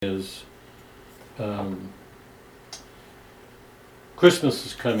Christmas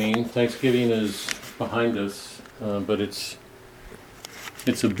is coming. Thanksgiving is behind us, but it's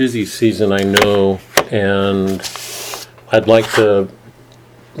a busy season, I know, and I'd like to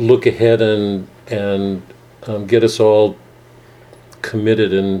look ahead and get us all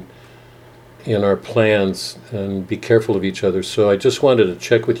committed in our plans and be careful of each other. So I just wanted to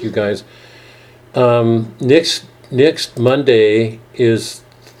check with you guys. Next Monday is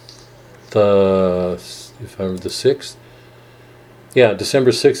the 6th. Yeah,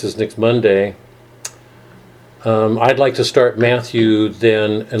 December 6th is next Monday. I'd like to start Matthew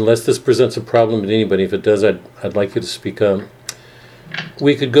then, unless this presents a problem to anybody. If it does, I'd like you to speak up.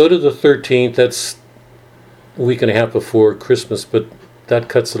 We could go to the 13th. That's a week and a half before Christmas, but that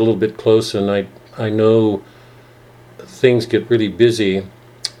cuts it a little bit close, and I know things get really busy.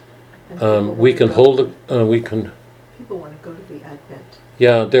 We can hold. We can. People want to go to the Advent.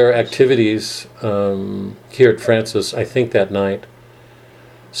 Yeah, there are activities here at Francis, I think, that night.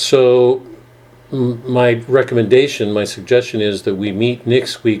 So my recommendation, my suggestion is that we meet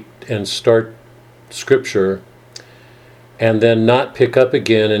next week and start Scripture, and then not pick up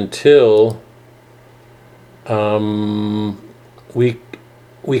again until we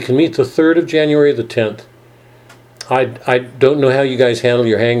can meet the 3rd of January, the 10th. I don't know how you guys handle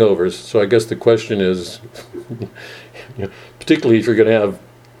your hangovers, so I guess the question is, particularly if you're going to have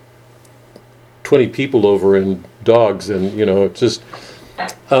 20 people over and dogs, and it's just.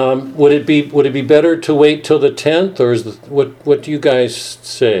 Would it be better to wait till the 10th, or what do you guys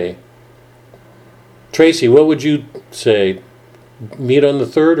say? Tracy, what would you say? Meet on the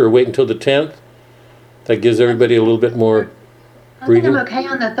 3rd or wait until the 10th? That gives everybody a little bit more breathing. I think I'm okay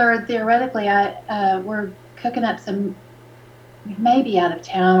on the 3rd. Theoretically, we're cooking up some, maybe out of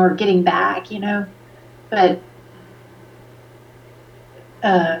town or getting back, but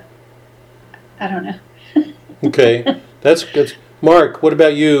I don't know. Okay, that's good. Mark, what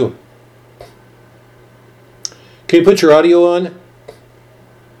about you? Can you put your audio on?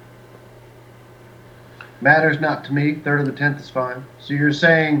 Matters not to me. 3rd of the 10th is fine. So you're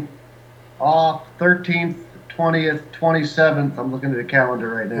saying off 13th, 20th, 27th. I'm looking at the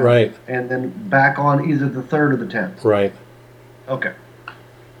calendar right now. Right. And then back on either the 3rd or the 10th. Right. Okay.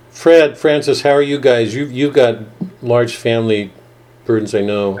 Fred, Francis, how are you guys? You've got large family burdens, I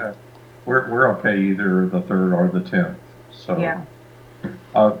know. We're okay either the 3rd or the 10th. So, yeah.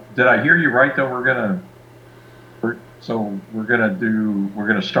 Did I hear you right? Though we're gonna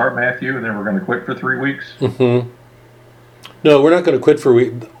start Matthew and then we're gonna quit for 3 weeks. Mm-hmm. No, we're not going to quit for a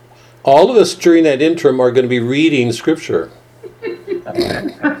week. All of us during that interim are going to be reading Scripture.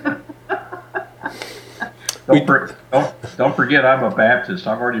 Don't forget, I'm a Baptist.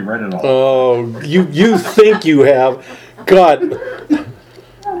 I've already read it all. Oh, you think you have? God.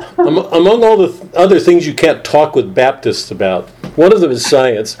 Among all the other things you can't talk with Baptists about, one of them is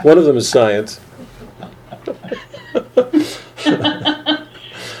science. One of them is science.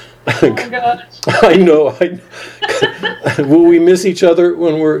 Oh my gosh. I know. Will we miss each other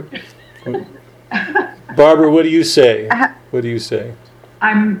when we're... Barbara, what do you say? What do you say?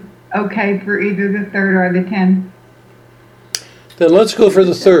 I'm okay for either the 3rd or the 10th. Then let's go for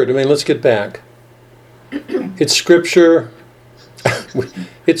the 3rd. I mean, let's get back. It's Scripture.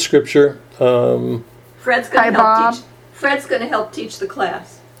 It's Scripture. Fred's going to help teach the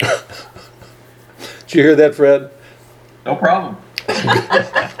class. Did you hear that, Fred? No problem.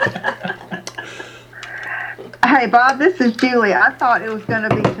 Hey, Bob, this is Julie. I thought it was going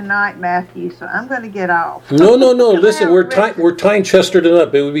to be tonight, Matthew, so I'm going to get off. No. Listen, we're tying Chesterton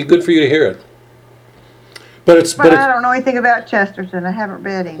up. It would be good for you to hear it. But I don't know anything about Chesterton. I haven't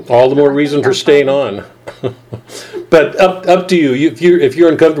read him. All the more reason for staying on. But up to you. If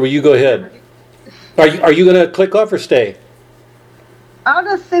you're uncomfortable, you go ahead. Are you going to click off or stay? I'll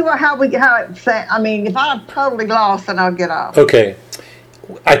just see how it say. I mean, if I'm totally lost, then I'll get off. Okay.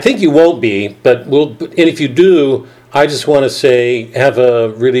 I think you won't be, but and if you do, I just want to say have a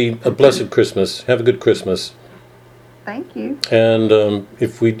blessed Christmas. Have a good Christmas. Thank you. And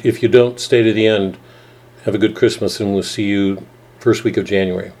if you don't stay to the end, have a good Christmas, and we'll see you first week of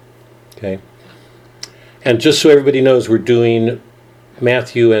January. Okay. And just so everybody knows, we're doing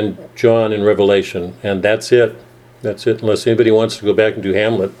Matthew and John in Revelation, and that's it. That's it, unless anybody wants to go back and do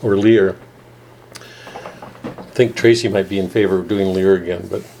Hamlet or Lear. I think Tracy might be in favor of doing Lear again,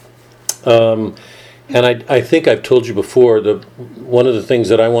 but and I think I've told you before, one of the things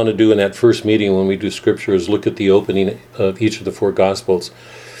that I want to do in that first meeting when we do Scripture is look at the opening of each of the 4 Gospels,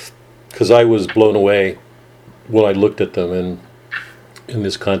 because I was blown away when I looked at them in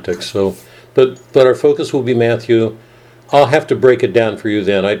this context. So, but our focus will be Matthew. I'll have to break it down for you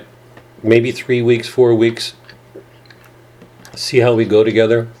then. maybe 3 weeks, 4 weeks. See how we go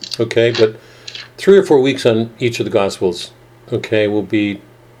together, okay? But 3 or 4 weeks on each of the Gospels, okay, will be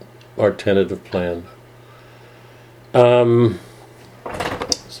our tentative plan.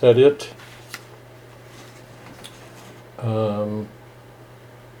 Is that it?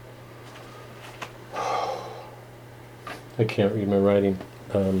 I can't read my writing.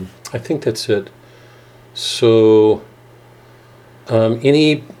 I think that's it. So,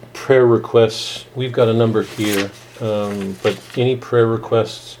 any prayer requests? We've got a number here, but any prayer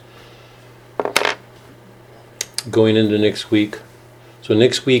requests going into next week? So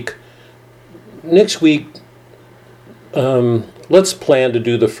next week, let's plan to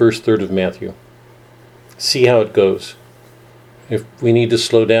do the first third of Matthew. See how it goes. If we need to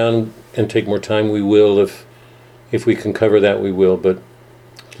slow down and take more time, we will. If we can cover that, we will. But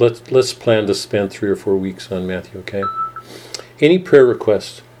let's plan to spend 3 or 4 weeks on Matthew, okay? Any prayer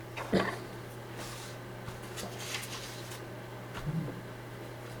requests?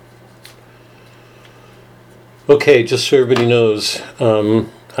 Okay, just so everybody knows,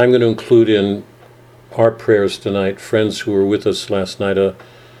 I'm going to include in our prayers tonight friends who were with us last night, a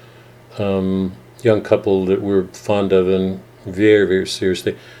young couple that we're fond of and very, very serious.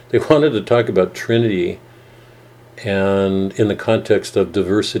 They wanted to talk about Trinity and in the context of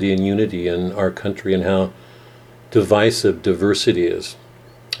diversity and unity in our country and how divisive diversity is.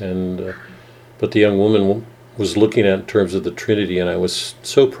 And but the young woman was looking at it in terms of the Trinity, and I was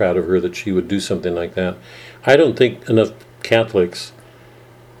so proud of her that she would do something like that. I don't think enough Catholics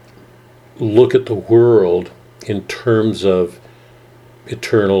look at the world in terms of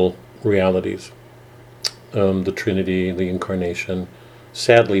eternal realities, the Trinity, the Incarnation.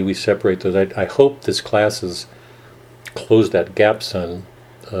 Sadly, we separate those. I hope this class has closed that gap, son.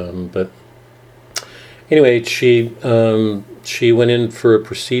 But anyway, she went in for a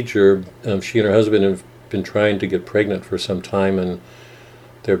procedure. She and her husband have been trying to get pregnant for some time, and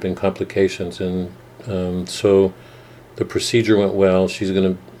there have been complications. And so the procedure went well. She's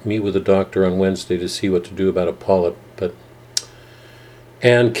going to meet with a doctor on Wednesday to see what to do about a polyp.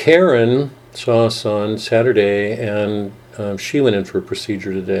 And Karen saw us on Saturday, and she went in for a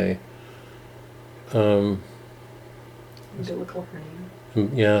procedure today. Umbilical hernia.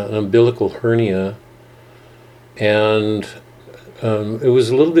 Yeah, an umbilical hernia. And it was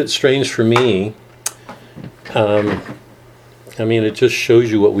a little bit strange for me. I mean, it just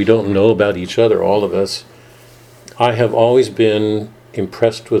shows you what we don't know about each other, all of us. I have always been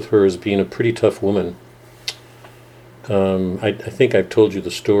impressed with her as being a pretty tough woman. I think I've told you the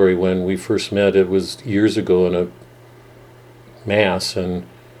story when we first met. It was years ago in a mass, and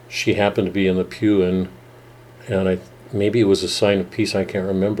she happened to be in the pew, and maybe it was a sign of peace, I can't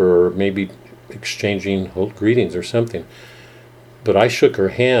remember, or maybe exchanging greetings or something. But I shook her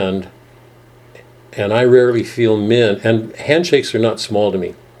hand, and I rarely feel men, and handshakes are not small to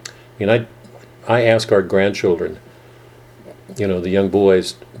me. I mean, I ask our grandchildren, the young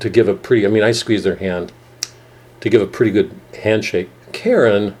boys, to give a pretty, I squeeze their hand, to give a pretty good handshake.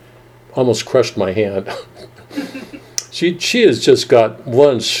 Karen almost crushed my hand. She has just got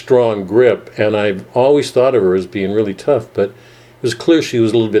one strong grip, and I've always thought of her as being really tough, but it was clear she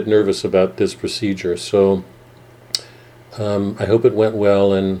was a little bit nervous about this procedure. So I hope it went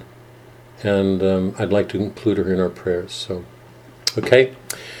well, and I'd like to include her in our prayers. So, okay? In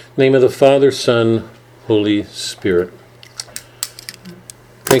the name of the Father, Son, Holy Spirit.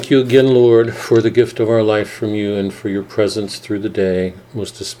 Thank you again, Lord, for the gift of our life from you and for your presence through the day,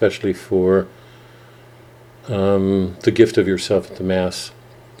 most especially for the gift of yourself at the Mass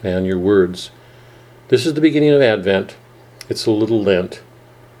and your words. This is the beginning of Advent. It's a little Lent,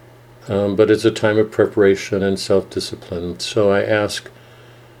 but it's a time of preparation and self-discipline. So I ask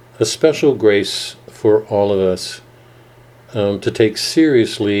a special grace for all of us to take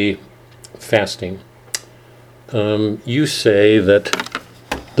seriously fasting. You say that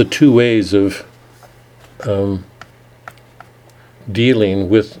the two ways of dealing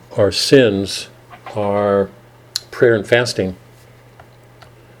with our sins are prayer and fasting.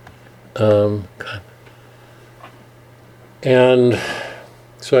 And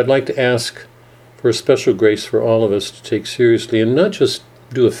so I'd like to ask for a special grace for all of us to take seriously and not just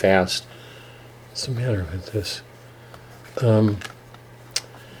do a fast. What's the matter with this?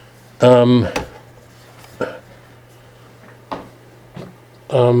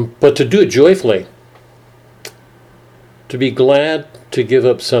 But to do it joyfully. To be glad to give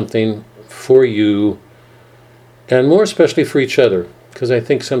up something for you, and more especially for each other, because I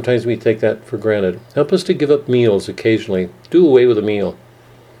think sometimes we take that for granted. Help us to give up meals occasionally. Do away with a meal.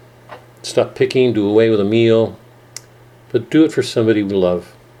 Stop picking, do away with a meal, but do it for somebody we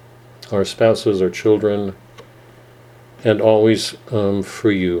love. our spouses, our children, and always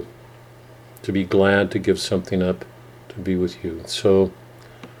for you, to be glad to give something up to be with you. So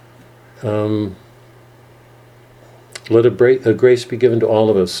let a grace be given to all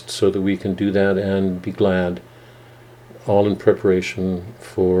of us so that we can do that and be glad, all in preparation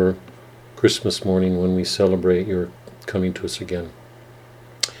for Christmas morning when we celebrate your coming to us again.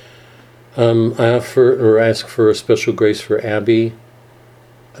 I ask for a special grace for Abby.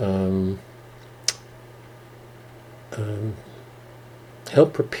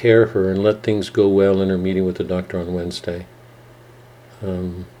 Help prepare her and let things go well in her meeting with the doctor on Wednesday.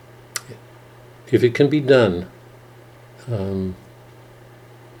 If it can be done,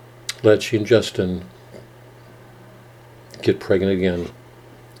 let she and Justin get pregnant again.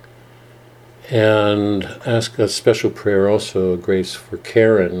 And ask a special prayer also, a grace for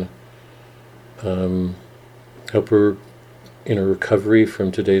Karen. Help her in her recovery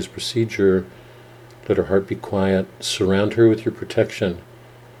from today's procedure. Let her heart be quiet. Surround her with your protection.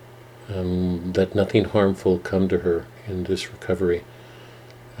 Let nothing harmful come to her in this recovery.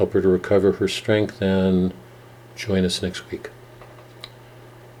 Help her to recover her strength and join us next week.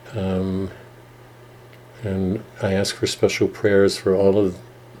 And I ask for special prayers for all of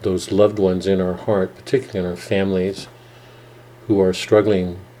those loved ones in our heart, particularly in our families, who are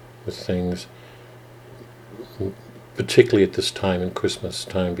struggling with things, particularly at this time in Christmas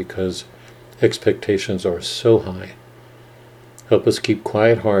time, because expectations are so high. Help us keep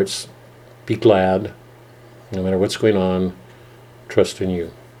quiet hearts, be glad, no matter what's going on, trust in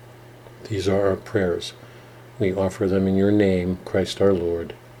you. These are our prayers. We offer them in your name, Christ our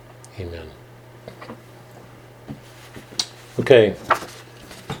Lord. Amen. Okay.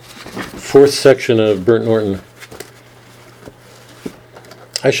 Fourth section of Burnt Norton.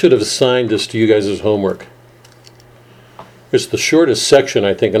 I should have assigned this to you guys as homework. It's the shortest section,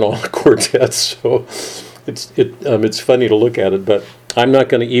 I think, in all the quartets, so it's funny to look at it, but I'm not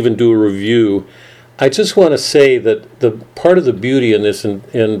going to even do a review. I just want to say that the part of the beauty in this,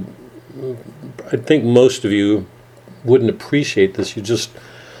 and I think most of you wouldn't appreciate this,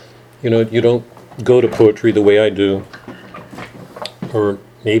 you don't go to poetry the way I do, or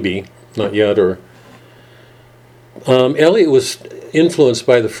maybe not yet, or Eliot was influenced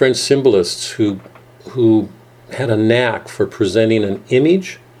by the French symbolists who had a knack for presenting an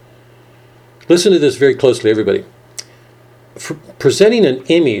image. Listen to this very closely, everybody. For presenting an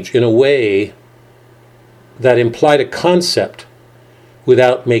image in a way that implied a concept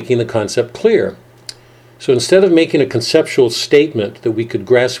without making the concept clear. So instead of making a conceptual statement that we could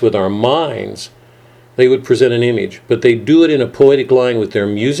grasp with our minds, they would present an image, but they do it in a poetic line with their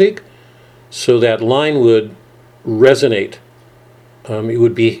music, so that line would resonate. It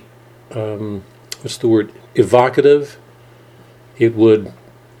would be, evocative. It would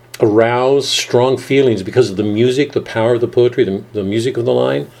arouse strong feelings because of the music, the power of the poetry, the music of the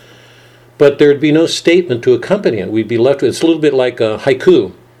line. But there'd be no statement to accompany it. We'd be left with, it's a little bit like a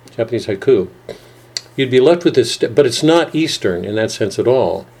haiku, Japanese haiku. You'd be left with this, but it's not Eastern in that sense at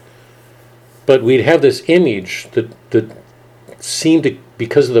all. But we'd have this image that seemed to,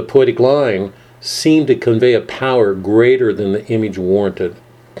 because of the poetic line, seemed to convey a power greater than the image warranted.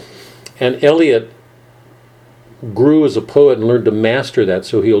 And Eliot grew as a poet and learned to master that,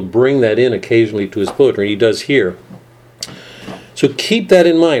 so he'll bring that in occasionally to his poetry, and he does here. So keep that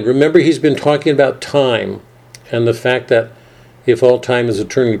in mind. Remember, he's been talking about time and the fact that if all time is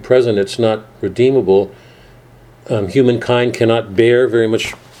eternally present, it's not redeemable. Humankind cannot bear very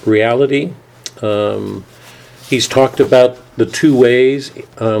much reality. He's talked about the two ways,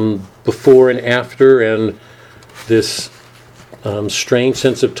 before and after, and this strange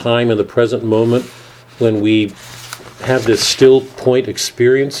sense of time in the present moment when we have this still point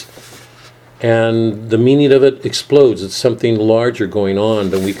experience, and the meaning of it explodes. It's something larger going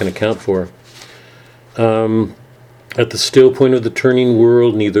on than we can account for. At the still point of the turning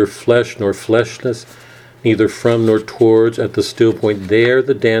world, neither flesh nor fleshness, neither from nor towards. At the still point there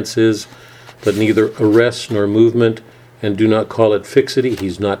the dance is, but neither arrest nor movement, and do not call it fixity.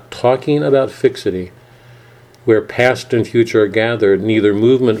 He's not talking about fixity. Where past and future are gathered, neither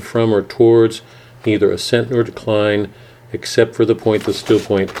movement from or towards, neither ascent nor decline, except for the point, the still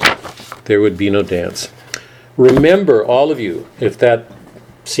point, there would be no dance. Remember, all of you, if that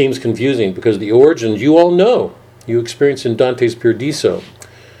seems confusing, because the origins you all know, you experience in Dante's Paradiso.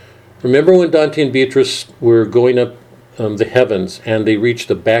 Remember when Dante and Beatrice were going up the heavens and they reached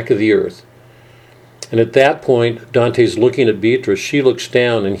the back of the earth. And at that point, Dante's looking at Beatrice. She looks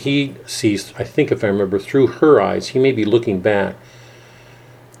down and he sees, I think if I remember, through her eyes. He may be looking back.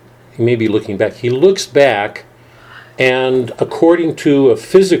 He looks back And according to a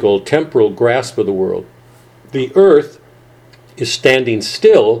physical, temporal grasp of the world, the Earth is standing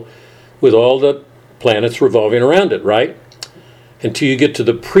still with all the planets revolving around it, right? Until you get to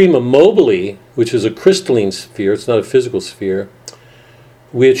the prima mobile, which is a crystalline sphere, it's not a physical sphere,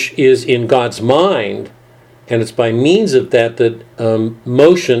 which is in God's mind, and it's by means of that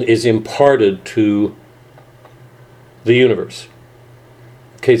motion is imparted to the universe.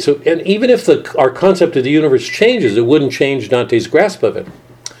 Okay, so, and even if our concept of the universe changes, it wouldn't change Dante's grasp of it.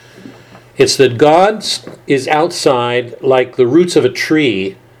 It's that God is outside, like the roots of a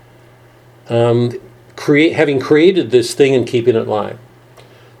tree, having created this thing and keeping it alive.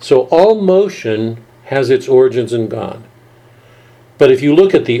 So all motion has its origins in God. But if you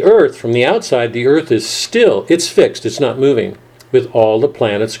look at the Earth from the outside, the Earth is still, it's fixed, it's not moving, with all the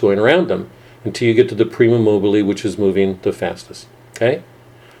planets going around them, until you get to the prima mobile, which is moving the fastest. Okay?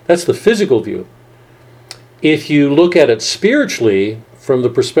 That's the physical view. If you look at it spiritually, from the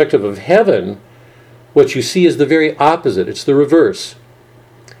perspective of heaven, what you see is the very opposite. It's the reverse.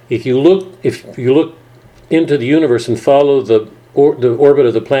 If you look into the universe and follow the orbit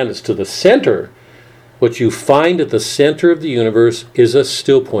of the planets to the center, what you find at the center of the universe is a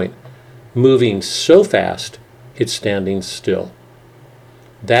still point, moving so fast, it's standing still.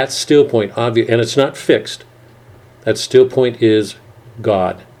 That still point, and it's not fixed. That still point is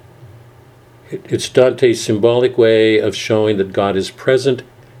God. It's Dante's symbolic way of showing that God is present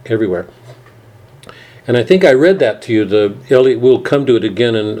everywhere. And I think I read that to you. Elliot, we'll come to it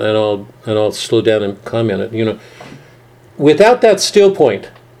again, and I'll slow down and comment it. You know, without that still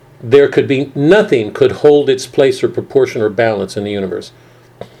point, there could be nothing could hold its place or proportion or balance in the universe.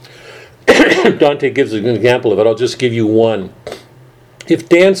 Dante gives an example of it. I'll just give you one. If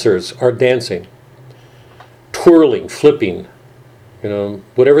dancers are dancing, twirling, flipping,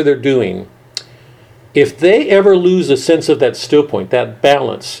 whatever they're doing, if they ever lose a sense of that still point, that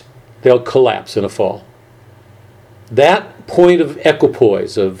balance, they'll collapse in a fall. That point of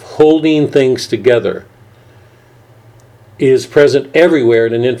equipoise, of holding things together, is present everywhere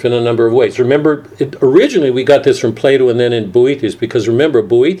in an infinite number of ways. Remember, originally we got this from Plato and then in Boethius, because remember,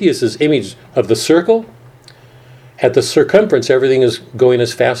 Boethius' image of the circle, at the circumference everything is going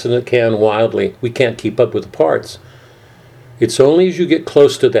as fast as it can wildly. We can't keep up with the parts. It's only as you get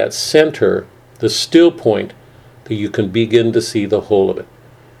close to that center, the still point, that you can begin to see the whole of it.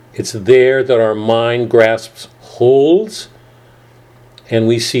 It's there that our mind grasps holds and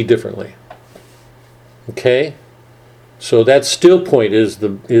we see differently. Okay? So that still point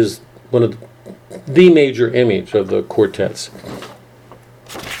is one of the major image of the quartets.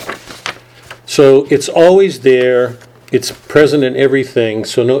 So it's always there, it's present in everything,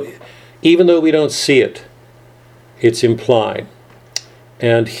 so even though we don't see it, it's implied.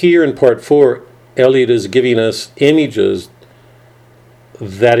 And here in part 4, Eliot is giving us images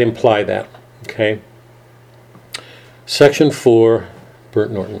that imply that. Okay? Section 4,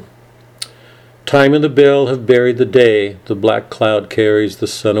 Burnt Norton. Time and the bell have buried the day, the black cloud carries the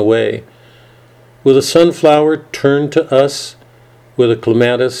sun away. Will the sunflower turn to us? Will the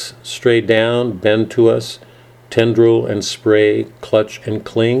clematis stray down, bend to us, tendril and spray, clutch and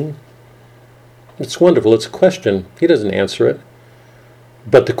cling? It's wonderful. It's a question. He doesn't answer it.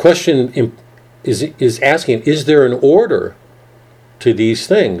 But the question is asking, is there an order to these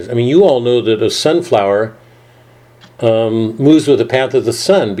things? I mean, you all know that a sunflower moves with the path of the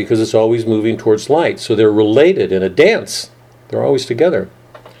sun because it's always moving towards light. So they're related in a dance. They're always together.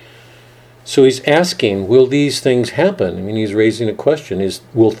 So he's asking, will these things happen? I mean, he's raising a question.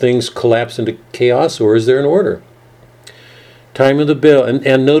 Will things collapse into chaos, or is there an order? Time of the bell.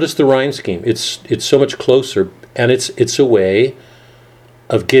 And notice the rhyme scheme. It's so much closer, and it's a way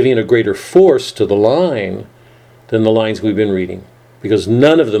of giving a greater force to the line than the lines we've been reading, because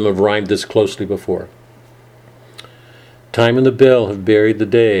none of them have rhymed this closely before. Time and the bell have buried the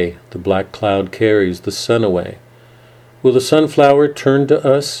day, the black cloud carries the sun away. Will the sunflower turn to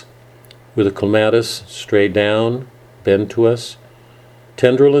us? Will the clematis stray down, bend to us?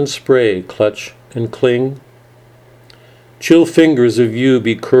 Tendril and spray clutch and cling? Chill fingers of you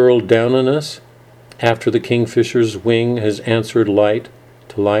be curled down on us, after the kingfisher's wing has answered light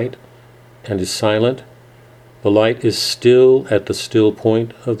to light, and is silent. The light is still at the still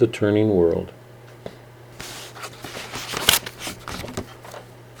point of the turning world.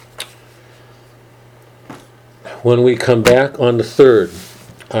 When we come back on the 3rd,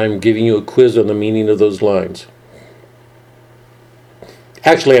 I'm giving you a quiz on the meaning of those lines.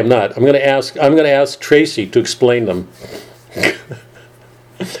 Actually, I'm not. I'm going to ask Tracy to explain them.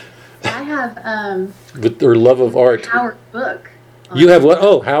 I have With her love of art. Howard's book. You have what?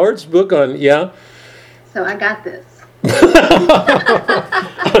 Oh, Howard's book on, yeah. So I got this.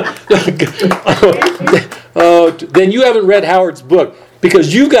 Oh, then you haven't read Howard's book,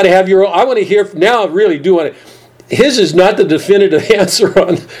 because you've got to have your own. I want to hear, now I really do want to. His is not the definitive answer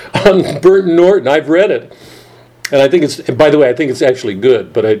on Burton Norton. I've read it. And I think it's, by the way, I think it's actually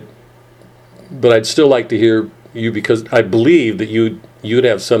good, but I'd still like to hear you, because I believe that you'd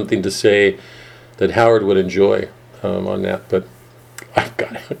have something to say that Howard would enjoy on that. But I've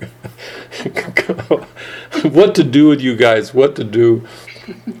got what to do with you guys, what to do.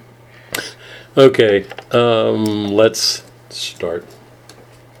 Okay, let's start.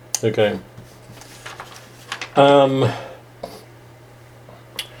 Okay. A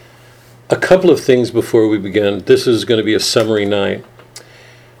couple of things before we begin. This is going to be a summary night.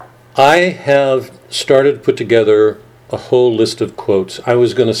 I have started to put together a whole list of quotes. I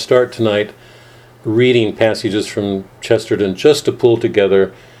was going to start tonight reading passages from Chesterton just to pull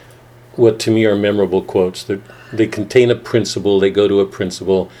together what to me are memorable quotes. They contain a principle, they go to a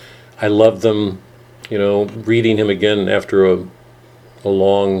principle. I love them, reading him again after a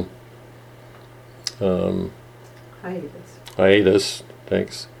long hiatus.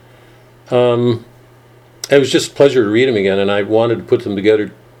 Thanks. It was just a pleasure to read them again, and I wanted to put them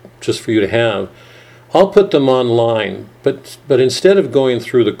together just for you to have. I'll put them online, but instead of going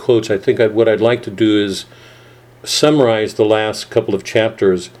through the quotes, I think what I'd like to do is summarize the last couple of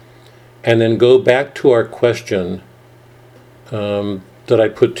chapters and then go back to our question that I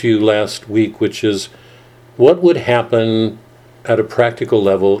put to you last week, which is, what would happen at a practical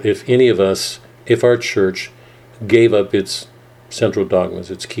level if any of us, if our church gave up its central dogmas,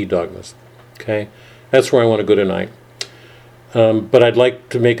 its key dogmas? Okay? That's where I want to go tonight. But I'd like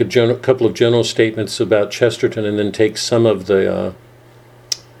to make a couple of general statements about Chesterton and then take some of the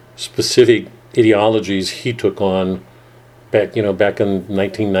specific ideologies he took on back in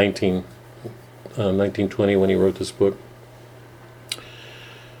 1919, 1920 when he wrote this book.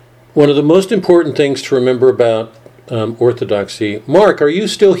 One of the most important things to remember about Orthodoxy. Mark, are you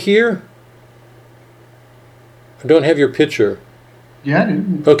still here? I don't have your picture. Yeah,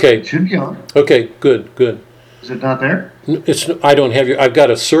 dude. Okay. It should be on. Okay, good. Is it not there? I don't have I've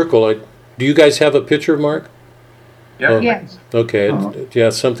got a circle. Do you guys have a picture, Mark? Yeah. Oh, Yes. okay. Yeah,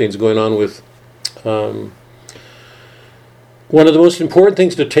 something's going on with. One of the most important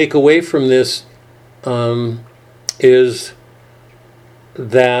things to take away from this is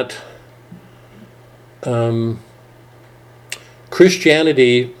that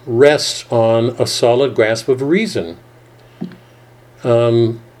Christianity rests on a solid grasp of reason.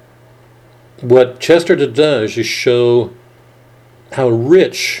 What Chesterton does is show how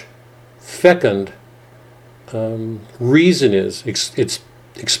rich, fecund reason is. Its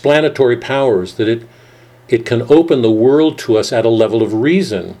explanatory powers, that it can open the world to us at a level of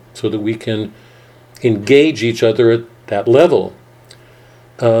reason so that we can engage each other at that level.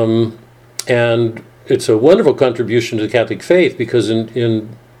 And it's a wonderful contribution to the Catholic faith, because in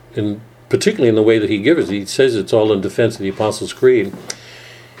particularly in the way that he gives it, he says it's all in defense of the Apostles' Creed.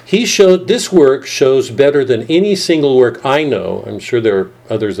 This work shows better than any single work I know. I'm sure there are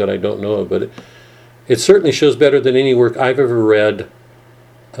others that I don't know of, but it certainly shows better than any work I've ever read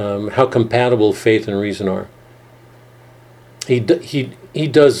how compatible faith and reason are. He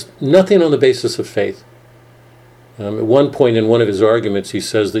does nothing on the basis of faith. At one point in one of his arguments, he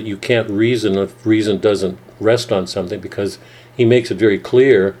says that you can't reason if reason doesn't rest on something, because he makes it very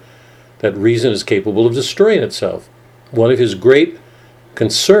clear that reason is capable of destroying itself. One of his great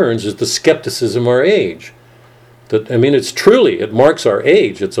concerns is the skepticism of our age. It marks our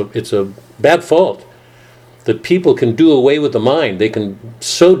age. It's a bad fault that people can do away with the mind. They can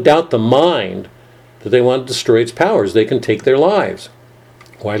so doubt the mind that they want to destroy its powers. They can take their lives.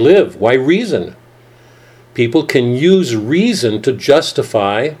 Why live? Why reason? People can use reason to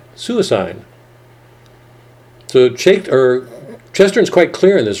justify suicide. So Chesterton's quite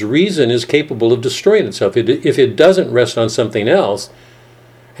clear in this. Reason is capable of destroying itself. If it doesn't rest on something else,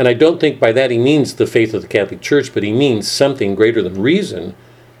 and I don't think by that he means the faith of the Catholic Church, but he means something greater than reason,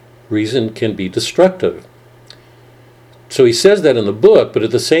 reason can be destructive. So he says that in the book, but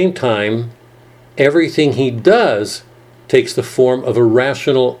at the same time, everything he does takes the form of a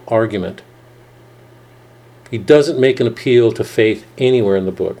rational argument. He doesn't make an appeal to faith anywhere in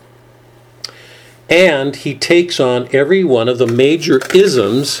the book. And he takes on every one of the major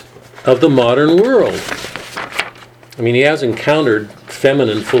isms of the modern world. He has encountered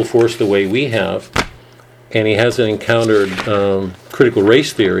feminine full force the way we have, and he hasn't encountered critical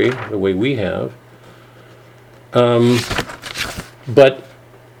race theory the way we have. But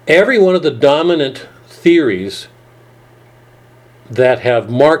every one of the dominant theories that have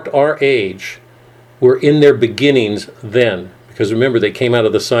marked our age were in their beginnings then. Because remember, they came out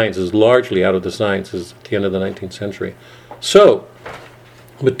of the sciences, largely out of the sciences at the end of the 19th century. So,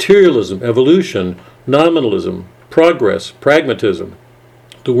 materialism, evolution, nominalism, progress, pragmatism,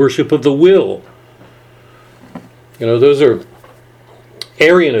 the worship of the will. Those are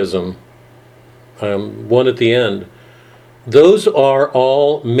Arianism, one at the end. Those are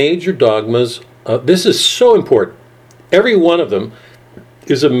all major dogmas. This is so important. Every one of them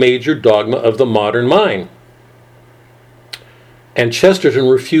is a major dogma of the modern mind. And Chesterton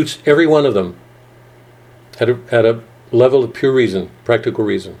refutes every one of them at a level of pure reason, practical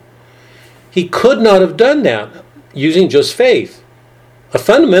reason. He could not have done that using just faith. A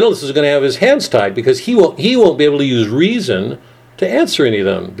fundamentalist is going to have his hands tied because he won't be able to use reason to answer any of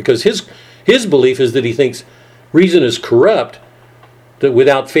them, because his belief is that he thinks reason is corrupt, that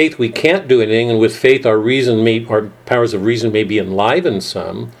without faith we can't do anything, and with faith our powers of reason may be enlivened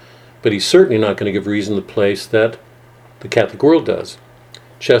some, but he's certainly not going to give reason the place that the Catholic world does.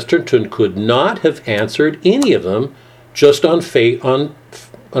 Chesterton could not have answered any of them just on faith, on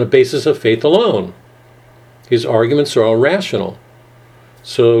a basis of faith alone. His arguments are all rational.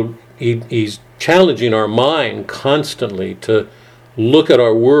 So he's challenging our mind constantly to look at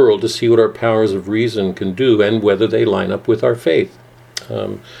our world to see what our powers of reason can do and whether they line up with our faith.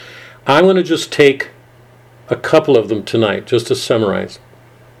 I want to just take a couple of them tonight, just to summarize.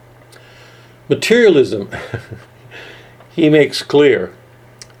 Materialism, he makes clear,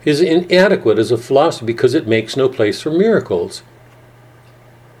 is inadequate as a philosophy because it makes no place for miracles.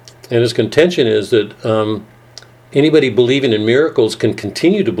 And his contention is that anybody believing in miracles can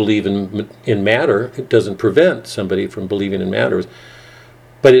continue to believe in matter. It doesn't prevent somebody from believing in matters.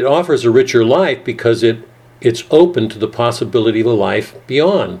 But it offers a richer life because it's open to the possibility of a life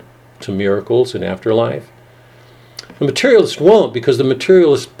beyond, to miracles and afterlife. The materialist won't, because the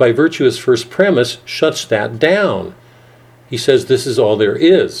materialist, by virtue of his first premise, shuts that down. He says this is all there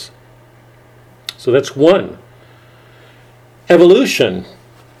is. So that's one. Evolution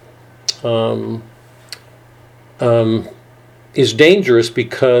is dangerous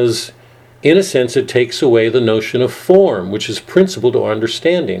because, in a sense, it takes away the notion of form, which is principal to our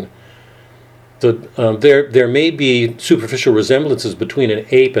understanding. There may be superficial resemblances between an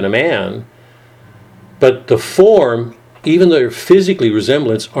ape and a man, but the form, even though they're physically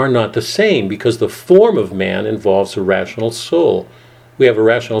resemblance, are not the same, because the form of man involves a rational soul. We have a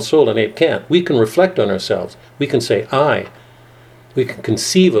rational soul, an ape can't. We can reflect on ourselves. We can say I. We can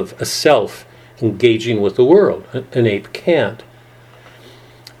conceive of a self engaging with the world. An ape can't.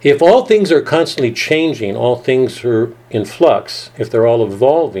 If all things are constantly changing, all things are in flux, if they're all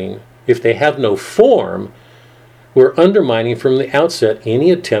evolving, if they have no form, we're undermining from the outset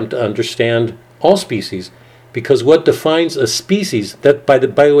any attempt to understand all species, because what defines a species, that by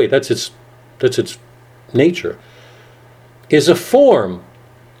the way, that's its nature, is a form.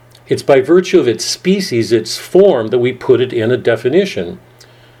 It's by virtue of its species, its form, that we put it in a definition.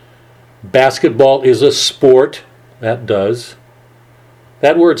 Basketball is a sport. That does.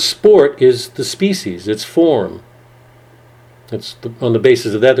 That word sport is the species, its form. It's on the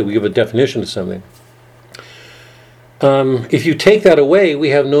basis of that we give a definition to something. If you take that away, we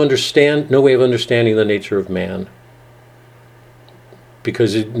have no way of understanding the nature of man.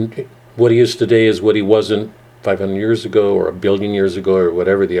 Because what he is today is what he wasn't 500 years ago or 1 billion years ago or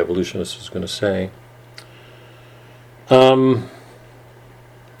whatever the evolutionist is going to say. The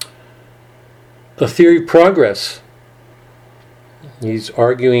theory of progress. He's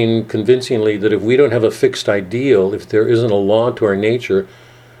arguing convincingly that if we don't have a fixed ideal, if there isn't a law to our nature,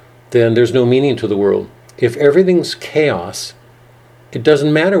 then there's no meaning to the world. If everything's chaos, it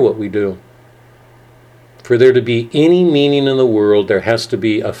doesn't matter what we do. For there to be any meaning in the world, there has to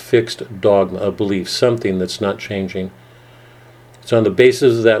be a fixed dogma, a belief, something that's not changing. It's on the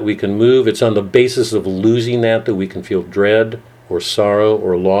basis of that we can move. It's on the basis of losing that we can feel dread or sorrow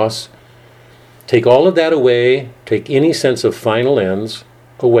or loss. Take all of that away, take any sense of final ends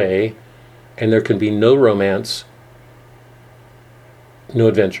away, and there can be no romance, no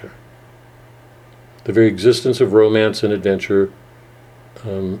adventure. The very existence of romance and adventure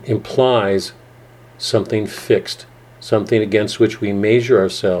implies something fixed, something against which we measure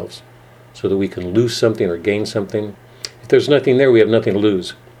ourselves so that we can lose something or gain something. If there's nothing there, we have nothing to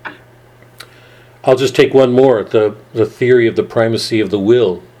lose. I'll just take one more, the theory of the primacy of the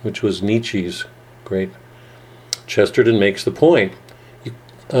will, which was Nietzsche's great. Chesterton makes the point.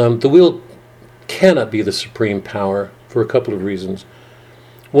 The will cannot be the supreme power for a couple of reasons.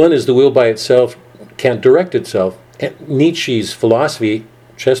 One is the will by itself can't direct itself. Nietzsche's philosophy,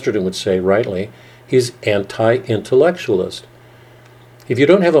 Chesterton would say rightly, is anti-intellectualist. If you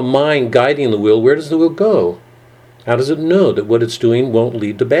don't have a mind guiding the will, where does the will go? How does it know that what it's doing won't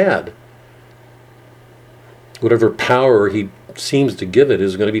lead to bad? Whatever power he seems to give it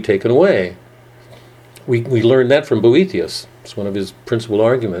is going to be taken away. We learned that from Boethius. It's one of his principal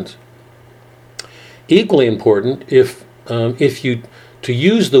arguments. Equally important, to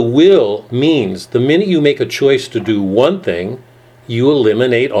use the will means the minute you make a choice to do one thing, you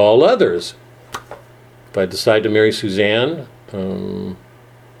eliminate all others. If I decide to marry Suzanne, it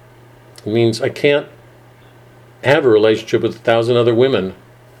means I can't have a relationship with 1,000 other women.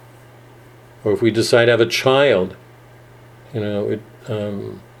 Or if we decide to have a child, it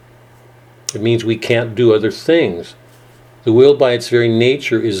means we can't do other things. The will by its very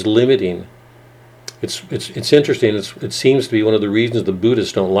nature is limiting. It's interesting. It seems to be one of the reasons the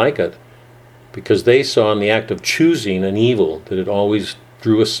Buddhists don't like it, because they saw in the act of choosing an evil that it always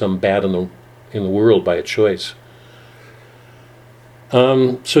drew us some bad in the world by a choice.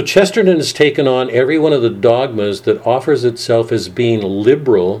 So Chesterton has taken on every one of the dogmas that offers itself as being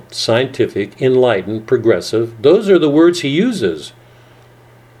liberal, scientific, enlightened, progressive. Those are the words he uses.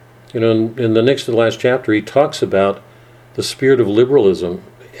 In the next to the last chapter, he talks about the spirit of liberalism,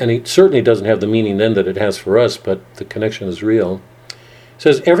 and he certainly doesn't have the meaning then that it has for us, but the connection is real. He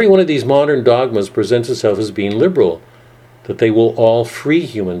says, every one of these modern dogmas presents itself as being liberal, that they will all free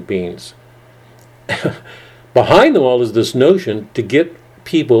human beings. Behind them all is this notion to get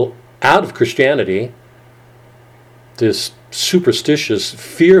people out of Christianity, this superstitious,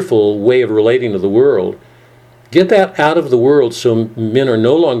 fearful way of relating to the world. Get that out of the world so men are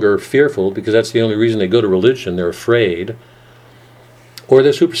no longer fearful, because that's the only reason they go to religion. They're afraid. Or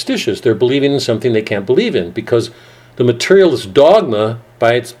they're superstitious. They're believing in something they can't believe in, because the materialist dogma,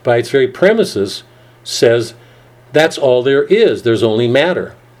 by its very premises, says that's all there is. There's only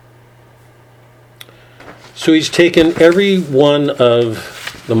matter. So he's taken every one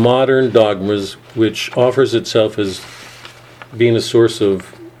of the modern dogmas, which offers itself as being a source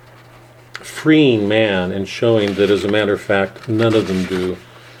of freeing man, and showing that, as a matter of fact, none of them do.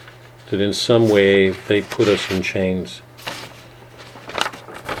 That in some way they put us in chains.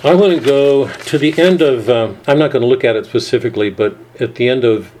 I want to go to the end of, I'm not going to look at it specifically, but at the end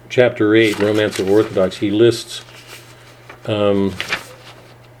of chapter 8, Romance of Orthodoxy, he lists a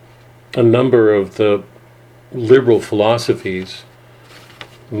number of the liberal philosophies: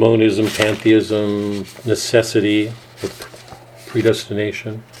 monism, pantheism, necessity,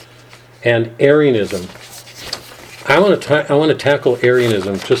 predestination, and Arianism. I want to tackle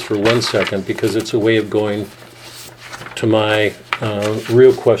Arianism just for 1 second, because it's a way of going to my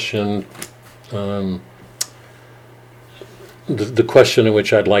real question, the question in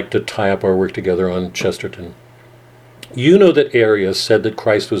which I'd like to tie up our work together on Chesterton. You know that Arius said that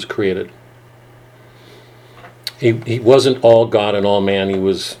Christ was created. He wasn't all God and all man. He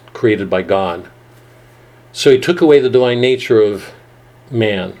was created by God. So he took away the divine nature of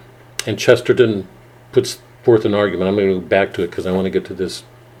man. And Chesterton puts forth an argument. I'm going to go back to it because I want to get to this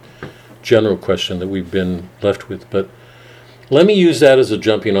general question that we've been left with. But let me use that as a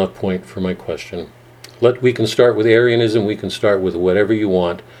jumping off point for my question. We can start with Arianism. We can start with whatever you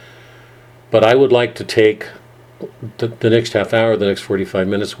want. But I would like to take the next half hour, the next 45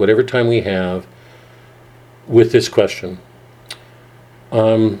 minutes, whatever time we have, with this question.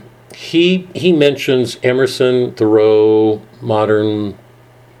 He mentions Emerson, Thoreau, modern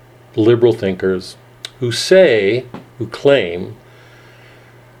liberal thinkers who claim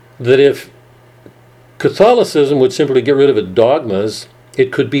that if Catholicism would simply get rid of its dogmas,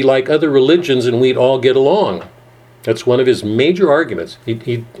 it could be like other religions and we'd all get along. That's one of his major arguments.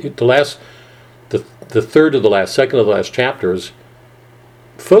 The second of the last chapters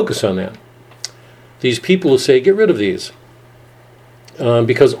focus on that. These people will say, get rid of these.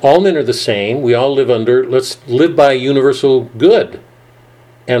 Because all men are the same. We all let's live by universal good,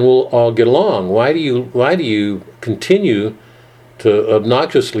 and we'll all get along. Why do you continue to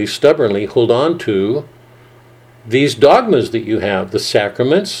obnoxiously, stubbornly hold on to these dogmas that you have, the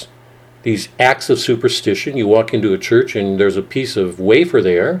sacraments, these acts of superstition? You walk into a church and there's a piece of wafer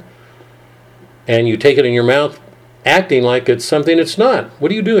there, and you take it in your mouth acting like it's something it's not. What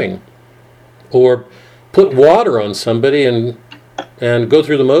are you doing? Or put water on somebody and go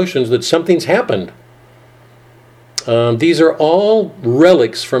through the motions that something's happened. These are all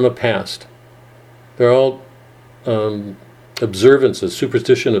relics from a past. They're all observances,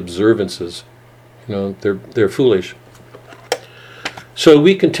 superstition observances. They're foolish. So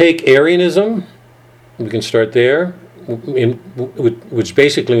we can take Arianism. We can start there, which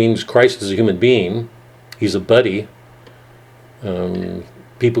basically means Christ is a human being. He's a buddy.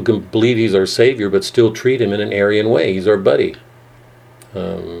 People can believe he's our Savior, but still treat him in an Arian way. He's our buddy.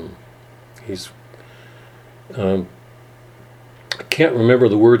 He's I can't remember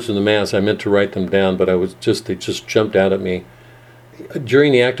the words in the Mass. I meant to write them down, but they just jumped out at me.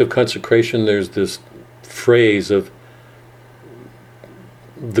 During the act of consecration, there's this phrase of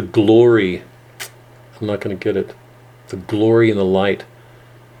the glory. I'm not going to get it. The glory and the light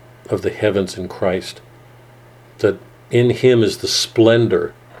of the heavens in Christ. That in Him is the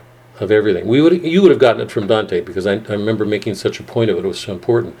splendor of everything. You would have gotten it from Dante, because I remember making such a point of it. It was so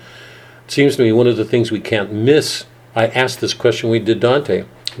important. It seems to me one of the things we can't miss. I asked this question when we did Dante.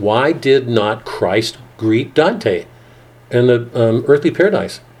 Why did not Christ greet Dante in the earthly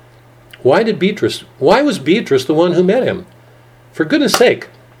paradise? Why was Beatrice the one who met him? For goodness sake.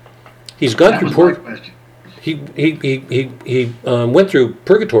 He's gone through he went through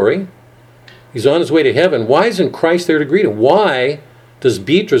purgatory. He's on his way to heaven. Why isn't Christ there to greet him? Why does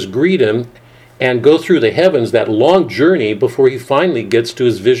Beatrice greet him and go through the heavens, that long journey, before he finally gets to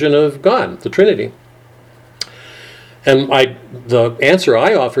his vision of God, the Trinity? And the answer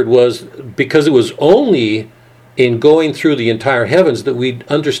I offered was because it was only in going through the entire heavens that we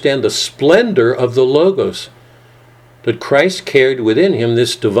understand the splendor of the Logos, that Christ carried within him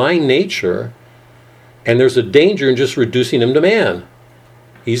this divine nature, and there's a danger in just reducing him to man.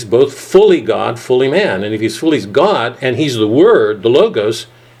 He's both fully God, fully man. And if he's fully God, and he's the Word, the Logos,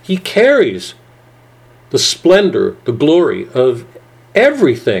 he carries the splendor, the glory of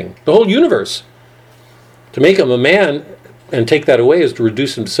everything, the whole universe. To make him a man and take that away is to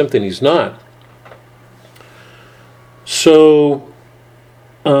reduce him to something he's not. So,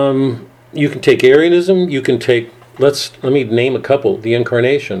 you can take Arianism, you can take, let me name a couple: the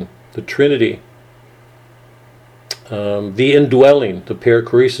Incarnation, the Trinity, the indwelling, the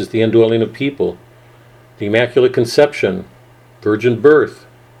perichoresis, the indwelling of people, the Immaculate Conception, virgin birth.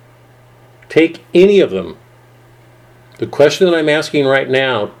 Take any of them. The question that I'm asking right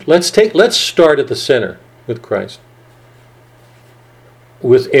now, let's start at the center with Christ,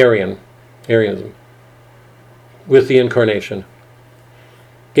 with Arianism, with the Incarnation.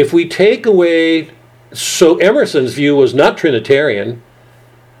 If we take away, so Emerson's view was not Trinitarian.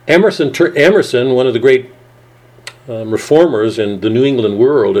 Emerson, one of the great reformers in the New England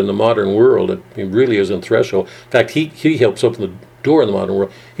world, in the modern world, he really is in threshold. In fact, he helps open the door in the modern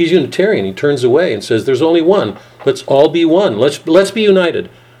world. He's Unitarian. He turns away and says, "There's only one. Let's all be one. Let's be united.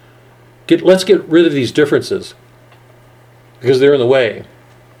 Let's get rid of these differences because they're in the way."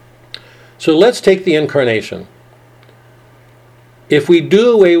 So let's take the Incarnation. If we do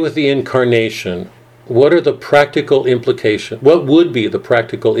away with the Incarnation, what are the practical implications? What would be the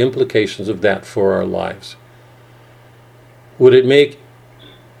practical implications of that for our lives? Would it make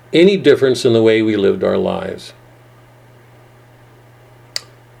any difference in the way we lived our lives?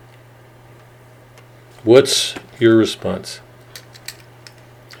 What's your response?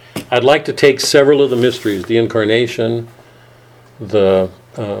 I'd like to take several of the mysteries, the Incarnation, the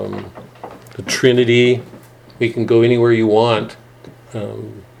Trinity. We can go anywhere you want.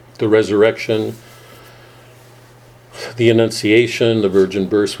 The resurrection, the Annunciation, the virgin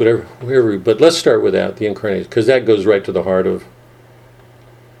birth, whatever. But let's start with that, the Incarnation, because that goes right to the heart of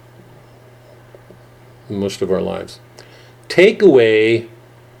most of our lives. Take away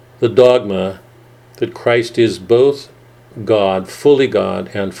the dogma that Christ is both God,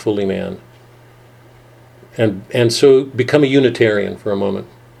 and fully man. And so become a Unitarian for a moment.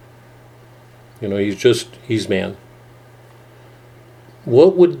 He's man.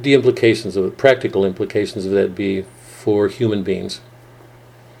 What would the practical implications of that be for human beings?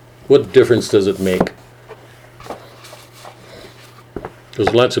 What difference does it make?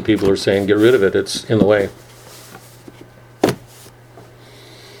 There's lots of people who are saying, get rid of it, it's in the way.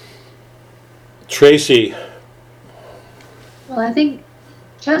 Tracy. Well, I think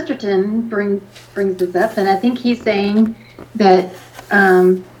Chesterton brings this up, and I think he's saying that,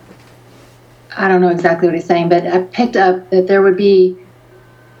 I don't know exactly what he's saying, but I picked up that there would be,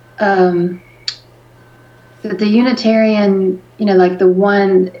 that the Unitarian, like the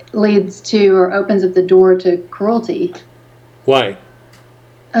one leads to or opens up the door to cruelty. Why?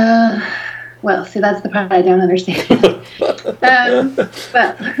 Well, see, that's the part I don't understand.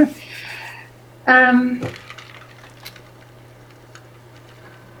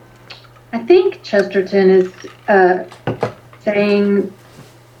 I think Chesterton is saying,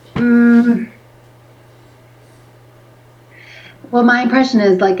 well, my impression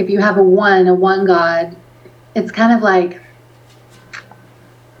is like if you have a one God, it's kind of like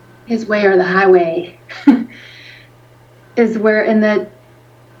his way or the highway is where in that.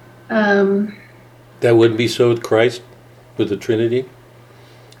 That wouldn't be so with Christ, with the Trinity.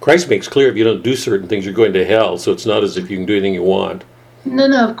 Christ makes clear if you don't do certain things, you're going to hell. So it's not as if you can do anything you want.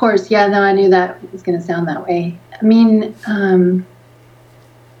 No, of course. Yeah, no, I knew that was going to sound that way. I mean,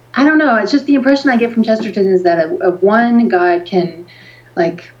 I don't know. It's just the impression I get from Chesterton is that a one God can,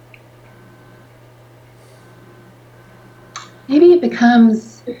 like, maybe it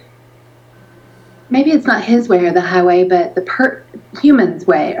becomes, maybe it's not his way or the highway, but the human's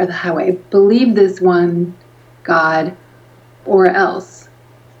way or the highway. Believe this one God or else.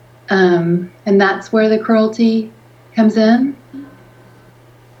 And that's where the cruelty comes in.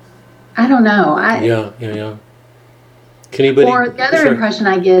 I don't know. Yeah. Can anybody? Or the other impression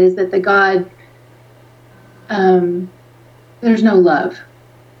I get is that the God, there's no love.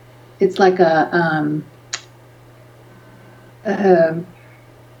 It's like a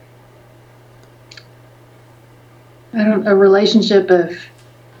relationship of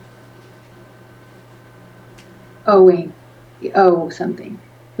owing. We owe something,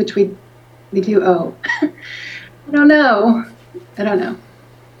 which we do owe. I don't know.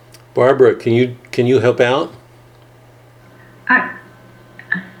 Barbara, can you help out?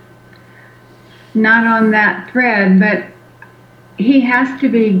 Not on that thread, but he has to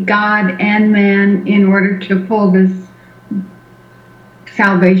be God and man in order to pull this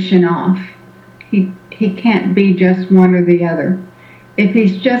salvation off. He can't be just one or the other. If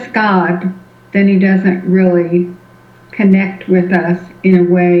he's just God, then he doesn't really connect with us in a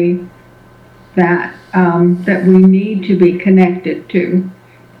way that that we need to be connected to.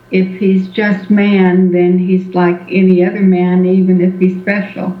 If he's just man, then he's like any other man, even if he's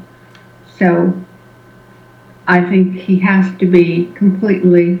special. So I think he has to be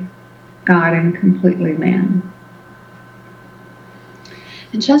completely God and completely man.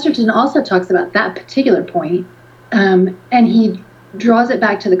 And Chesterton also talks about that particular point, and he draws it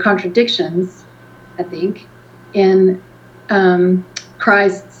back to the contradictions, I think, in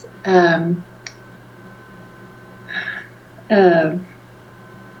Christ's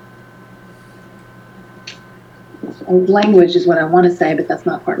language is what I want to say, but that's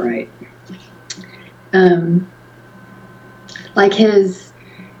not quite right. Like his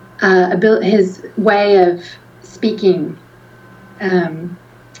way of speaking, and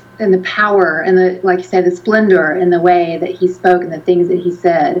the power and the, like you said, the splendor in the way that he spoke and the things that he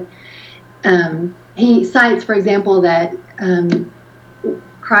said. He cites, for example, that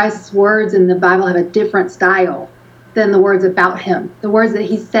Christ's words in the Bible have a different style than the words about him. The words that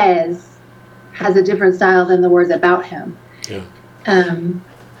he says has a different style than the words about him. Yeah.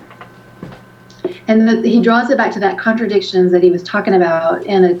 And he draws it back to that contradictions that he was talking about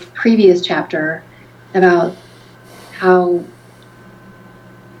in a previous chapter about how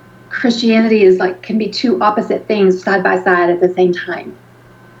Christianity is can be two opposite things side by side at the same time.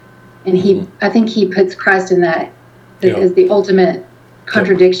 And I think he puts Christ in that as the ultimate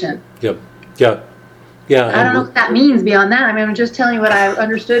contradiction. Yep. Yeah. I don't know what that means beyond that. I mean, I'm just telling you what I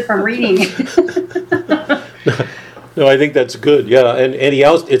understood from reading. No, I think that's good. Yeah, and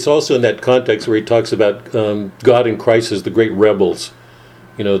it's also in that context where he talks about God and Christ as the great rebels.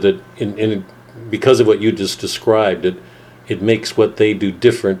 You know, that in because of what you just described, it makes what they do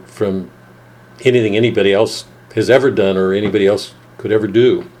different from anything anybody else has ever done or anybody else could ever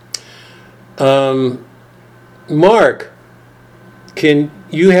do. Mark, do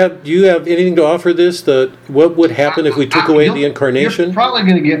you have anything to offer this? What would happen if we took away the incarnation? You're probably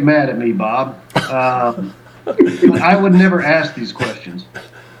going to get mad at me, Bob. I would never ask these questions.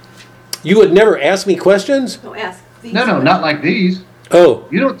 You would never ask me questions? Don't ask these. No, not like these. Oh.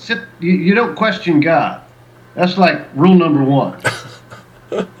 You don't question God. That's like rule number 1.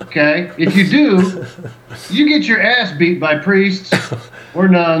 Okay? If you do, you get your ass beat by priests or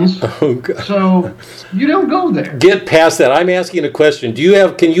nuns. Oh, God. So you don't go there. Get past that. I'm asking a question.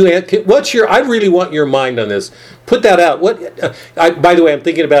 I really want your mind on this. Put that out. By the way, I'm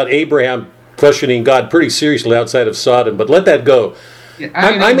thinking about Abraham questioning God pretty seriously outside of Sodom, but let that go. Yeah,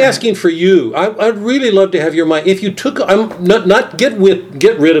 I'm asking for you. I'd really love to have your mind. If you not get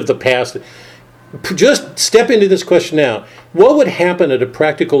rid of the past, just step into this question now. What would happen at a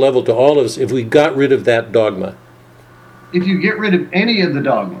practical level to all of us if we got rid of that dogma? If you get rid of any of the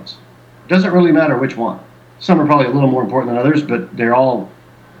dogmas, it doesn't really matter which one. Some are probably a little more important than others, but they're all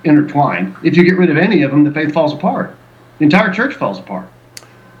intertwined. If you get rid of any of them, the faith falls apart. The entire church falls apart.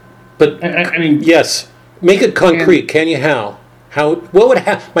 But I mean, yes, make it concrete. Can you? How? What would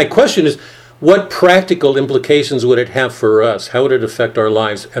happen? My question is, what practical implications would it have for us? How would it affect our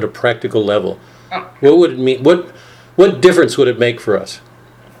lives at a practical level? What would it mean? What difference would it make for us?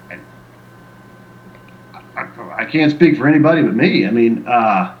 I can't speak for anybody but me. I mean,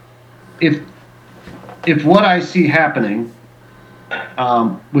 if what I see happening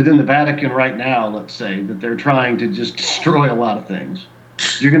within the Vatican right now, let's say, that they're trying to just destroy a lot of things,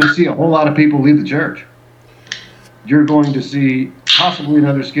 you're going to see a whole lot of people leave the church. You're going to see possibly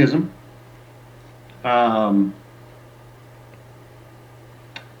another schism. And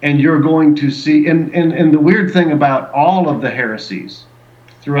you're going to see, and the weird thing about all of the heresies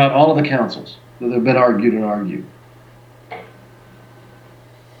throughout all of the councils that have been argued and argued,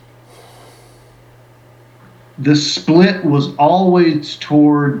 the split was always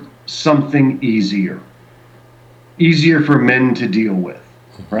toward something easier for men to deal with,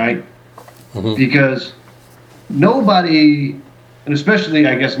 right? Mm-hmm. Because nobody, and especially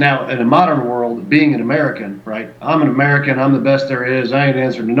I guess now in a modern world, being an American, right? I'm an American, I'm the best there is, I ain't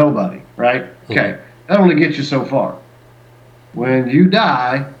answering to nobody, right? Mm-hmm. Okay, that only gets you so far. When you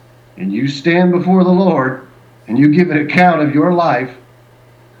die and you stand before the Lord and you give an account of your life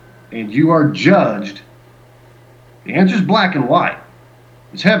and you are judged, the answer is black and white.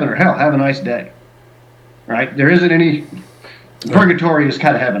 It's heaven or hell. Have a nice day. Right? There isn't any... Purgatory is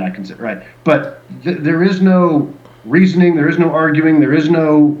kind of heaven, I consider, right? But there is no reasoning. There is no arguing. There is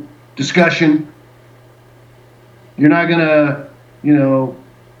no discussion. You're not going to,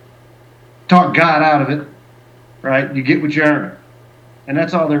 talk God out of it. Right? You get what you earn. And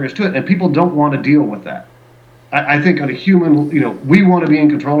that's all there is to it. And people don't want to deal with that. I think on a human, we want to be in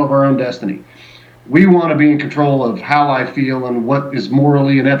control of our own destiny. We want to be in control of how I feel and what is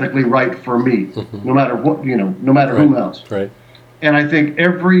morally and ethically right for me, mm-hmm. no matter what, no matter right. whom else. Right. And I think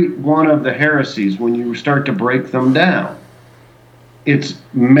every one of the heresies, when you start to break them down, it's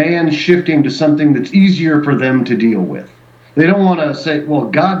man shifting to something that's easier for them to deal with. They don't want to say, well,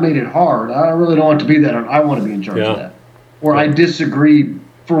 God made it hard. I really don't want to be that. I want to be in charge of that. Or I disagree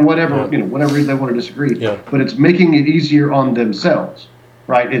for whatever, whatever reason they want to disagree. Yeah. But it's making it easier on themselves.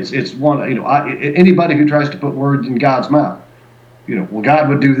 Right, it's one. Anybody who tries to put words in God's mouth, well, God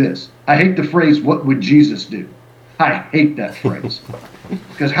would do this. I hate the phrase, "What would Jesus do?" I hate that phrase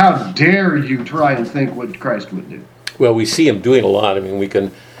because how dare you try and think what Christ would do? Well, we see him doing a lot. I mean, we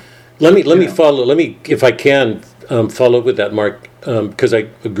can. Let me follow. Let me, if I can, follow up with that, Mark, because I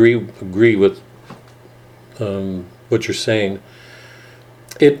agree with what you're saying.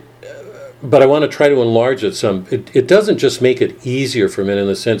 But I want to try to enlarge it some. It doesn't just make it easier for men in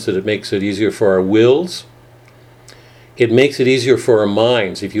the sense that it makes it easier for our wills. It makes it easier for our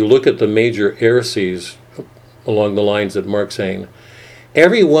minds. If you look at the major heresies along the lines that Mark's saying,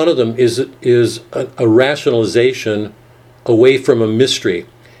 every one of them is a rationalization away from a mystery.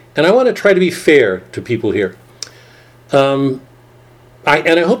 And I want to try to be fair to people here. And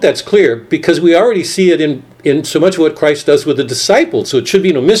I hope that's clear because we already see it in so much of what Christ does with the disciples. So it should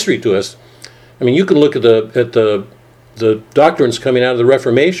be no mystery to us. I mean, you can look at the doctrines coming out of the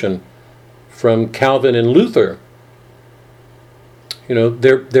Reformation from Calvin and Luther.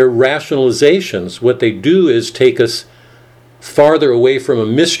 They're rationalizations. What they do is take us farther away from a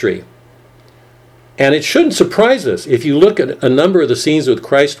mystery. And it shouldn't surprise us. If you look at a number of the scenes with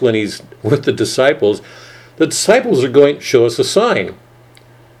Christ when he's with the disciples are going to show us a sign.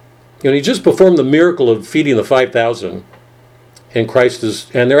 He just performed the miracle of feeding the 5,000. And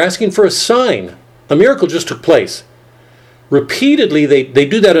and they're asking for a sign. A miracle just took place. Repeatedly, they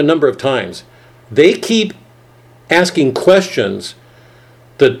do that a number of times. They keep asking questions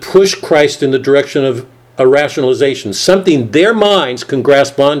that push Christ in the direction of a rationalization, something their minds can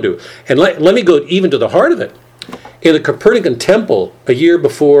grasp onto. And let me go even to the heart of it. In the Copernican temple, a year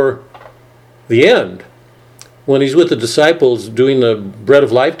before the end, when he's with the disciples doing the bread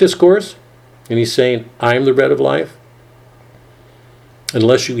of life discourse, and he's saying, I am the bread of life.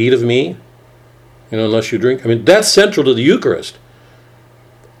 Unless you eat of me, unless you drink. I mean, that's central to the Eucharist.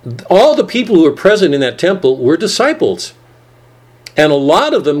 All the people who were present in that temple were disciples. And a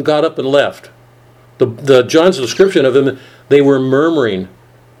lot of them got up and left. The John's description of them, they were murmuring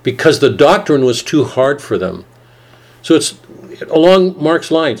because the doctrine was too hard for them. So it's along Mark's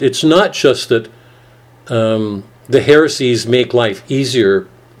lines. It's not just that the heresies make life easier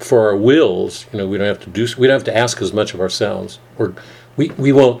for our wills. We don't have to ask as much of ourselves.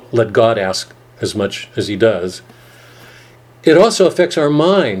 We won't let God ask as much as he does. It also affects our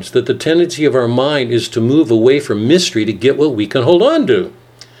minds, that the tendency of our mind is to move away from mystery to get what we can hold on to.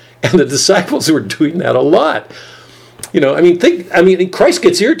 And the disciples were doing that a lot. Christ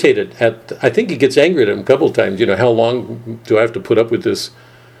gets irritated I think he gets angry at him a couple of times. How long do I have to put up with this?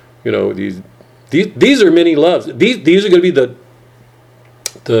 These are many loves. These are going to be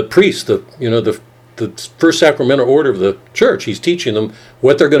the priests, the first sacramental order of the church. He's teaching them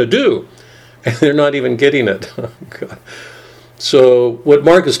what they're going to do, and they're not even getting it. Oh, God. So what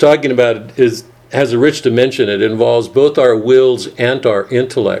Mark is talking about is has a rich dimension. It involves both our wills and our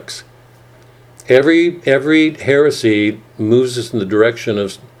intellects. Every heresy moves us in the direction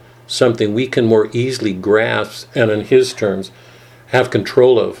of something we can more easily grasp and, in his terms, have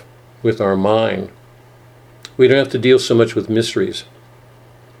control of with our mind. We don't have to deal so much with mysteries.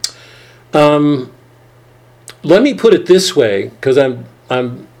 Let me put it this way, because I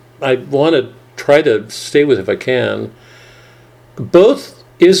want to try to stay with it if I can. Both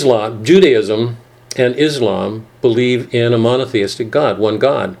Judaism and Islam believe in a monotheistic God, one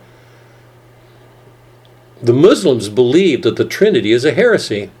God. The Muslims believe that the Trinity is a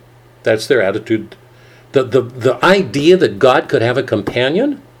heresy. That's their attitude. The idea that God could have a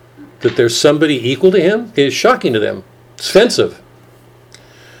companion, that there's somebody equal to him, is shocking to them. It's offensive.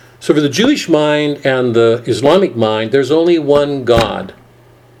 So for the Jewish mind and the Islamic mind, there's only one God.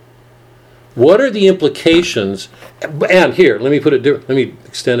 What are the implications? And here, let me put it different. Let me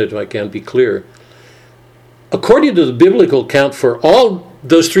extend it if I can be clear. According to the biblical account for all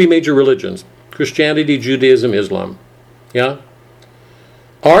those three major religions, Christianity, Judaism, Islam, yeah?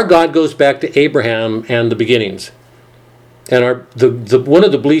 Our God goes back to Abraham and the beginnings. And one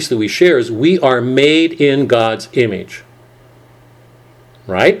of the beliefs that we share is we are made in God's image.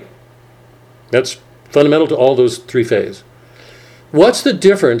 Right? That's fundamental to all those three phases. What's the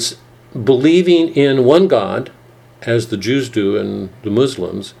difference believing in one God, as the Jews do and the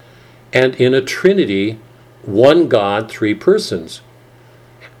Muslims, and in a Trinity, one God, three persons?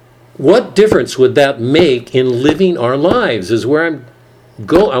 What difference would that make in living our lives is where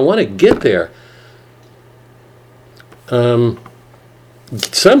I want to get there.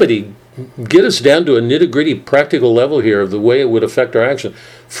 Somebody get us down to a nitty-gritty practical level here of the way it would affect our action.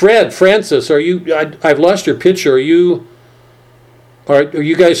 Francis, I've lost your picture. Are you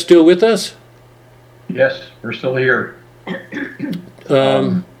guys still with us? Yes, we're still here.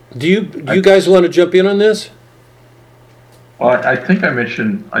 Do you guys want to jump in on this? Well, I think I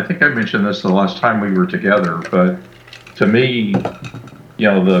mentioned this the last time we were together, but to me,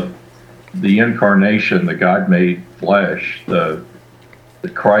 the incarnation, the God made flesh, the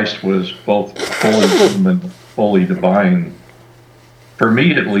Christ was both fully human, fully divine. For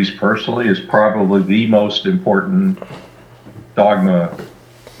me, at least personally, is probably the most important dogma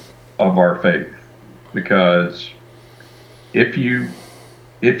of our faith, because if you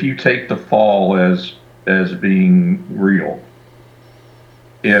take the fall as being real,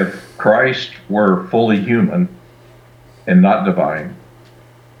 if Christ were fully human and not divine,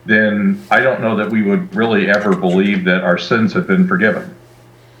 then I don't know that we would really ever believe that our sins have been forgiven.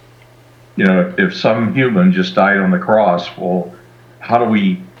 If some human just died on the cross, well, how do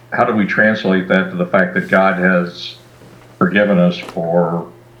we translate that to the fact that God has forgiven us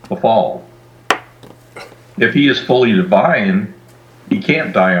for the fall? If he is fully divine, he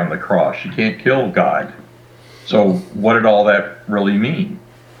can't die on the cross. You can't kill God. So what did all that really mean?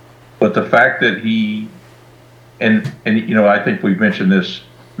 But the fact that he, and I think we've mentioned this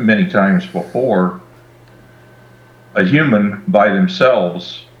many times before, a human by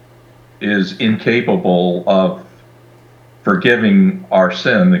themselves is incapable of forgiving our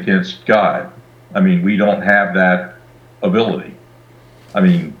sin against God. I mean, we don't have that ability. I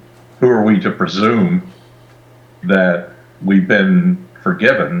mean, who are we to presume that we've been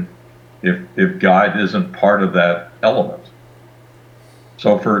forgiven if God isn't part of that element?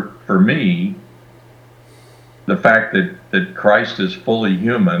 So for me, the fact that Christ is fully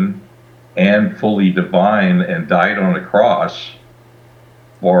human and fully divine and died on a cross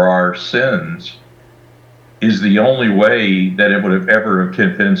for our sins is the only way that it would have ever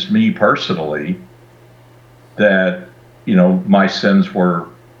convinced me personally that, my sins were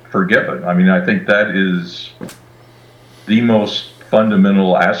forgiven. I mean, I think that is the most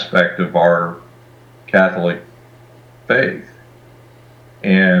fundamental aspect of our Catholic faith.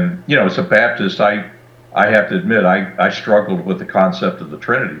 And, as a Baptist, I have to admit, I struggled with the concept of the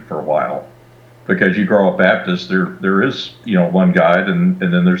Trinity for a while, because you grow up Baptist, there is, one God, and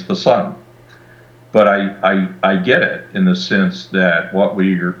then there's the Son. But I get it in the sense that what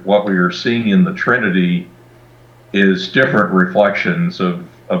we are seeing in the Trinity is different reflections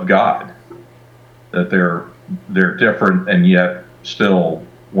of God, that they're different and yet still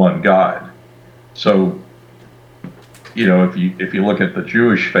one God. So, if you look at the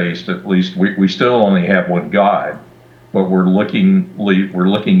Jewish faith, at least we still only have one God, but we're looking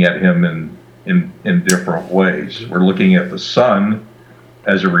at him in different ways. We're looking at the Son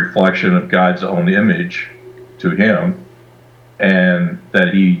as a reflection of God's own image to him, and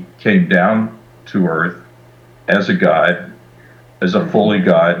that he came down to earth as a God, as a fully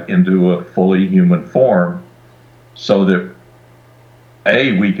God into a fully human form, so that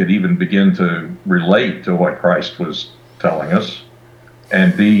we could even begin to relate to what Christ was telling us,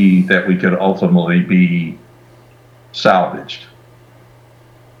 and B, that we could ultimately be salvaged.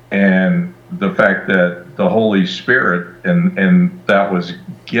 And the fact that the Holy Spirit and that was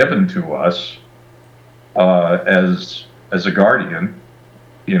given to us as a guardian,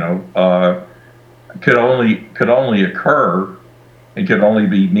 could only occur and could only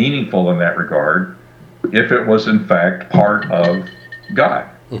be meaningful in that regard if it was in fact part of God.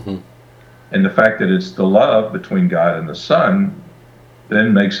 Mm-hmm. And the fact that it's the love between God and the Son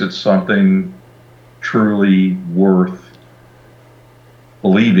then makes it something truly worth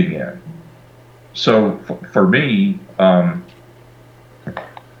believing in. So for me,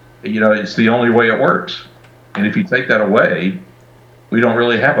 it's the only way it works. And if you take that away, we don't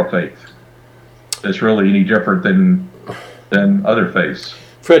really have a faith that's really any different than other faiths.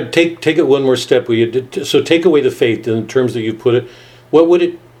 Fred, take it one more step. So take away the faith in terms that you put it. What would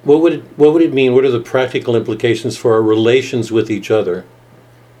it mean? What are the practical implications for our relations with each other?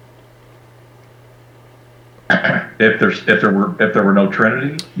 If there were no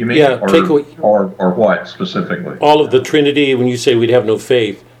Trinity, you mean? Yeah, take away, or what specifically? All of the Trinity. When you say we'd have no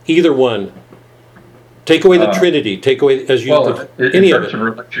faith, either one. Take away the Trinity. Take away in terms of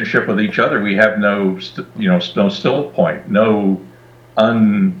relationship with each other, we have no still point, no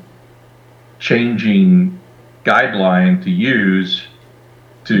unchanging guideline to use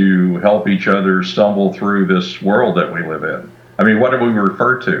to help each other stumble through this world that we live in. I mean, what do we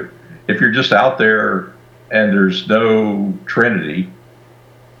refer to? If you're just out there and there's no Trinity,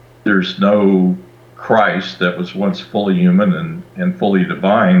 there's no Christ that was once fully human and fully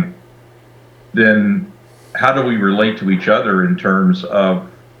divine, then how do we relate to each other in terms of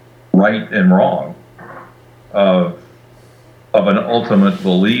right and wrong, of an ultimate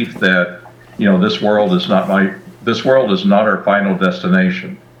belief that this world is not our final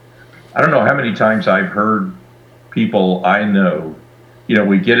destination? I don't know how many times I've heard people I know,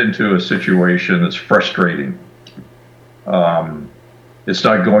 we get into a situation that's frustrating. It's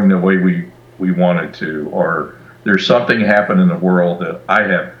not going the way we wanted to, or there's something happened in the world that I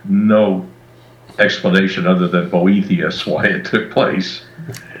have no explanation other than Boethius why it took place.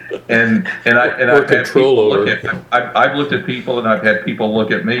 And I've had people I've looked at people and I've had people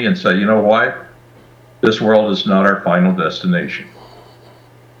look at me and say, you know what? This world is not our final destination.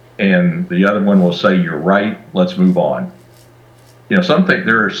 And the other one will say, you're right, let's move on.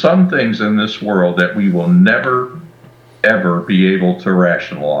 There are some things in this world that we will never, ever be able to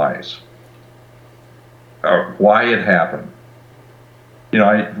rationalize. Why it happened.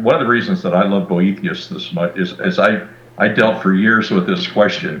 One of the reasons that I love Boethius this much is I dealt for years with this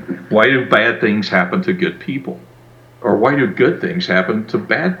question: why do bad things happen to good people, or why do good things happen to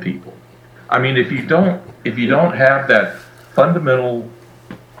bad people? I mean, if you don't have that fundamental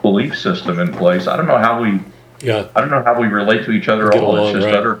belief system in place, I don't know how we relate to each other at all. It's just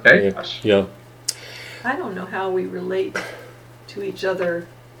utter chaos. Yeah. I don't know how we relate to each other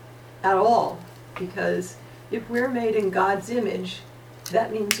at all, because if we're made in God's image,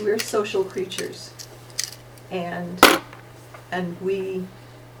 that means we're social creatures, and we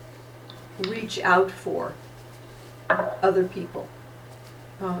reach out for other people.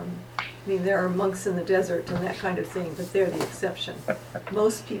 There are monks in the desert and that kind of thing, but they're the exception.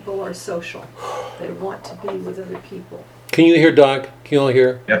 Most people are social. They want to be with other people. Can you hear, Doc? Can you all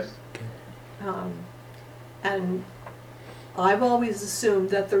hear? Yes. And I've always assumed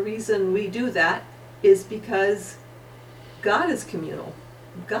that the reason we do that is because God is communal.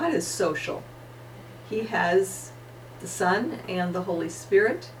 God is social. He has the Son and the Holy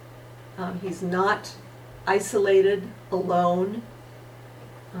Spirit. He's not isolated, alone.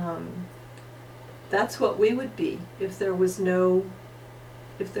 That's what we would be if there was no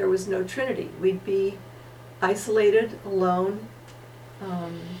Trinity. We'd be isolated, alone,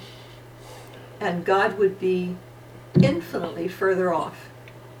 and God would be infinitely further off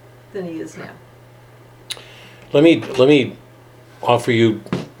than he is now. Let me offer you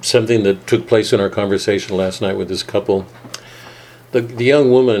something that took place in our conversation last night with this couple. The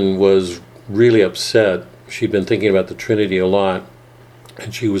young woman was really upset. She'd been thinking about the Trinity a lot,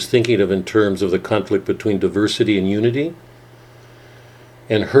 and she was thinking of in terms of the conflict between diversity and unity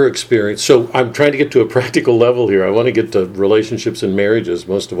and her experience. So I'm trying to get to a practical level here. I want to get to relationships and marriages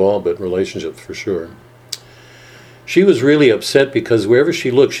most of all, but relationships for sure. She was really upset because wherever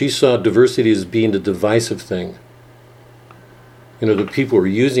she looked, she saw diversity as being the divisive thing. The people were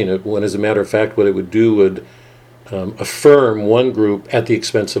using it when, as a matter of fact, what it would do would affirm one group at the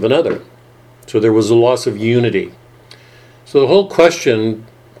expense of another. So there was a loss of unity. So the whole question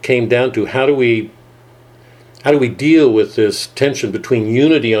came down to how do we How do we deal with this tension between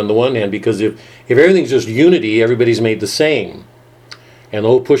unity on the one hand? Because if everything's just unity, everybody's made the same. And the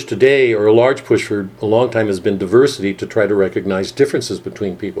whole push today, or a large push for a long time, has been diversity, to try to recognize differences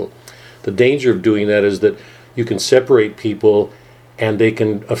between people. The danger of doing that is that you can separate people and they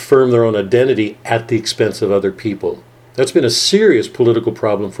can affirm their own identity at the expense of other people. That's been a serious political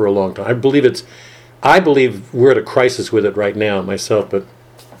problem for a long time. I believe we're at a crisis with it right now myself. But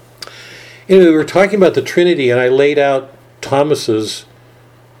anyway, we were talking about the Trinity, and I laid out Thomas's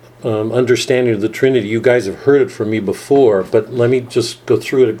understanding of the Trinity. You guys have heard it from me before, but let me just go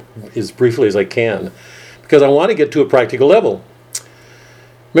through it as briefly as I can, because I want to get to a practical level.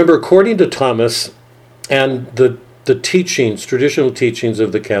 Remember, according to Thomas and the teachings, traditional teachings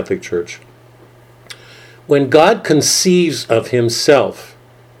of the Catholic Church, when God conceives of himself,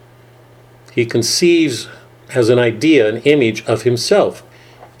 he conceives as an idea, an image of himself.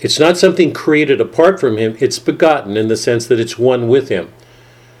 It's not something created apart from him, it's begotten in the sense that it's one with him.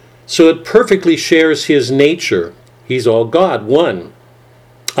 So it perfectly shares his nature. He's all God, one,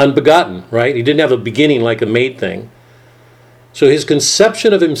 unbegotten, right? He didn't have a beginning like a made thing. So his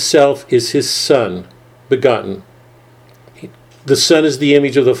conception of himself is his Son, begotten. The Son is the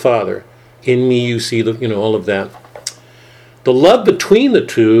image of the Father. In me you see all of that. The love between the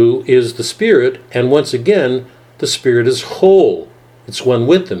two is the Spirit, and once again, the Spirit is whole. It's one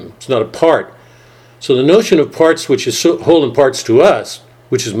with them. It's not a part. So the notion of parts, which is whole in parts to us,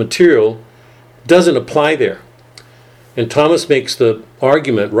 which is material, doesn't apply there. And Thomas makes the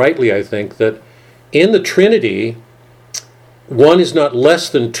argument, rightly I think, that in the Trinity, one is not less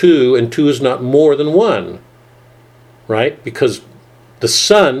than two, and two is not more than one, right? Because the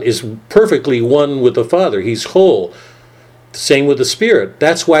Son is perfectly one with the Father. He's whole. Same with the Spirit.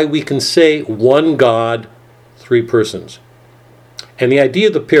 That's why we can say one God, three persons. And the idea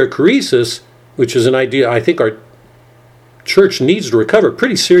of the perichoresis, which is an idea I think our church needs to recover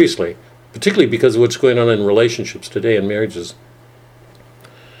pretty seriously, particularly because of what's going on in relationships today and marriages.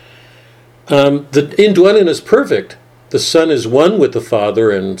 The indwelling is perfect. The Son is one with the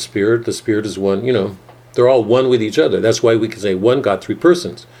Father and Spirit. The Spirit is one, they're all one with each other. That's why we can say one God, three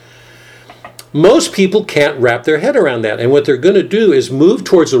persons. Most people can't wrap their head around that. And what they're going to do is move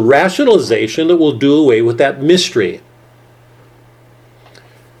towards a rationalization that will do away with that mystery.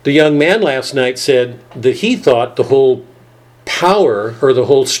 The young man last night said that he thought the whole power or the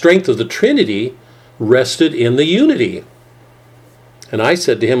whole strength of the Trinity rested in the unity. And I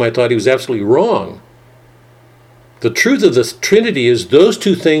said to him, I thought he was absolutely wrong. The truth of the Trinity is those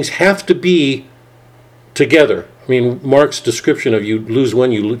two things have to be together. I mean, Mark's description of you lose one,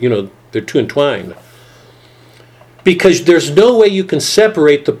 they're two entwined. Because there's no way you can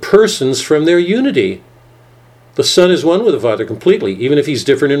separate the persons from their unity. The Son is one with the Father completely, even if he's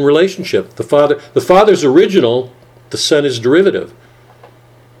different in relationship. The Father's original, the Son is derivative.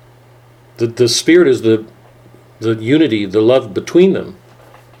 The Spirit is the unity, the love between them.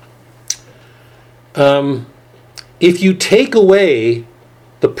 If you take away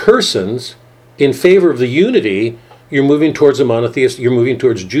the persons in favor of the unity, you're moving towards a monotheist, you're moving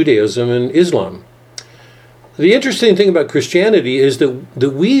towards Judaism and Islam. The interesting thing about Christianity is that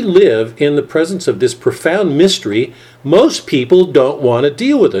we live in the presence of this profound mystery. Most people don't want to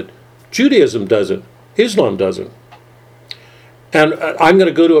deal with it. Judaism doesn't. Islam doesn't. And I'm going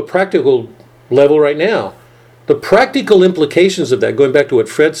to go to a practical level right now. The practical implications of that, going back to what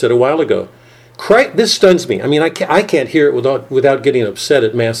Fred said a while ago, this stuns me. I mean, I can't hear it without getting upset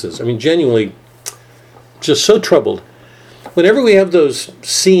at masses. I mean, genuinely, just so troubled. Whenever we have those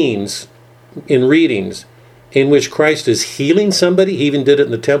scenes in readings in which Christ is healing somebody, he even did it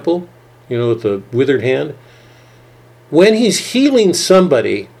in the temple, with the withered hand. When he's healing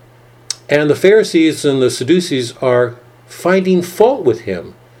somebody, and the Pharisees and the Sadducees are finding fault with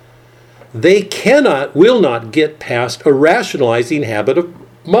him, they will not get past a rationalizing habit of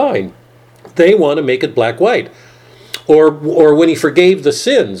mind. They want to make it black-white. Or when he forgave the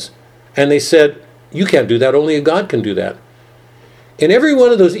sins, and they said, you can't do that, only a God can do that. In every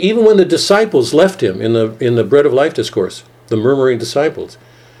one of those, even when the disciples left him in the Bread of Life discourse, the murmuring disciples,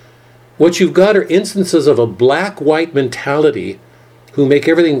 what you've got are instances of a black-white mentality who make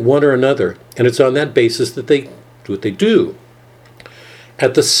everything one or another, and it's on that basis that they do what they do.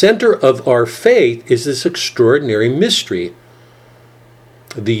 At the center of our faith is this extraordinary mystery,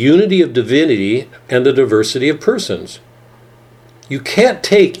 the unity of divinity and the diversity of persons. You can't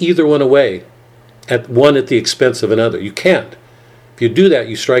take either one away, at the expense of another. You can't. If you do that,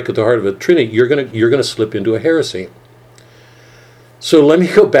 you strike at the heart of a Trinity. You're going to slip into a heresy. So let me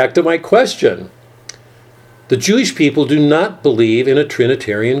go back to my question. The Jewish people do not believe in a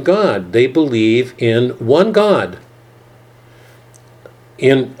Trinitarian God. They believe in one God.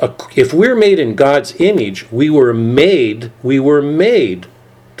 If we're made in God's image, we were made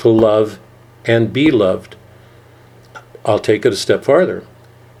to love and be loved. I'll take it a step farther.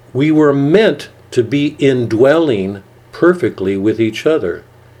 We were meant to be indwelling perfectly with each other,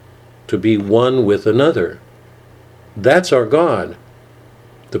 to be one with another. That's our God,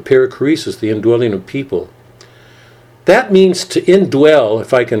 the perichoresis, the indwelling of people. That means to indwell,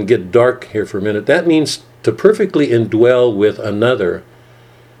 if I can get dark here for a minute, that means to perfectly indwell with another,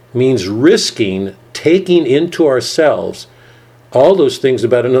 means risking taking into ourselves all those things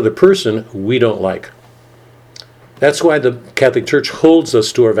about another person we don't like. That's why the Catholic Church holds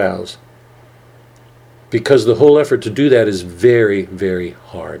us to our vows, because the whole effort to do that is very, very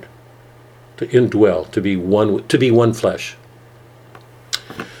hard. To indwell, to be one flesh.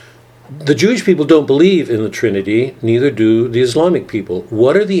 The Jewish people don't believe in the Trinity, neither do the Islamic people.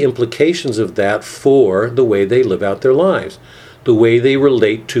 What are the implications of that for the way they live out their lives, the way they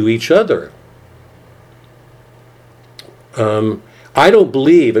relate to each other? I don't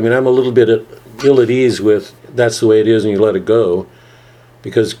believe, I'm a little bit ill at ease with that's the way it is and you let it go,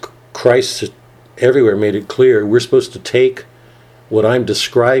 because Christ everywhere made it clear we're supposed to take what I'm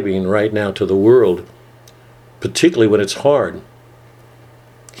describing right now to the world, particularly when it's hard.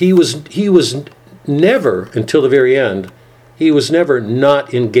 He was never, until the very end, he was never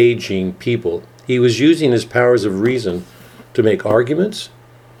not engaging people. He was using his powers of reason to make arguments,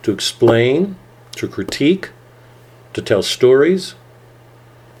 to explain, to critique, to tell stories,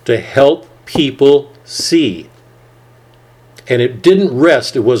 to help people see. And it didn't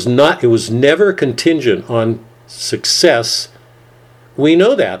rest, it was never contingent on success. We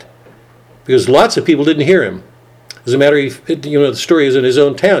know that because lots of people didn't hear him. As a matter of, the story is in his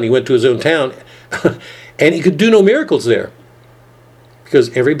own town. He went to his own town and he could do no miracles there because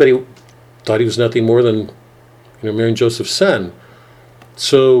everybody thought he was nothing more than Mary and Joseph's son.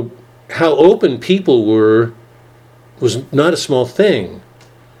 So how open people were was not a small thing.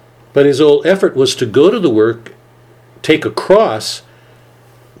 But his whole effort was to go to the work, take a cross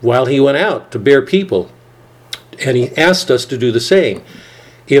while he went out to bear people. And he asked us to do the same.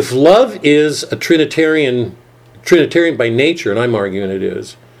 If love is a Trinitarian by nature, and I'm arguing it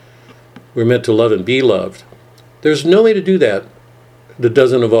is, we're meant to love and be loved, there's no way to do that that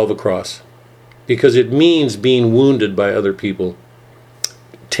doesn't involve a cross. Because it means being wounded by other people,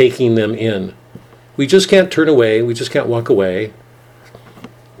 taking them in. We just can't turn away, we just can't walk away.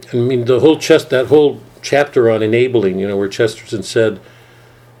 That whole chapter on enabling, where Chesterton said,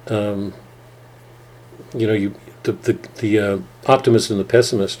 the optimist and the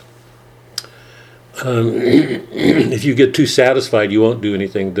pessimist, if you get too satisfied, you won't do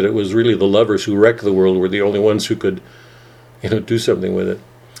anything. That it was really the lovers who wrecked the world were the only ones who could, do something with it.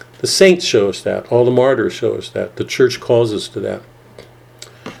 The saints show us that. All the martyrs show us that. The church calls us to that.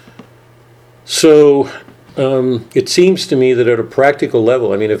 So it seems to me that at a practical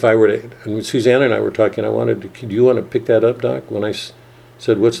level, if I were to, Susanna and I were talking, do you want to pick that up, Doc, when I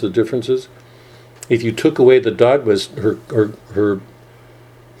said what's the differences? If you took away the dogmas, the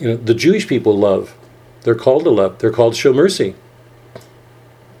Jewish people love. They're called to love. They're called to show mercy.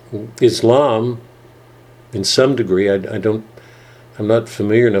 Islam, in some degree, I'm not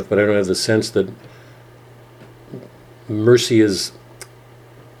familiar enough, but I don't have the sense that mercy is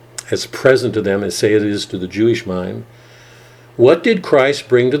as present to them as, say, it is to the Jewish mind. What did Christ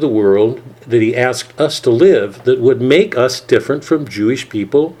bring to the world that he asked us to live that would make us different from Jewish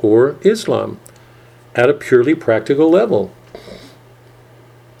people or Islam at a purely practical level?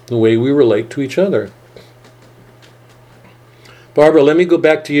 The way we relate to each other. Barbara, let me go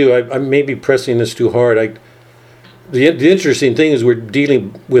back to you. I may be pressing this too hard. The interesting thing is we're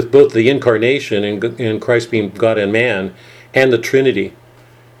dealing with both the incarnation and Christ being God and man and the Trinity,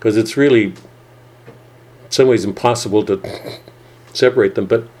 because it's really in some ways impossible to separate them.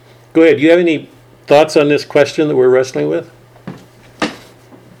 But go ahead. Do you have any thoughts on this question that we're wrestling with?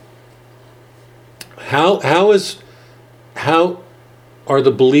 How are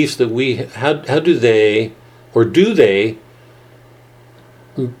the beliefs that how do they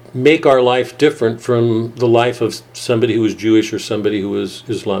make our life different from the life of somebody who is Jewish or somebody who is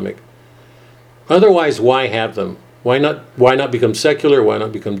Islamic? Otherwise, why have them? Why not become secular? Why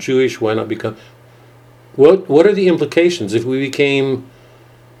not become Jewish? Why not become... What are the implications? If we became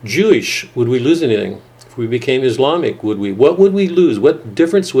Jewish, would we lose anything? If we became Islamic, would we? What would we lose? What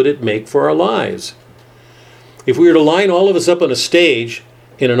difference would it make for our lives? If we were to line all of us up on a stage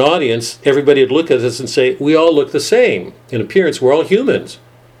in an audience, everybody would look at us and say, we all look the same. In appearance, we're all humans.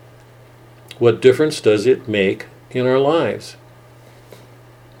 What difference does it make in our lives?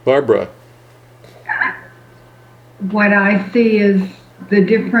 Barbara. What I see is the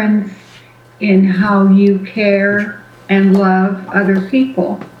difference in how you care and love other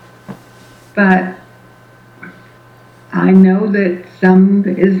people. But I know that some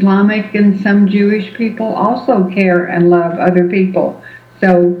Islamic and some Jewish people also care and love other people.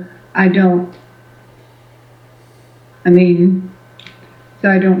 So I don't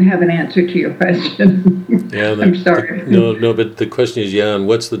have an answer to your question. Yeah, I'm sorry. No, but the question is, and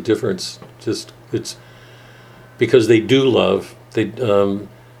what's the difference? It's because they do love. They,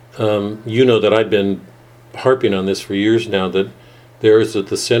 you know that I've been harping on this for years now, that there is at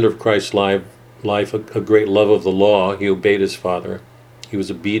the center of Christ's life a great love of the law. He obeyed his Father. He was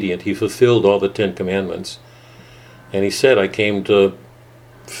obedient. He fulfilled all the 10 Commandments. And he said, I came to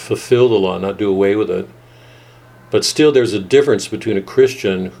fulfill the law, not do away with it. But still there's a difference between a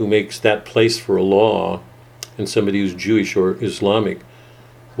Christian who makes that place for a law and somebody who's Jewish or Islamic.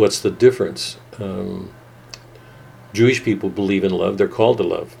 What's the difference? Jewish people believe in love. They're called to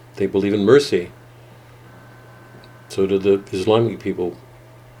love. They believe in mercy. So do the Islamic people.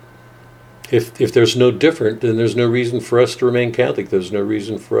 If there's no different, then there's no reason for us to remain Catholic. There's no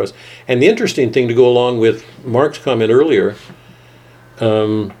reason for us. And the interesting thing to go along with Mark's comment earlier,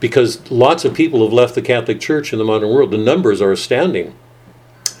 because lots of people have left the Catholic Church in the modern world. The numbers are astounding.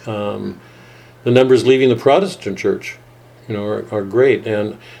 The numbers leaving the Protestant Church, are great.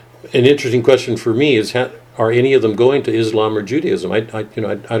 And an interesting question for me is, are any of them going to Islam or Judaism? I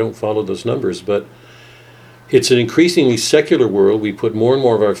don't follow those numbers, but it's an increasingly secular world. We put more and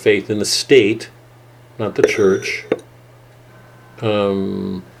more of our faith in the state, not the church.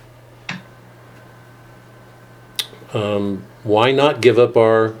 Why not give up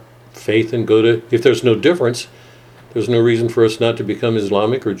our faith and go to, if there's no difference, there's no reason for us not to become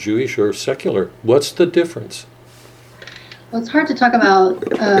Islamic or Jewish or secular. What's the difference? Well, it's hard to talk about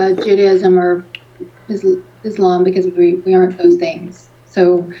Judaism or Islam because we aren't those things.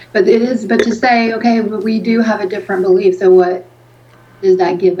 So, but to say, okay, we do have a different belief, so what does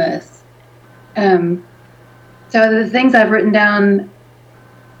that give us? So the things I've written down,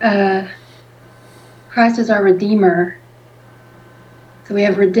 Christ is our Redeemer. So we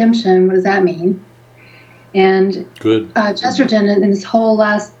have redemption. What does that mean? And good. Chesterton, in his whole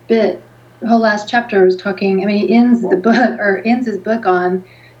last chapter, was talking. He ends his book on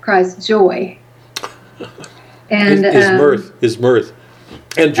Christ's joy. And his mirth,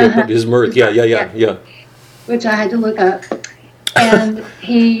 and joy, but his mirth. Yeah. Which I had to look up. And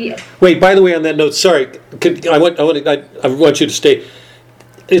he. Wait. By the way, on that note, sorry. I want you to stay.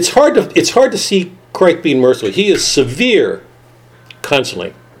 It's hard to see Christ being merciful. He is severe,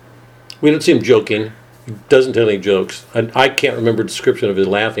 constantly. We don't see him joking. He doesn't tell any jokes. I can't remember a description of his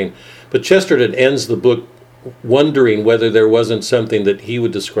laughing. But Chesterton ends the book wondering whether there wasn't something that he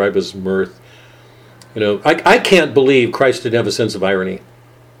would describe as mirth. I can't believe Christ didn't have a sense of irony.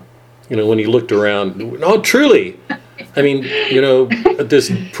 When he looked around. No, truly.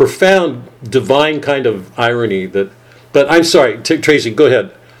 This profound, divine kind of irony that. But I'm sorry, Tracy, go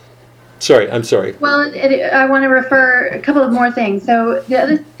ahead. I'm sorry. Well, I want to refer a couple of more things. So the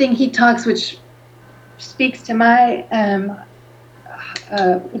other thing he talks, which speaks to my,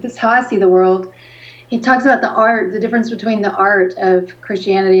 this is how I see the world. He talks about the difference between the art of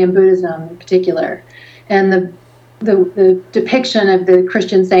Christianity and Buddhism in particular, and the depiction of the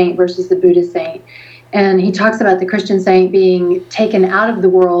Christian saint versus the Buddhist saint. And he talks about the Christian saint being taken out of the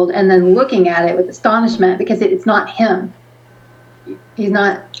world and then looking at it with astonishment because it's not him. He's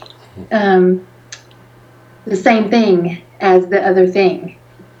not the same thing as the other thing.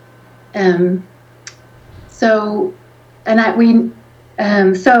 So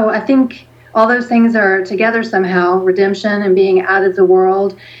I think all those things are together somehow: redemption and being out of the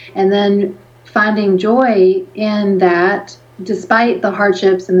world, and then finding joy in that, despite the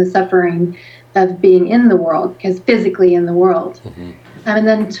hardships and the suffering of being in the world, because physically in the world. Mm-hmm. And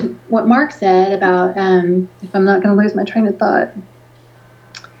then to what Mark said about, if I'm not going to lose my train of thought,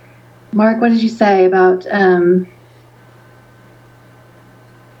 Mark, what did you say about,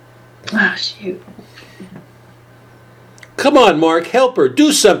 shoot. Come on, Mark, help her.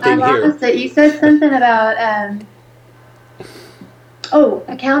 Do something here. Lost it. You said something about,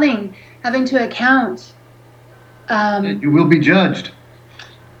 accounting, having to account. And you will be judged.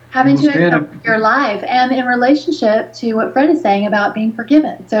 Having to account for your life, and in relationship to what Fred is saying about being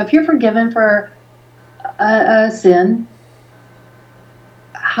forgiven. So if you're forgiven for a sin,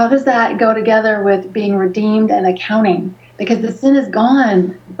 how does that go together with being redeemed and accounting? because the sin is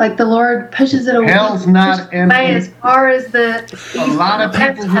gone. Like the Lord pushes it away. Hell's not empty. As far as the A lot of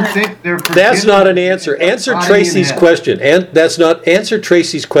people who think they're forgiven. That's not an answer. Answer Tracy's question. And that's not answer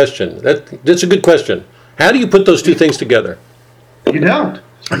Tracy's question. That's a good question. How do you put those two things together? You don't.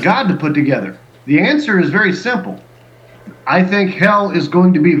 It's for God to put together. The answer is very simple. I think hell is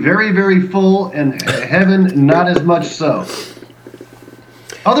going to be very, very full and heaven not as much so.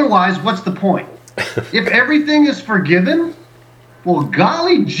 Otherwise, what's the point? If everything is forgiven, well,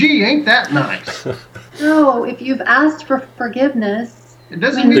 golly gee, ain't that nice? No, if you've asked for forgiveness, It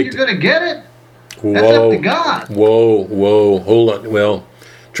doesn't mean you're going to get it. That's up to God. Whoa, hold on. Well,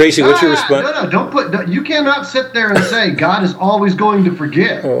 Tracy, what's your response? No, you cannot sit there and say God is always going to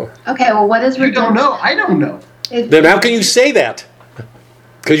forgive. okay, well, what is You redemption? don't know. I don't know. Then how can you say that?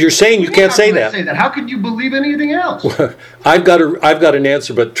 Because you're saying you can't say that. How can you believe anything else? I've got an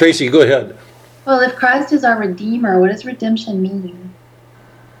answer, but Tracy, go ahead. Well, if Christ is our Redeemer, what does redemption mean?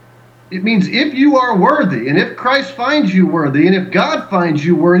 It means if you are worthy, and if Christ finds you worthy, and if God finds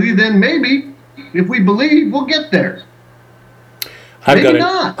you worthy, then maybe, if we believe, we'll get there. I've got We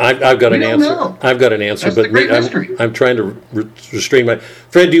an don't answer. know. I've got an answer, That's the but great mystery. I'm trying to restrain my.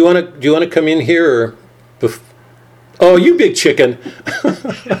 Fred, do you want to come in here or? Oh, you big chicken! Too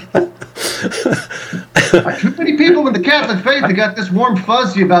many people in the Catholic faith that got this warm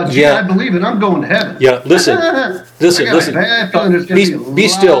fuzzy about, gee, Yeah. I believe it, I'm going to heaven. Yeah, listen. I got a bad feeling there's gonna Be a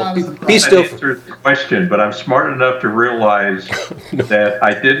still. lot of Be surprises. still. That answers the question, but I'm smart enough to realize that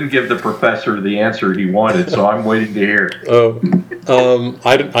I didn't give the professor the answer he wanted, so I'm waiting to hear.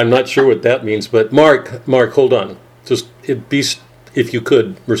 I'm not sure what that means, but Mark, hold on. Just if you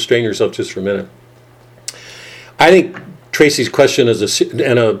could restrain yourself just for a minute. I think Tracy's question is a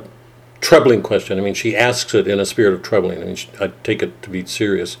troubling question. I mean, she asks it in a spirit of troubling. I mean, I take it to be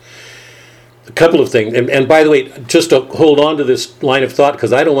serious. A couple of things, and by the way, just to hold on to this line of thought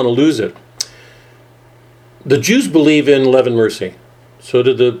because I don't want to lose it. The Jews believe in love and mercy. So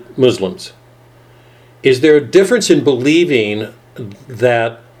do the Muslims. Is there a difference in believing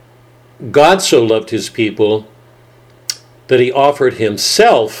that God so loved his people that he offered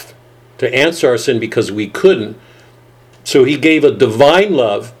himself to answer our sin because we couldn't? So he gave a divine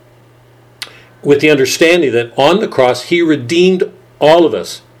love with the understanding that on the cross he redeemed all of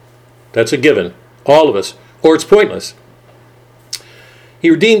us. That's a given. All of us. Or it's pointless.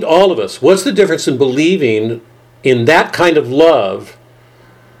 He redeemed all of us. What's the difference in believing in that kind of love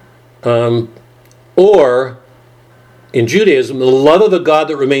or in Judaism, the love of a God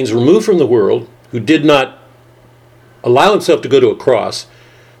that remains removed from the world, who did not allow himself to go to a cross,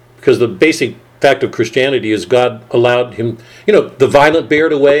 because the basic fact of Christianity is God allowed him, the violent bear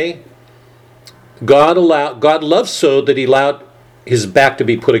it away. God loved so that he allowed his back to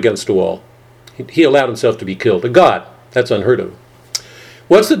be put against a wall. He allowed himself to be killed. A God, that's unheard of.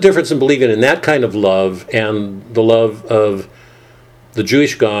 What's the difference in believing in that kind of love and the love of the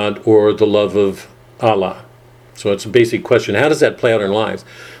Jewish God or the love of Allah? So it's a basic question. How does that play out in our lives?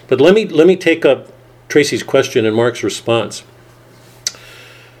 But let me take up Tracy's question and Mark's response.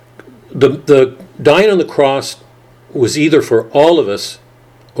 The dying on the cross was either for all of us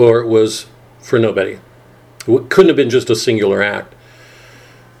or it was for nobody. It couldn't have been just a singular act.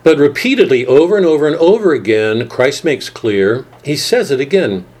 But repeatedly, over and over and over again, Christ makes clear, he says it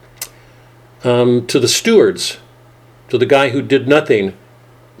again, to the stewards, to the guy who did nothing,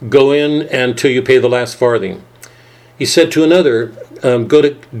 go in until you pay the last farthing. He said to another,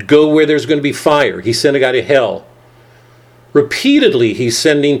 go where there's going to be fire. He sent a guy to hell. Repeatedly, he's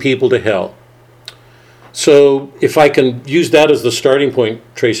sending people to hell. So if I can use that as the starting point,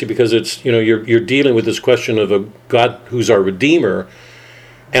 Tracy, because it's, you're dealing with this question of a God who's our Redeemer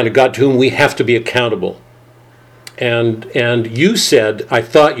and a God to whom we have to be accountable. And you said, I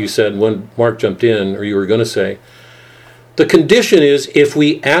thought you said when Mark jumped in, or you were going to say, the condition is if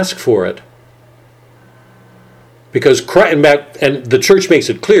we ask for it. Because Christ, and the church makes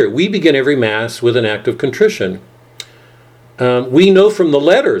it clear, we begin every Mass with an act of contrition. We know from the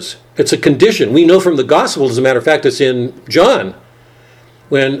letters, it's a condition. We know from the Gospels, as a matter of fact, it's in John.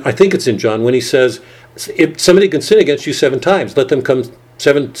 I think it's in John, when he says, if somebody can sin against you 7 times, let them come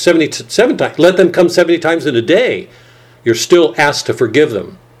 77 times. Let them come 70 times in a day. You're still asked to forgive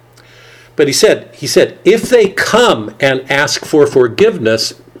them. But he said, if they come and ask for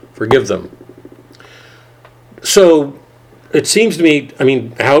forgiveness, forgive them. So it seems to me,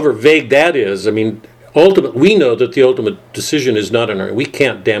 however vague that is, ultimately, we know that the ultimate decision is not in our. We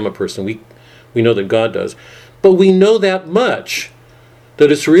can't damn a person. We know that God does. But we know that much,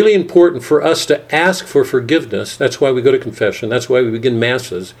 that it's really important for us to ask for forgiveness. That's why we go to confession. That's why we begin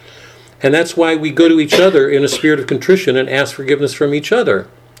Masses. And that's why we go to each other in a spirit of contrition and ask forgiveness from each other,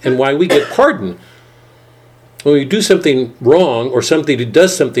 and why we get pardon. When we do something wrong, or somebody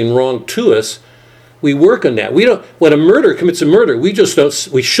does something wrong to us, we work on that. We don't. When a murderer commits a murder, we just don't.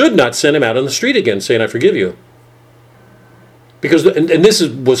 We should not send him out on the street again, saying, "I forgive you," because and this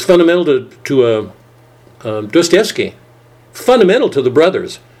was fundamental to Dostoevsky, fundamental to the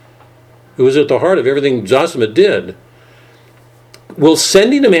brothers. It was at the heart of everything Zosima did. Will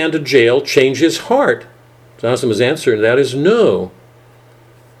sending a man to jail change his heart? Zosima's answer to that is no.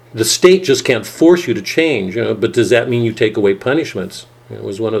 The state just can't force you to change, but does that mean you take away punishments? It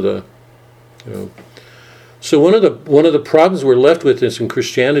was one of the, So one of the problems we're left with in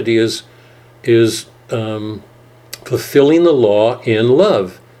Christianity is fulfilling the law in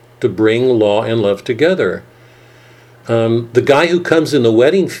love, to bring law and love together. The guy who comes in the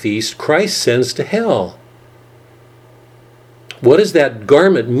wedding feast, Christ sends to hell. What does that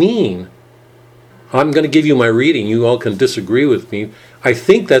garment mean? I'm going to give you my reading. You all can disagree with me. I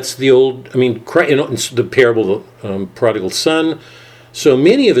think that's the parable of the prodigal son. So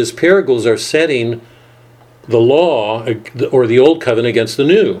many of his parables are setting the law or the old covenant against the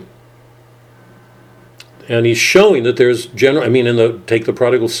new. And he's showing that there's take the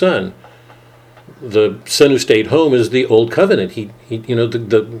prodigal son. The son who stayed home is the old covenant.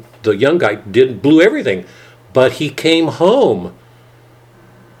 The young guy blew everything, but he came home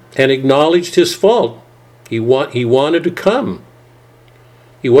and acknowledged his fault. He wanted to come.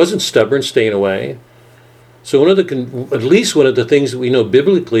 He wasn't stubborn, staying away. So at least one of the things that we know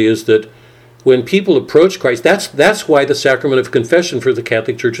biblically is that when people approach Christ, that's why the sacrament of confession for the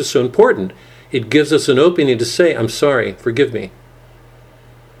Catholic Church is so important. It gives us an opening to say, "I'm sorry, forgive me."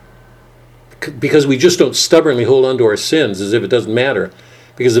 Because we just don't stubbornly hold on to our sins as if it doesn't matter.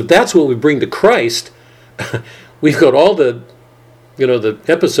 Because if that's what we bring to Christ, we've got all the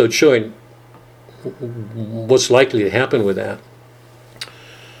episodes showing what's likely to happen with that.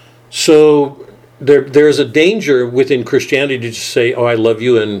 So there's a danger within Christianity to just say, "Oh, I love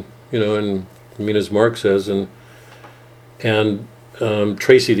you," and as Mark says, and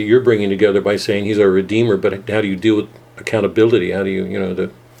Tracy, that you're bringing together by saying he's our Redeemer. But how do you deal with accountability? How do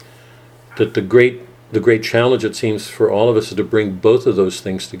you that the great challenge, it seems, for all of us is to bring both of those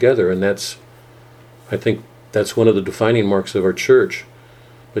things together, and I think that's one of the defining marks of our church.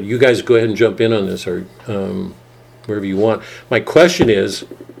 But you guys go ahead and jump in on this, or wherever you want. My question is,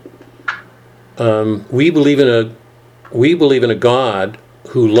 we believe in a God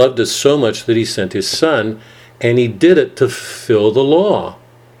who loved us so much that he sent his son, and he did it to fulfill the law,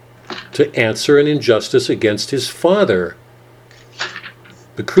 to answer an injustice against his Father.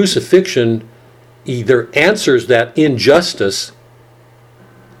 The crucifixion either answers that injustice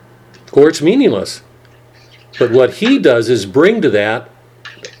or it's meaningless. But what he does is bring to that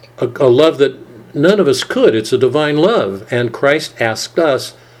a love that none of us could. It's a divine love. And Christ asked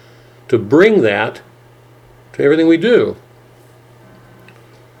us to bring that to everything we do.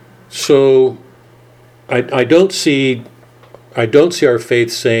 So I don't see our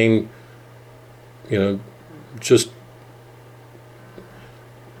faith saying, just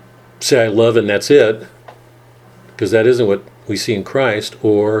say I love and that's it, because that isn't what we see in Christ,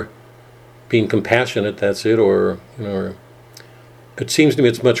 or being compassionate, that's it, or it seems to me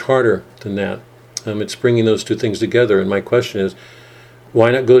it's much harder than that. It's bringing those two things together, and my question is,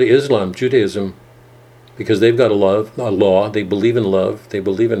 why not go to Islam, Judaism? Because they've got a law, they believe in love, they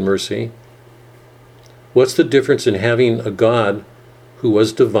believe in mercy. What's the difference in having a God who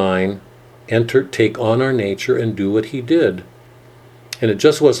was divine take on our nature and do what he did? And it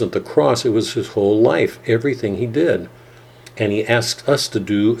just wasn't the cross, it was his whole life, everything he did. And he asked us to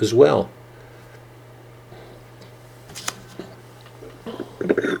do as well.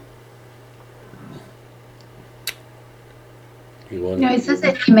 It says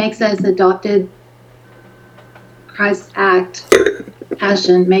that he makes us adopted, Christ's act,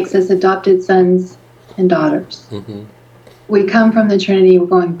 passion, makes us adopted sons and daughters. Mm-hmm. We come from the Trinity, we're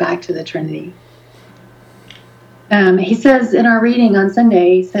going back to the Trinity. He says in our reading on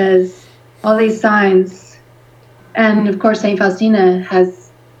Sunday, he says all these signs, and of course St. Faustina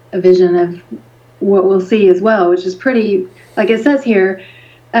has a vision of what we'll see as well, which is pretty, like it says here,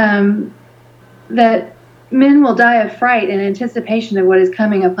 that men will die of fright in anticipation of what is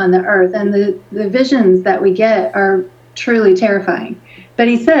coming upon the earth, and the visions that we get are truly terrifying. But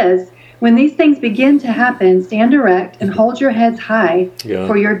he says, when these things begin to happen, stand erect and hold your heads high,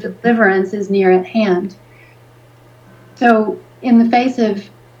 for your deliverance is near at hand. So in the face of,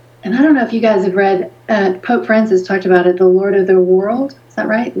 and I don't know if you guys have read, Pope Francis talked about it, the Lord of the World. Is that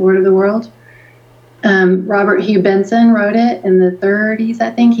right? Lord of the World. Robert Hugh Benson wrote it in the 30s,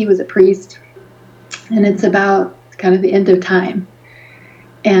 I think. He was a priest. And it's about kind of the end of time.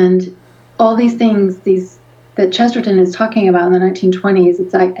 And all these things, that Chesterton is talking about in the 1920s,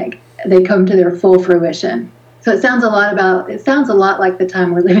 it's like they come to their full fruition. So it sounds a lot like the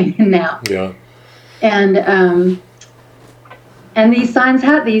time we're living in now. Yeah. And these signs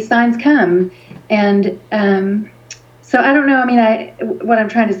come. And so I don't know. I mean, what I'm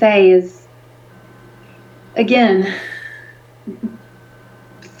trying to say is, again,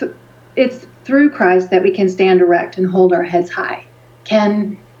 it's through Christ that we can stand erect and hold our heads high.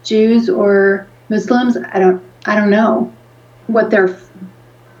 Can Jews or Muslims? I don't know what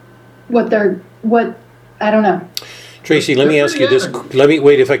I don't know. Tracy, let me ask you this. Let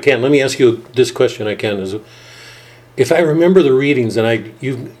me ask you this question. If I remember the readings, and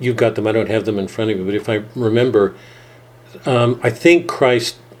you've got them. I don't have them in front of me, but if I remember, I think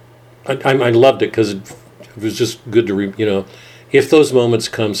Christ. I loved it because it was just good to read. If those moments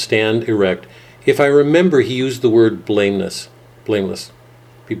come, stand erect. If I remember, he used the word blameless.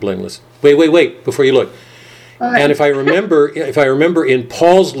 Be blameless. Wait, before you look. Right. And if I remember in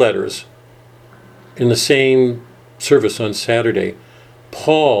Paul's letters, in the same service on Saturday,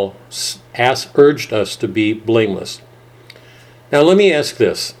 Paul urged us to be blameless. Now let me ask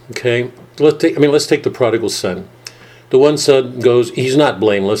this, okay? Let's take the prodigal son. The one son goes, he's not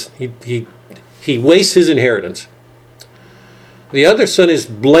blameless. He wastes his inheritance. The other son is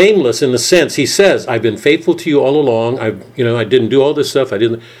blameless in the sense he says, I've been faithful to you all along. I didn't do all this stuff.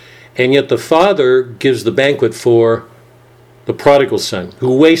 And yet the father gives the banquet for the prodigal son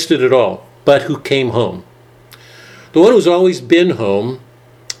who wasted it all, but who came home. The one who's always been home,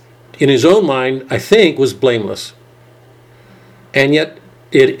 in his own mind, I think, was blameless. And yet,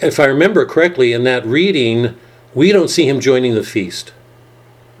 if I remember correctly, in that reading, we don't see him joining the feast.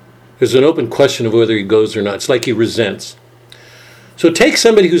 There's an open question of whether he goes or not. It's like he resents. So take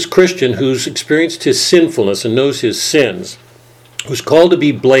somebody who's Christian, who's experienced his sinfulness and knows his sins, who's called to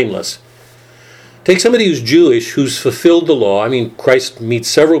be blameless. Take somebody who's Jewish, who's fulfilled the law. I mean, Christ meets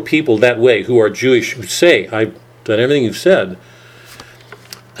several people that way who are Jewish, who say, I've done everything you've said,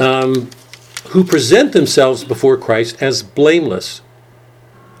 who present themselves before Christ as blameless.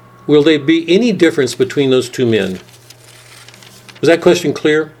 Will there be any difference between those two men? Was that question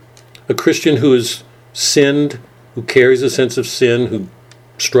clear? A Christian who has sinned, who carries a sense of sin, who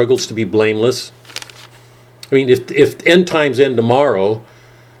struggles to be blameless. I mean, if end times end tomorrow,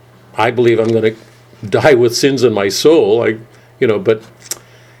 I believe I'm going to die with sins in my soul. But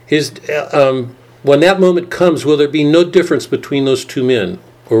when that moment comes, will there be no difference between those two men,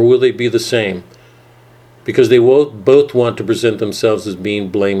 or will they be the same? Because they both want to present themselves as being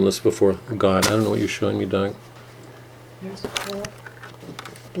blameless before God. I don't know what you're showing me, Doug. There's Paul.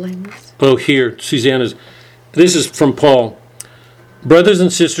 Blameless. Oh, here, Susanna's. This is from Paul. Brothers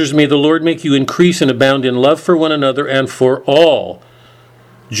and sisters, may the Lord make you increase and abound in love for one another and for all.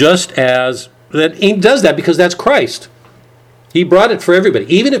 Just as that he does that because that's Christ. He brought it for everybody.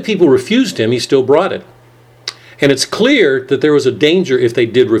 Even if people refused him, he still brought it. And it's clear that there was a danger if they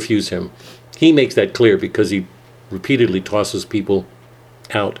did refuse him. He makes that clear because he repeatedly tosses people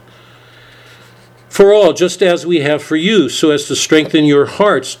out. For all, just as we have for you, so as to strengthen your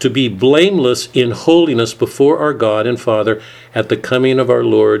hearts to be blameless in holiness before our God and Father at the coming of our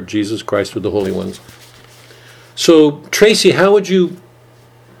Lord Jesus Christ with the holy ones. So, Tracy, how would you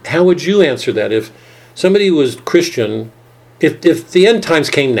answer that if somebody was Christian? If the end times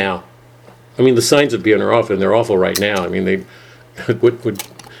came now, I mean, the signs of being are awful, and they're awful right now. I mean,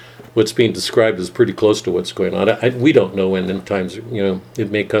 what's being described is pretty close to what's going on. We don't know when end times,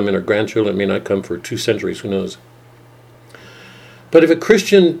 it may come in our grandchildren, it may not come for 2 centuries, who knows. But if a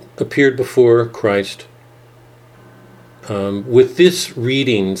Christian appeared before Christ with his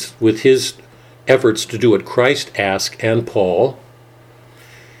readings, with his efforts to do what Christ asked and Paul,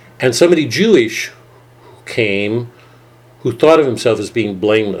 and somebody Jewish came who thought of himself as being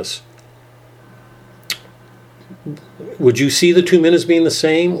blameless, would you see the two men as being the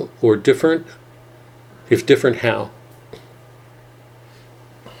same or different? If different, how?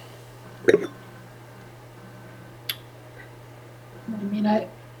 I mean,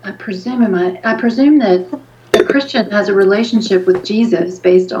 I presume that a Christian has a relationship with Jesus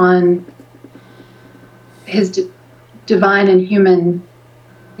based on his divine and human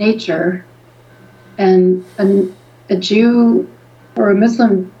nature, and a Jew or a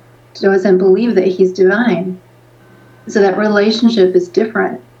Muslim doesn't believe that he's divine. So that relationship is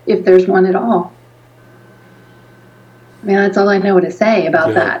different, if there's one at all. I mean, that's all I know to say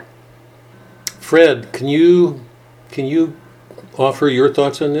about that. Fred, can you offer your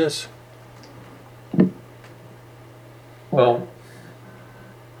thoughts on this? Well,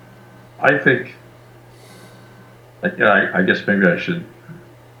 I think, I guess maybe I should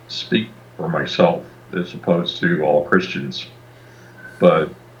speak for myself as opposed to all Christians.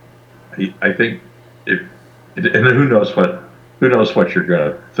 But I think and who knows what you're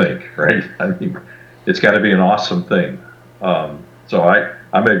going to think, right? I mean, it's got to be an awesome thing. So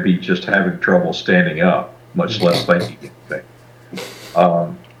I may be just having trouble standing up, much less thinking anything.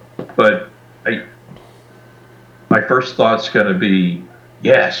 But my first thought's going to be,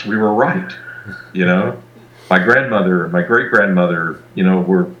 yes, we were right. My grandmother and my great grandmother,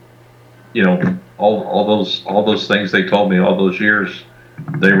 were, all those things they told me all those years,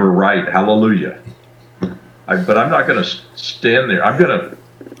 they were right. Hallelujah. But I'm not going to stand there. I'm going to.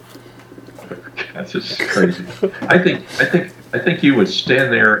 That's just crazy. I think you would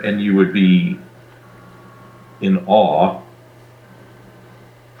stand there and you would be in awe,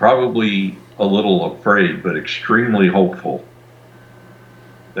 probably a little afraid, but extremely hopeful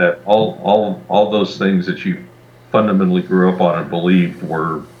that all those things that you fundamentally grew up on and believed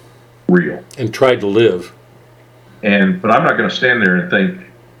were real and tried to live. But I'm not going to stand there and think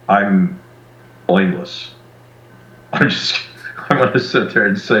I'm blameless. I'm going to sit there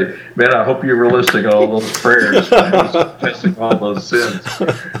and say, man, I hope you were listening to all those prayers when I was confessing all those sins.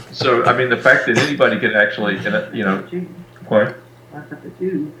 So, I mean, the fact that anybody could actually, what?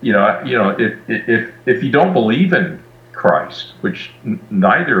 If you don't believe in Christ, which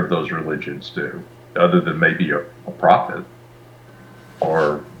neither of those religions do, other than maybe a prophet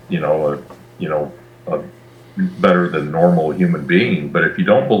or a better than normal human being, but if you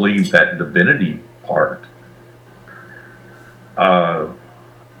don't believe that divinity part,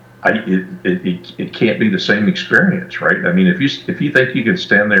 it can't be the same experience, right? I mean, if you think you can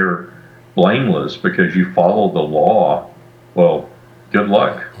stand there blameless because you follow the law, well, good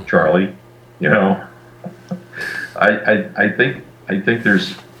luck, Charlie. I think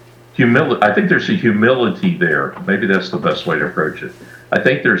there's humility. I think there's a humility there. Maybe that's the best way to approach it. I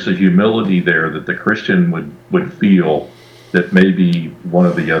think there's a humility there that the Christian would feel that maybe one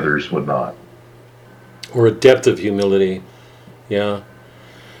of the others would not. Or a depth of humility. Yeah.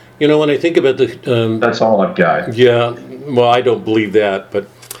 When I think about the... that's all I've got. Yeah. Well, I don't believe that, but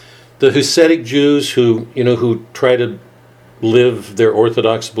the Hasidic Jews who try to live their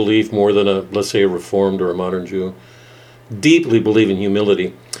Orthodox belief more than let's say a Reformed or a modern Jew, deeply believe in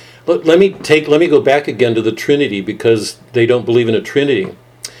humility. Let me go back again to the Trinity, because they don't believe in a Trinity.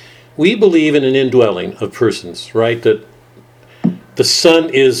 We believe in an indwelling of persons, right? That the Son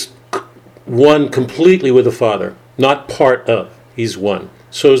is one completely with the Father, not part of. He's one.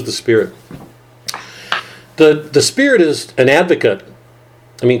 So is the Spirit. The Spirit is an advocate.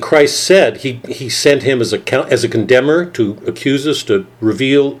 I mean, Christ said he sent him as a condemner to accuse us, to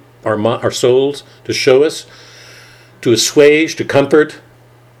reveal our souls, to show us, to assuage, to comfort.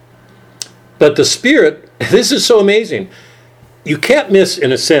 But the Spirit, this is so amazing. You can't miss,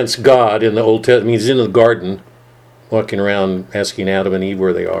 in a sense, God in the Old Testament. I mean, he's in the garden, walking around asking Adam and Eve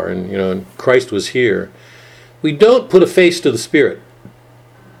where they are, and Christ was here. We don't put a face to the Spirit.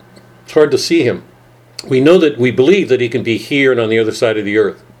 It's hard to see him. We know that we believe that he can be here and on the other side of the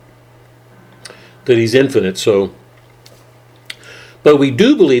earth, that he's infinite. But we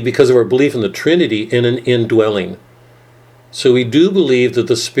do believe, because of our belief in the Trinity, in an indwelling. So we do believe that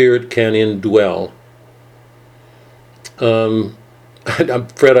the Spirit can indwell.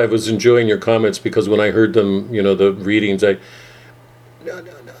 Fred, I was enjoying your comments, because when I heard them, the readings,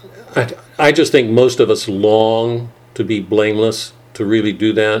 I just think most of us long to be blameless, to really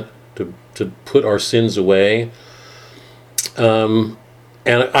do that, to put our sins away. And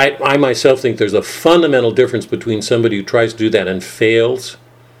I myself think there's a fundamental difference between somebody who tries to do that and fails,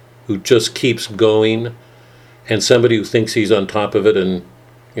 who just keeps going, and somebody who thinks he's on top of it, and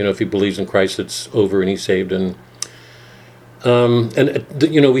if he believes in Christ, it's over and he's saved. And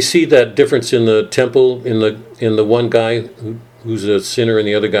we see that difference in the temple, in the one guy who's a sinner, and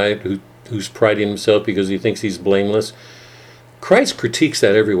the other guy who's priding himself because he thinks he's blameless. Christ critiques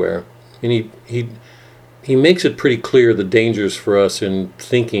that everywhere, and he makes it pretty clear the dangers for us in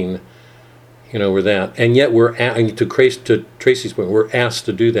thinking, we're that, and yet to Tracy's point, we're asked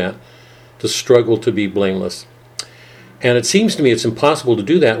to do that, to struggle to be blameless. And it seems to me it's impossible to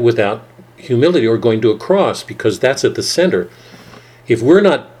do that without humility or going to a cross, because that's at the center. If we're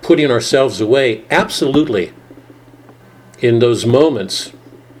not putting ourselves away, absolutely, in those moments,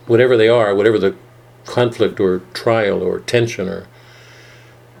 whatever they are, whatever the conflict or trial or tension,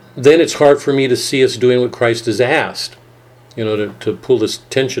 then it's hard for me to see us doing what Christ has asked, to pull this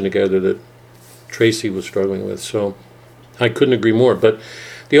tension together that Tracy was struggling with. So I couldn't agree more. But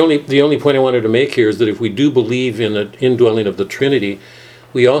The only point I wanted to make here is that if we do believe in the indwelling of the Trinity,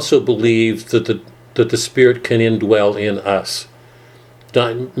 we also believe that the Spirit can indwell in us.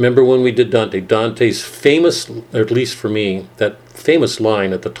 Remember when we did Dante? Dante's famous, or at least for me, that famous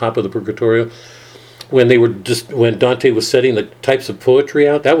line at the top of the Purgatorio, when Dante was setting the types of poetry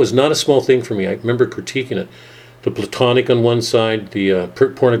out, that was not a small thing for me. I remember critiquing it. The Platonic on one side, the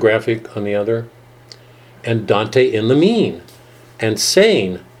pornographic on the other, and Dante in the mean, and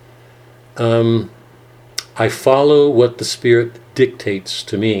saying, I follow what the Spirit dictates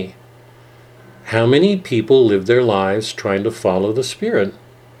to me. How many people live their lives trying to follow the Spirit?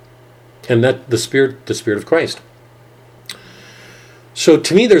 And that the Spirit of Christ. So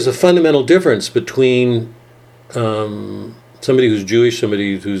to me, there's a fundamental difference between somebody who's Jewish,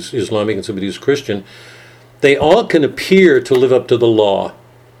 somebody who's Islamic, and somebody who's Christian. They all can appear to live up to the law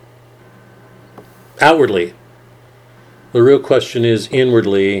outwardly. The real question is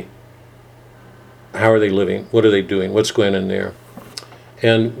inwardly, how are they living? What are they doing? What's going on there?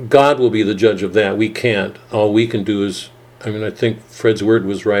 And God will be the judge of that. We can't. All we can do is, I think Fred's word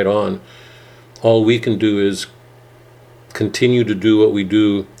was right on. All we can do is continue to do what we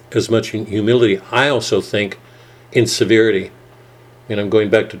do as much in humility. I also think in severity. I'm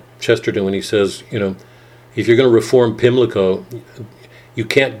going back to Chesterton when he says, if you're going to reform Pimlico, you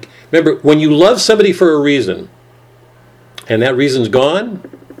can't. Remember, when you love somebody for a reason, and that reason's gone,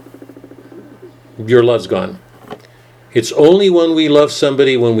 your love's gone. It's only when we love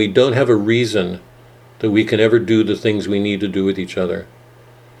somebody when we don't have a reason that we can ever do the things we need to do with each other.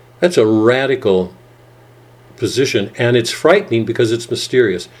 That's a radical position, and it's frightening because it's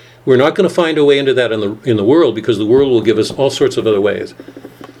mysterious. We're not going to find a way into that in the world, because the world will give us all sorts of other ways.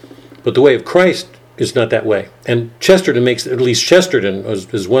 But the way of Christ is not that way. And Chesterton at least Chesterton,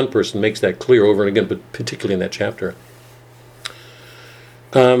 as one person, makes that clear over and again, but particularly in that chapter.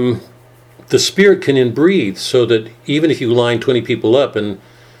 The Spirit can inbreathe, so that even if you line 20 people up and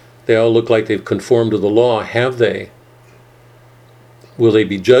they all look like they've conformed to the law, have they? Will they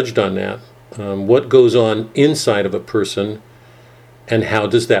be judged on that? What goes on inside of a person, and how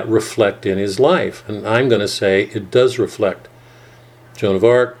does that reflect in his life? And I'm going to say it does reflect. Joan of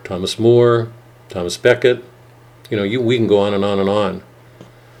Arc, Thomas More, Thomas Becket, we can go on and on and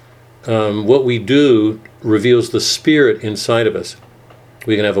on. What we do reveals the Spirit inside of us.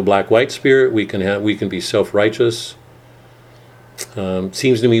 We can have a black-white spirit. We can be self-righteous.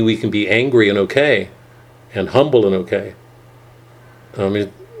 Seems to me we can be angry and okay, and humble and okay.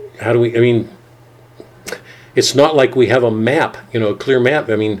 How do we? It's not like we have a map, a clear map.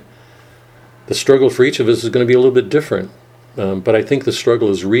 The struggle for each of us is going to be a little bit different. But I think the struggle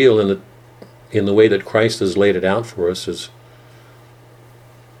is real in the way that Christ has laid it out for us.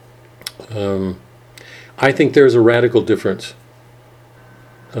 I think there's a radical difference.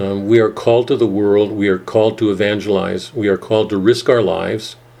 We are called to the world. We are called to evangelize. We are called to risk our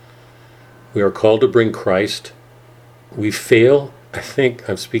lives. We are called to bring Christ. We fail. I think,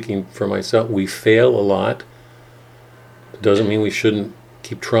 I'm speaking for myself, we fail a lot. It doesn't mean we shouldn't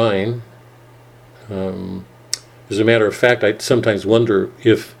keep trying. As a matter of fact, I sometimes wonder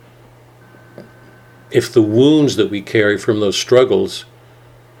if the wounds that we carry from those struggles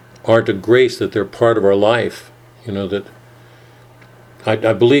aren't a grace, that they're part of our life. That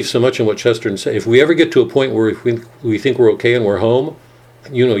I believe so much in what Chesterton said. If we ever get to a point where we think we're okay and we're home,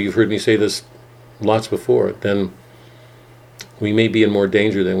 you've heard me say this lots before, then we may be in more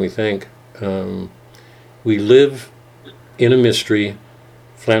danger than we think. We live in a mystery.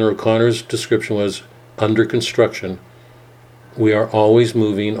 Flannery O'Connor's description was under construction. We are always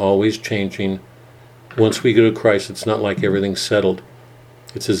moving, always changing. Once we go to Christ, it's not like everything's settled.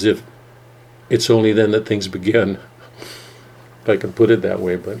 It's as if it's only then that things begin, if I can put it that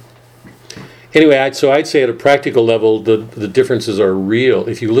way. But anyway, I'd say at a practical level, the differences are real.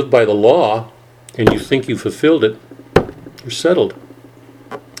 If you live by the law and you think you fulfilled it, you're settled.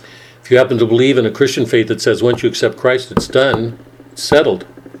 If you happen to believe in a Christian faith that says once you accept Christ, it's done, it's settled.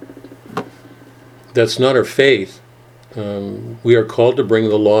 That's not our faith. We are called to bring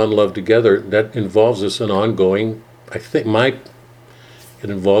the law and love together. That involves us an ongoing, it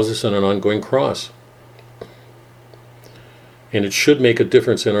involves us in an ongoing cross. And it should make a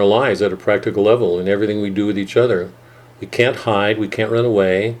difference in our lives at a practical level, in everything we do with each other. We can't hide, we can't run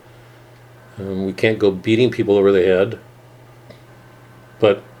away, we can't go beating people over the head.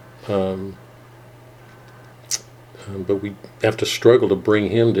 But we have to struggle to bring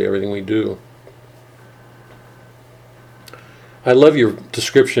Him to everything we do. I love your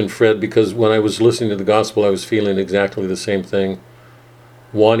description, Fred, because when I was listening to the gospel, I was feeling exactly the same thing.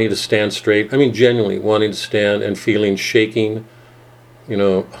 Wanting to stand straight. Genuinely wanting to stand and feeling shaking,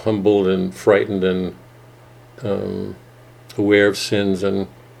 humbled and frightened and aware of sins. And,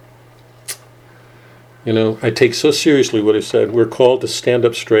 I take so seriously what I said. We're called to stand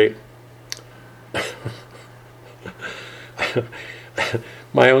up straight.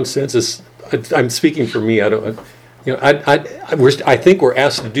 My own sense is, I'm speaking for me. I don't, I think we're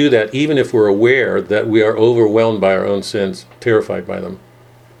asked to do that even if we're aware that we are overwhelmed by our own sins, terrified by them.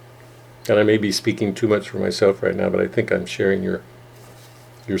 And I may be speaking too much for myself right now, but I think I'm sharing your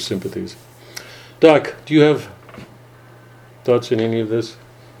sympathies. Doc, do you have thoughts on any of this?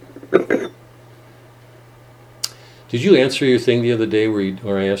 Did you answer your thing the other day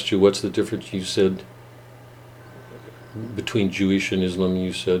where I asked you what's the difference? You said between Jewish and Islam.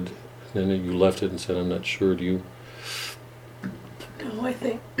 You said, and then you left it and said, I'm not sure. Do you? No, I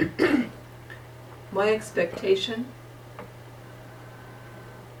think my expectation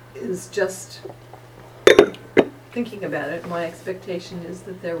is just thinking about it. My expectation is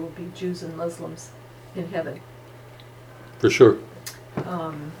that there will be Jews and Muslims in heaven. For sure.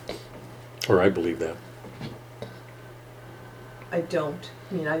 Or I believe that. I don't.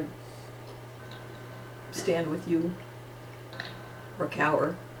 I mean, I stand with you or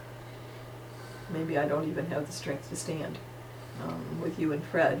cower. Maybe I don't even have the strength to stand with you and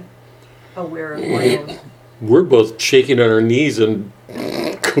Fred, aware of my own. We're both shaking on our knees and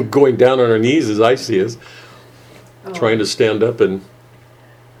going down on our knees as I see us, trying to stand up. And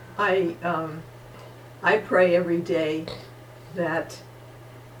I pray every day that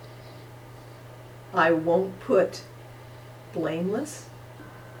I won't put blameless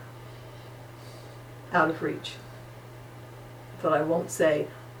out of reach. That I won't say,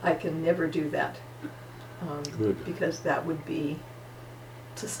 I can never do that. Because that would be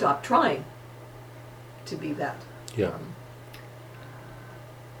to stop trying to be that. Yeah.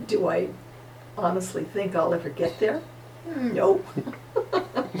 Do I honestly think I'll ever get there? No.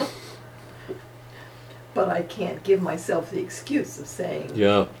 But I can't give myself the excuse of saying,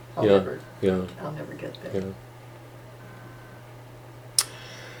 I'll never get there. Yeah.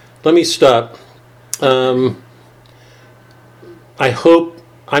 Let me stop. I hope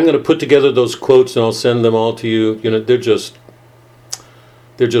I'm going to put together those quotes and I'll send them all to you. They're just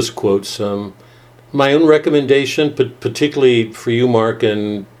quotes. My own recommendation, particularly for you, Mark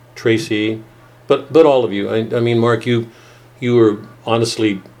and Tracy, but all of you. I mean, Mark, you were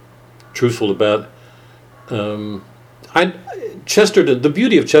honestly truthful about. Chesterton. The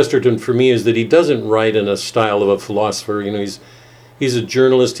beauty of Chesterton for me is that he doesn't write in a style of a philosopher. He's a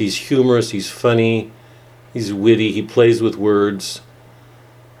journalist. He's humorous. He's funny. He's witty. He plays with words.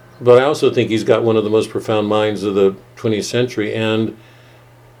 But I also think he's got one of the most profound minds of the 20th century, and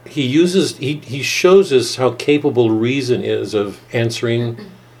he shows us how capable reason is of answering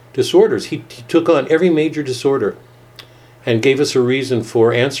disorders. He took on every major disorder and gave us a reason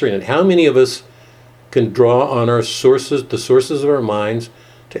for answering it. How many of us can draw on our sources, the sources of our minds,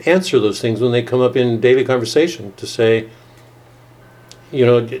 to answer those things when they come up in daily conversation, to say,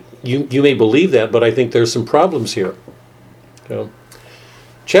 you may believe that, but I think there's some problems here.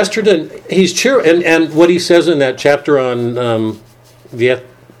 Chesterton, he's and what he says in that chapter on the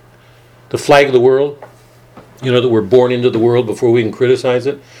flag of the world, that we're born into the world before we can criticize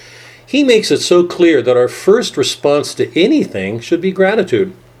it. He makes it so clear that our first response to anything should be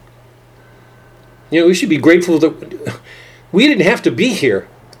gratitude. We should be grateful that we didn't have to be here.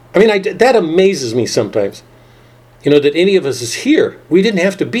 I mean, that amazes me sometimes. That any of us is here. We didn't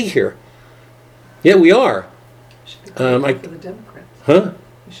have to be here. Yet we are. You should be grateful for the Democrats. Huh?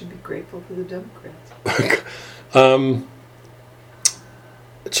 You should be grateful for the Democrats.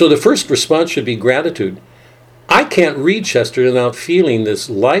 So the first response should be gratitude. I can't read Chesterton without feeling this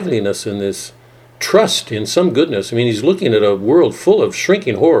liveliness and this trust in some goodness. I mean, he's looking at a world full of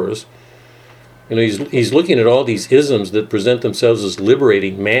shrinking horrors. He's looking at all these isms that present themselves as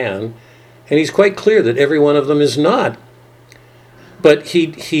liberating man, and he's quite clear that every one of them is not. But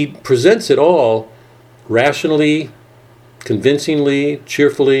he presents it all rationally, convincingly,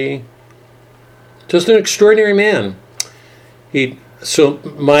 cheerfully. Just an extraordinary man. I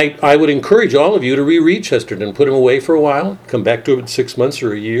would encourage all of you to reread Chesterton, put him away for a while, come back to him in 6 months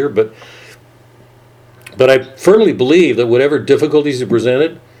or a year, but I firmly believe that whatever difficulties he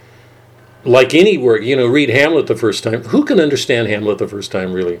presented, like any work, read Hamlet the first time. Who can understand Hamlet the first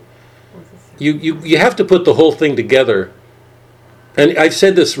time, really? You have to put the whole thing together. And I've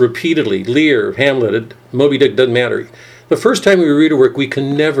said this repeatedly. Lear, Hamlet, Moby Dick, doesn't matter. The first time we read a work, we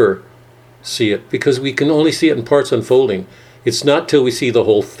can never see it because we can only see it in parts unfolding. It's not till we see the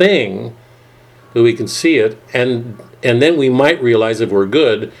whole thing that we can see it, and then we might realize if we're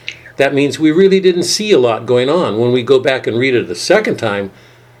good that means we really didn't see a lot going on. When we go back and read it the second time,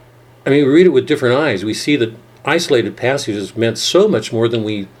 I mean, we read it with different eyes. We see that isolated passages meant so much more than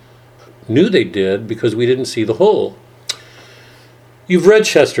we knew they did because we didn't see the whole. You've read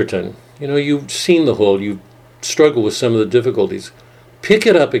Chesterton. You know, you've seen the whole. You've struggled with some of the difficulties. Pick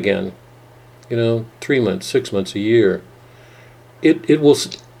it up again. 3 months, 6 months, a year. It will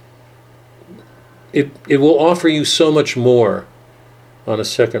offer you so much more on a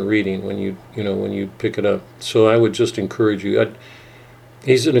second reading when you pick it up. So I would just encourage you.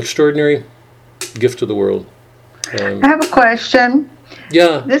 He's an extraordinary gift to the world. I have a question.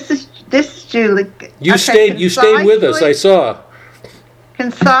 Yeah. This is Julie. You stayed with us, I saw.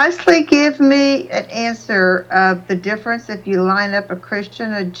 Concisely give me an answer of the difference if you line up a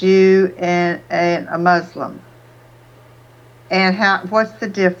Christian, a Jew, and a Muslim. And what's the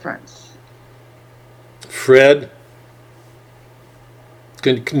difference? Fred?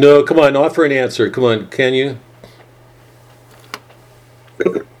 No, come on, offer an answer. Come on, can you?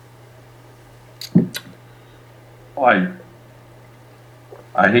 Well,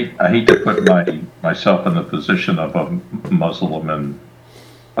 I hate to put myself in the position of a Muslim and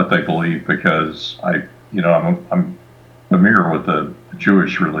what they believe, because I'm familiar with the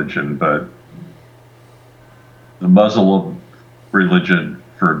Jewish religion, but the Muslim religion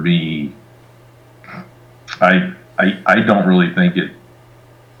for me, I don't really think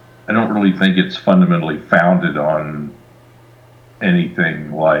it's fundamentally founded on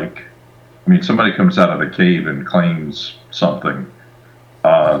anything like, I mean, somebody comes out of a cave and claims something.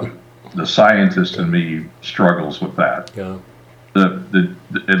 The scientist in me struggles with that. Yeah.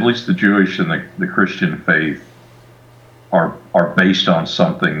 At least the Jewish and the Christian faith are based on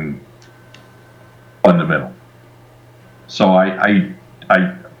something fundamental. So I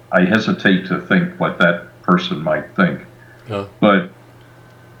hesitate to think what that person might think. Yeah. But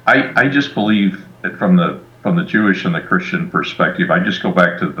I just believe that from the Jewish and the Christian perspective, I just go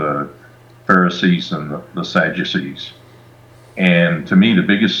back to the Pharisees and the Sadducees. And to me, the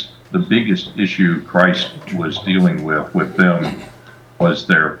biggest issue Christ was dealing with them was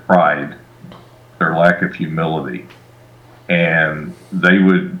their pride, their lack of humility. And they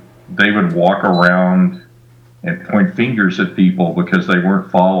would walk around and point fingers at people because they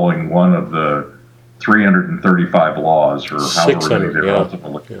weren't following one of the 335 laws, or however many they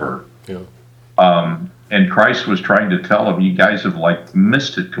ultimately were. Yeah. And Christ was trying to tell them, you guys have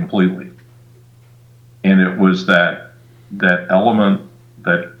missed it completely. And it was that element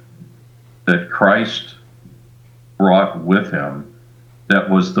that Christ brought with him that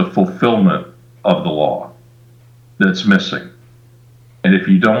was the fulfillment of the law that's missing. And if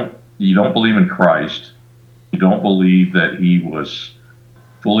you don't believe in Christ, you don't believe that he was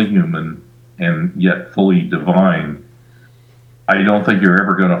fully human and yet fully divine, I don't think you're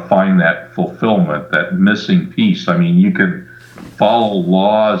ever going to find that fulfillment, that missing piece. I mean, you can follow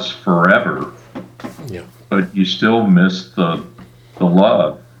laws forever, Yeah. but you still miss the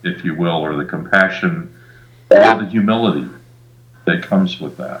love, if you will, or the compassion, or the humility that comes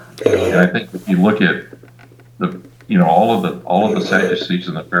with that. And I think if you look at all of the Sadducees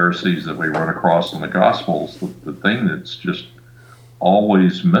and the Pharisees that we run across in the Gospels, the thing that's just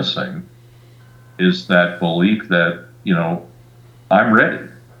always missing is that belief that, I'm ready.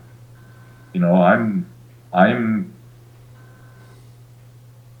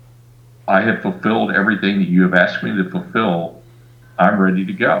 I have fulfilled everything that you have asked me to fulfill. I'm ready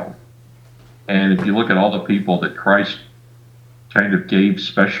to go. And if you look at all the people that Christ kind of gave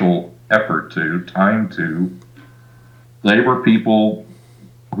special effort to, time to, they were people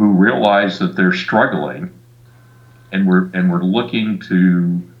who realized that they're struggling and were looking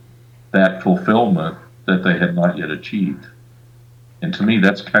to that fulfillment that they had not yet achieved. And to me,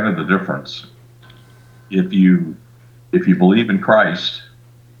 that's kind of the difference. If you believe in Christ,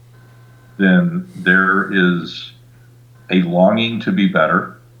 then there is a longing to be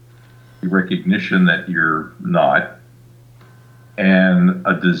better, a recognition that you're not, and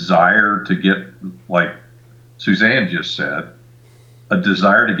a desire to get, like Suzanne just said, a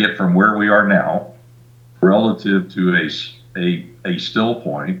desire to get from where we are now relative to a still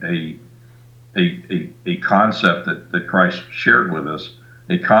point, a concept that Christ shared with us,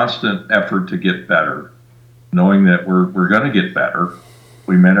 a constant effort to get better, knowing that we're going to get better.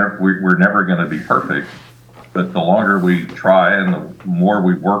 We're never going to be perfect, but the longer we try and the more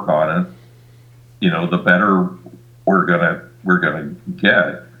we work on it, the better we're gonna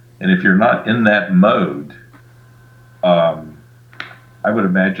get. And if you're not in that mode, I would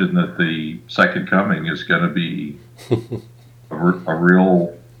imagine that the second coming is going to be a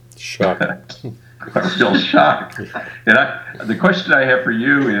real shock. a real shock. And the question I have for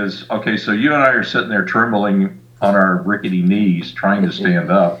you is, okay, so you and I are sitting there trembling on our rickety knees trying to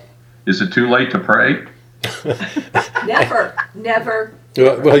stand up. Is it too late to pray? Never.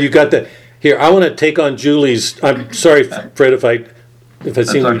 Well, you got that. Here, I want to take on Julie's. I'm sorry, Fred, if I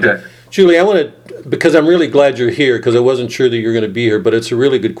seem okay. Julie, I want to, because I'm really glad you're here, because I wasn't sure that you're going to be here, but it's a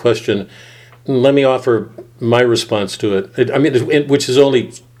really good question. Let me offer my response to it. Which is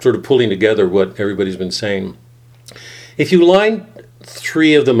only sort of pulling together what everybody's been saying. If you line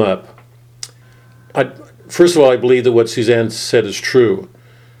three of them up, first of all, I believe that what Suzanne said is true,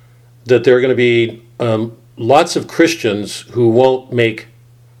 that there are going to be lots of Christians who won't make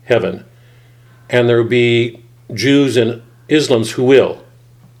heaven, and there will be Jews and Islams who will.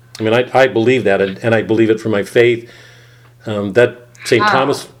 I mean, I believe that, and I believe it for my faith. That St.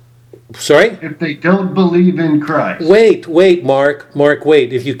 Thomas... Sorry? If they don't believe in Christ. Wait, Mark,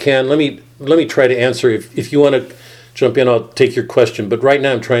 wait, if you can. Let me try to answer. If you want to jump in, I'll take your question. But right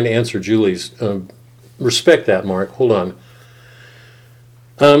now I'm trying to answer Julie's. Respect that, Mark. Hold on.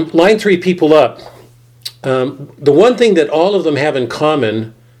 Line three people up. The one thing that all of them have in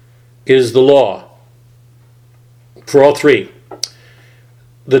common is the law. For all three.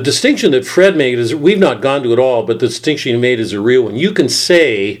 The distinction that Fred made is, we've not gone to it all, but the distinction he made is a real one. You can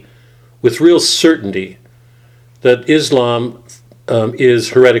say with real certainty that Islam is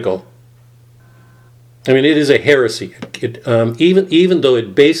heretical. I mean, it is a heresy. Even though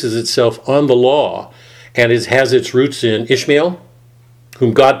it bases itself on the law and has its roots in Ishmael,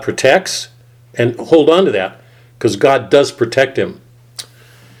 whom God protects, and hold on to that, because God does protect him.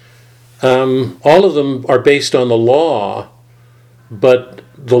 All of them are based on the law, but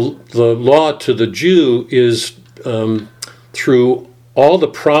the law to the Jew is through all the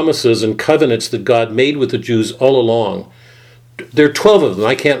promises and covenants that God made with the Jews all along. There are 12 of them.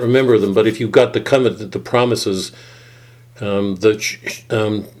 I can't remember them, but if you've got the covenant, the promises,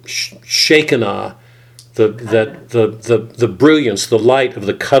 the Shekinah, the brilliance, the light of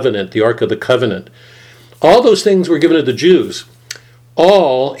the covenant, the Ark of the Covenant, all those things were given to the Jews,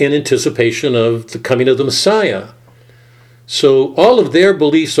 all in anticipation of the coming of the Messiah. So all of their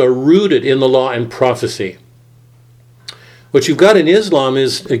beliefs are rooted in the law and prophecy. What you've got in Islam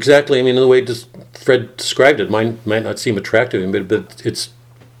is exactly, in the way Fred described it, might not seem attractive, but it's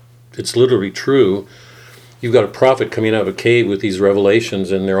literally true. You've got a prophet coming out of a cave with these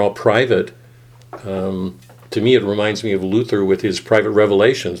revelations, and they're all private. To me, it reminds me of Luther with his private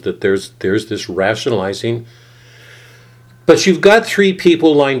revelations, that there's this rationalizing. But you've got three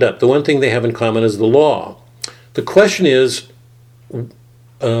people lined up. The one thing they have in common is the law. The question is,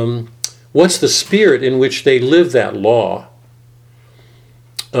 what's the spirit in which they live that law?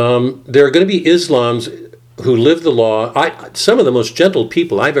 There are going to be Islams who live the law. Some of the most gentle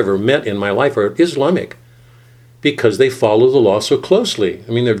people I've ever met in my life are Islamic, because they follow the law so closely.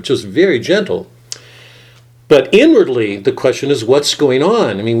 They're just very gentle. But inwardly, the question is, what's going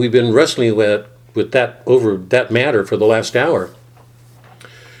on? We've been wrestling with that over that matter for the last hour.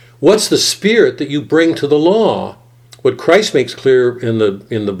 What's the spirit that you bring to the law? What Christ makes clear in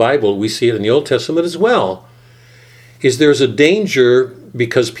the Bible, we see it in the Old Testament as well, is there's a danger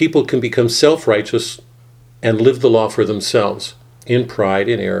because people can become self-righteous and live the law for themselves in pride,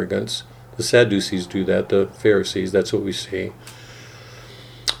 in arrogance. The Sadducees do that, the Pharisees, that's what we see.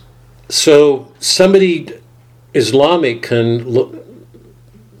 So somebody Islamic can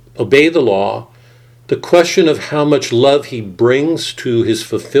obey the law. The question of how much love he brings to his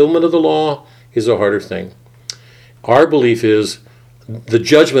fulfillment of the law is a harder thing. Our belief is the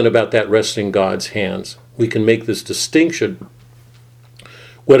judgment about that rests in God's hands. We can make this distinction.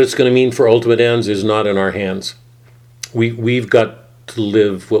 What it's going to mean for ultimate ends is not in our hands. We've got to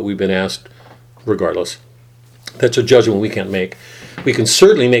live what we've been asked regardless. That's a judgment we can't make. We can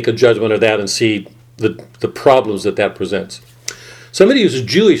certainly make a judgment of that and see the problems that presents. Somebody who's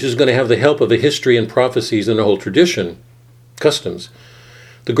Jewish is going to have the help of the history and prophecies and the whole tradition, customs.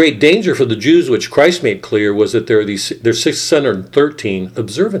 The great danger for the Jews, which Christ made clear, was that there's 613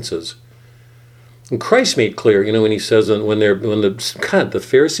 observances. And Christ made clear, when he says when the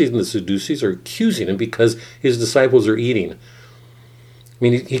Pharisees and the Sadducees are accusing him because his disciples are eating.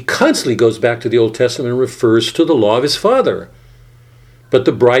 He constantly goes back to the Old Testament and refers to the law of his Father. But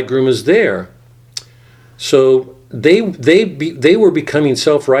the bridegroom is there. So they were becoming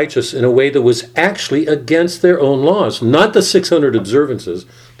self-righteous in a way that was actually against their own laws, not the 600 observances,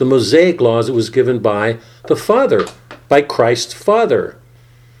 the Mosaic laws that was given by the Father, by Christ's Father.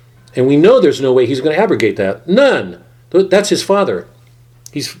 And we know there's no way he's going to abrogate that. None. That's his Father.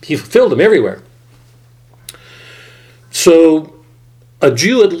 He fulfilled them everywhere. So a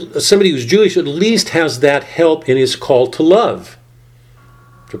Jew, somebody who's Jewish, at least has that help in his call to love,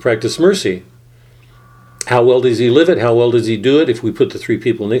 to practice mercy. How well does he live it? How well does he do it if we put the three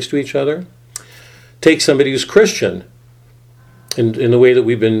people next to each other? Take somebody who's Christian in the way that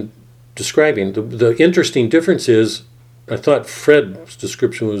we've been describing. The interesting difference is, I thought Fred's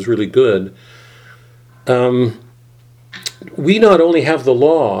description was really good. We not only have the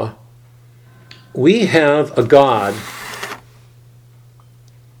law, we have a God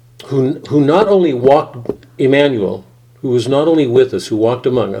who not only walked, Emmanuel, who was not only with us, who walked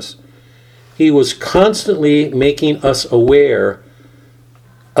among us, he was constantly making us aware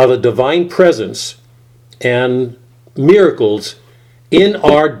of a divine presence and miracles in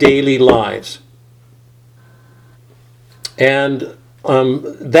our daily lives. And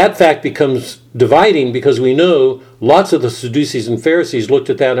that fact becomes dividing because we know lots of the Sadducees and Pharisees looked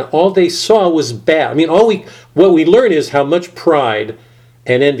at that and all they saw was bad. I mean, what we learn is how much pride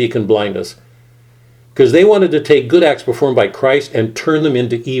and envy can blind us. Because they wanted to take good acts performed by Christ and turn them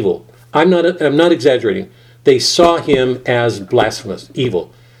into evil. I'm not exaggerating. They saw him as blasphemous,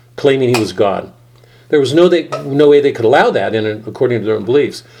 evil, claiming he was God. There was no way they could allow that according to their own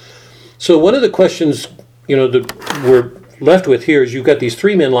beliefs. So one of the questions, that we're left with here is you've got these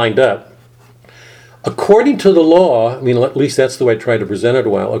three men lined up. According to the law, at least that's the way I tried to present it a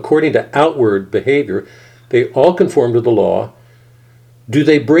while, according to outward behavior, they all conform to the law. Do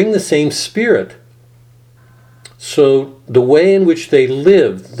they bring the same spirit? So the way in which they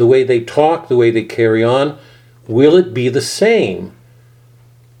live, the way they talk, the way they carry on, will it be the same?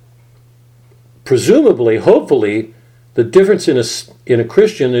 Presumably, hopefully, the difference in a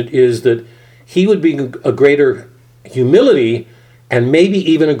Christian is that he would be a greater humility and maybe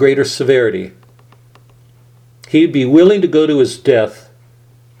even a greater severity. He'd be willing to go to his death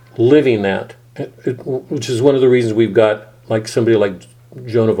living that, which is one of the reasons we've got like somebody like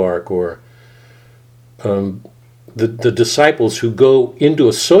Joan of Arc or the disciples who go into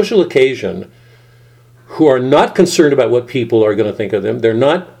a social occasion who are not concerned about what people are going to think of them. They're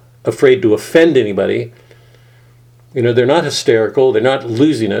not afraid to offend anybody. They're not hysterical. They're not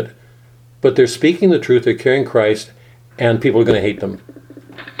losing it. But they're speaking the truth. They're carrying Christ. And people are going to hate them.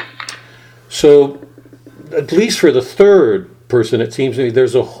 So, at least for the third person, it seems to me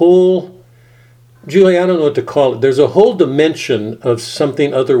there's a whole, Julie, I don't know what to call it. There's a whole dimension of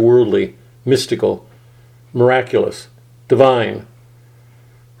something otherworldly, mystical, miraculous, divine,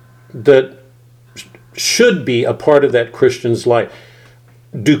 that should be a part of that Christian's life.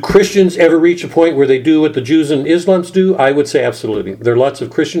 Do Christians ever reach a point where they do what the Jews and Islams do? I would say absolutely. There are lots of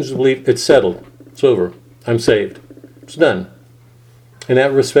Christians who believe it's settled. It's over. I'm saved. It's done. In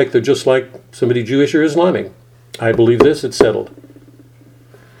that respect, they're just like somebody Jewish or Islamic. I believe this, it's settled.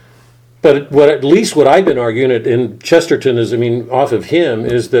 But at least what I've been arguing in Chesterton is, off of him,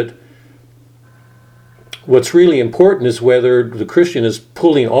 is that what's really important is whether the Christian is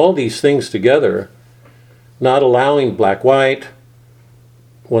pulling all these things together, not allowing black-white,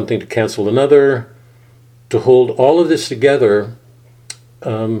 one thing to cancel another, to hold all of this together.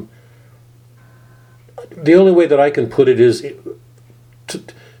 The only way that I can put it is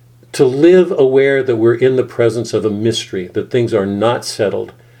to live aware that we're in the presence of a mystery, that things are not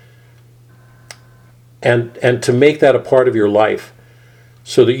settled, and to make that a part of your life,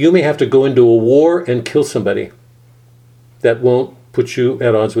 so that you may have to go into a war and kill somebody. That won't put you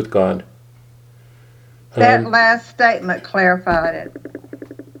at odds with God. That last statement clarified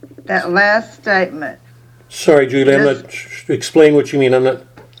it. That last statement. Sorry, Julie, I'm not explain what you mean. I'm not.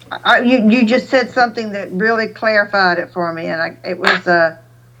 You just said something that really clarified it for me, and it was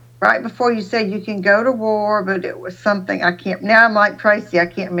right before you said you can go to war, but it was something I can't. Now I'm like Tracy, I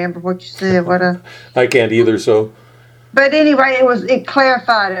can't remember what you said. I can't either. So. But anyway, it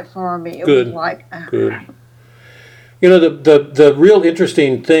clarified it for me. It Good. was like Good. The real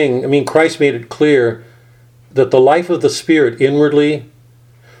interesting thing. Christ made it clear that the life of the Spirit inwardly.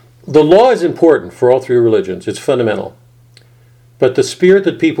 The law is important for all three religions. It's fundamental. But the spirit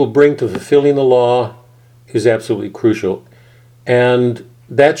that people bring to fulfilling the law is absolutely crucial. And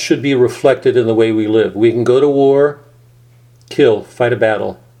that should be reflected in the way we live. We can go to war, kill, fight a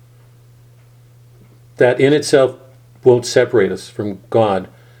battle. That in itself won't separate us from God.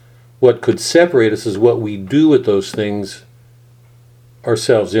 What could separate us is what we do with those things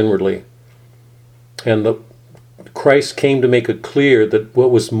ourselves inwardly. And Christ came to make it clear that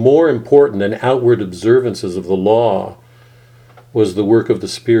what was more important than outward observances of the law was the work of the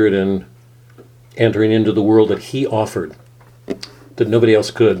Spirit in entering into the world that he offered, that nobody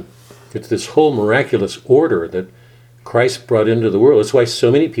else could. It's this whole miraculous order that Christ brought into the world. That's why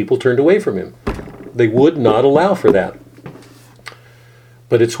so many people turned away from him. They would not allow for that.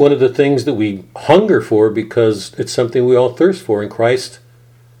 But it's one of the things that we hunger for because it's something we all thirst for, and Christ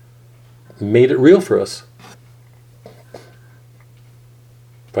made it real for us.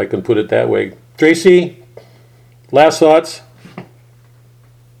 If I can put it that way. Tracy, last thoughts?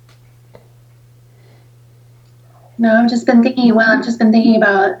 No, I've just been thinking. Well, I've just been thinking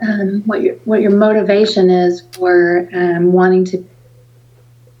about what your motivation is for wanting to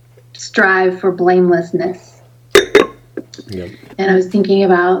strive for blamelessness. Yep. And I was thinking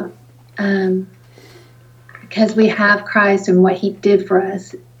about because we have Christ and what He did for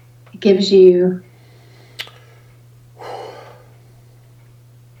us, it gives you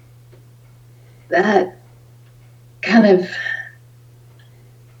that kind of.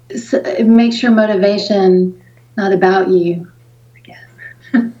 It makes your motivation not about you, I guess.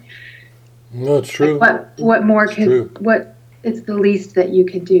 No, it's true. What more it's could true. What it's the least that you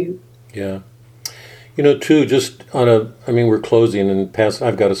could do. Yeah. Too, just we're closing and past,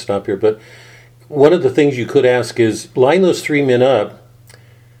 I've got to stop here, but one of the things you could ask is line those three men up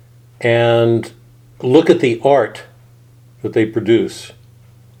and look at the art that they produce.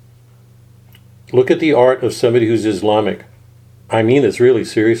 Look at the art of somebody who's Islamic. I mean this really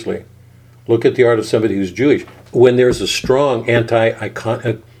seriously. Look at the art of somebody who's Jewish. When there's a strong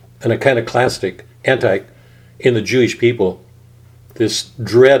iconoclastic anti in the Jewish people, this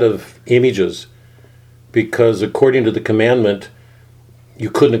dread of images, because according to the commandment,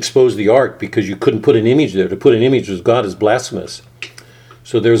 you couldn't expose the ark because you couldn't put an image there. To put an image with God is blasphemous.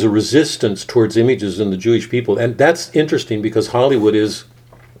 So there's a resistance towards images in the Jewish people, and that's interesting because Hollywood has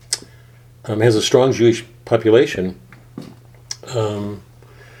a strong Jewish population.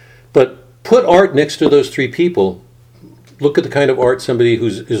 But put art next to those three people. Look at the kind of art somebody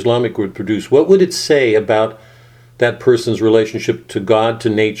who's Islamic would produce. What would it say about that person's relationship to God, to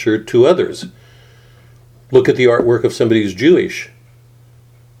nature, to others? Look at the artwork of somebody who's Jewish.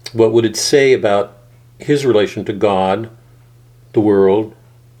 What would it say about his relation to God, the world,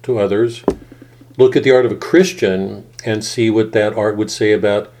 to others? Look at the art of a Christian and see what that art would say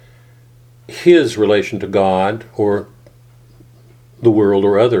about his relation to God or the world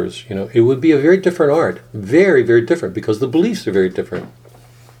or others. It would be a very different art. Very, very different, because the beliefs are very different.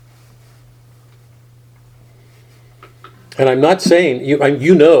 And I'm not saying,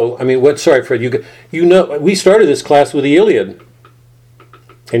 sorry, Fred, we started this class with the Iliad.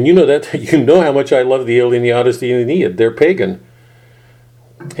 And you know how much I love the Iliad and the Odyssey and the Aeneid. They're pagan.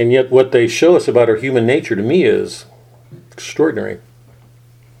 And yet what they show us about our human nature, to me, is extraordinary.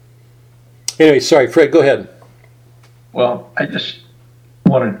 Anyway, sorry, Fred, go ahead. Well, I don't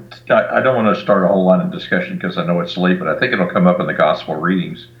want to start a whole lot of discussion because I know it's late, but I think it'll come up in the gospel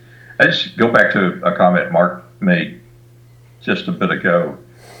readings. I just go back to a comment Mark made just a bit ago.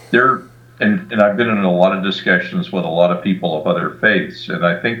 And I've been in a lot of discussions with a lot of people of other faiths, and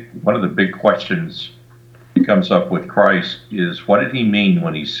I think one of the big questions that comes up with Christ is, what did he mean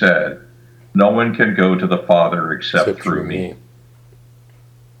when he said, "No one can go to the Father except through me"?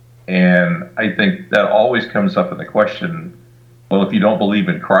 And I think that always comes up in the question, well, if you don't believe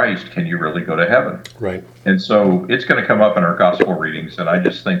in Christ, can you really go to heaven? Right. And so it's going to come up in our gospel readings, and I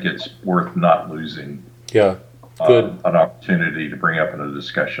just think it's worth not losing an opportunity to bring up in a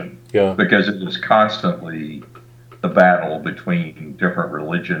discussion. Yeah. Because it is constantly the battle between different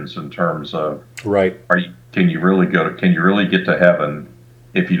religions in terms of, right, can you really get to heaven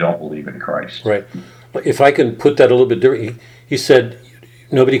if you don't believe in Christ? Right. If I can put that a little bit different, he said,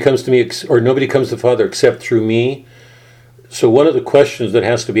 nobody comes to me nobody comes to the Father except through me. So one of the questions that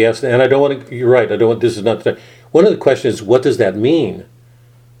has to be asked, and you're right, this is not the time. One of the questions is, what does that mean?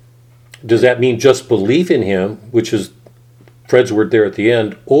 Does that mean just belief in him, which is Fred's word there at the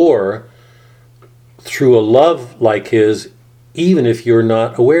end, or through a love like his, even if you're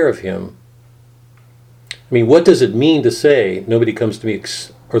not aware of him? I mean, what does it mean to say, nobody comes to me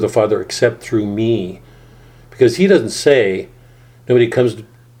or the Father except through me? Because he doesn't say, nobody comes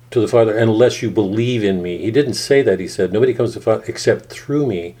to the Father unless you believe in me. He didn't say that. He said, nobody comes to the Father except through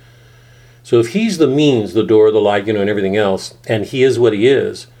me. So if he's the means, the door, the light, and everything else, and he is what he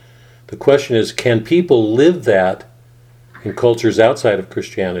is, the question is, can people live that in cultures outside of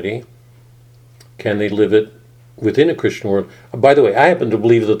Christianity? Can they live it within a Christian world? By the way, I happen to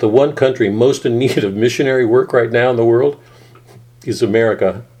believe that the one country most in need of missionary work right now in the world is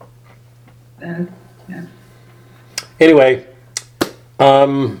America. Yeah. Anyway,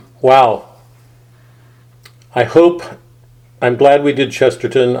 wow. I'm glad we did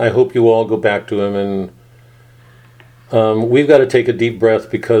Chesterton. I hope you all go back to him, and we've got to take a deep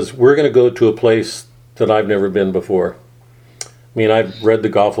breath because we're going to go to a place that I've never been before. I mean, I've read the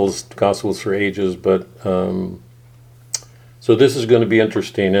Gospels for ages, but So this is going to be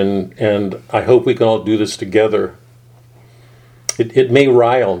interesting, and I hope we can all do this together. It may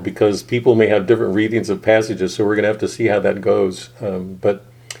rile because people may have different readings of passages, so we're going to have to see how that goes. But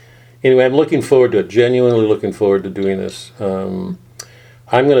anyway, I'm looking forward to it, genuinely looking forward to doing this. I'm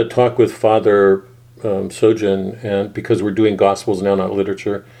going to talk with Father Sojin, and because we're doing Gospels now, not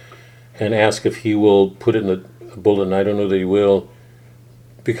literature, and ask if he will put it in the bulletin. I don't know that he will,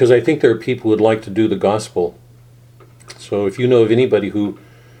 because I think there are people who would like to do the Gospel. So if you know of anybody who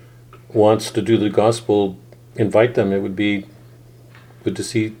wants to do the Gospel, invite them. It would be good to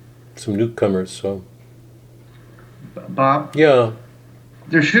see some newcomers. So, Bob? Yeah.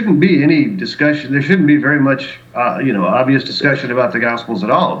 There shouldn't be any discussion. There shouldn't be very much, obvious discussion about the Gospels at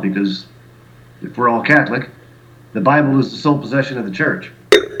all, because if we're all Catholic, the Bible is the sole possession of the Church.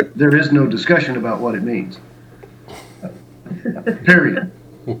 There is no discussion about what it means. Period.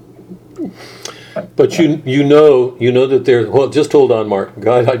 But you know that there. Well, just hold on, Mark.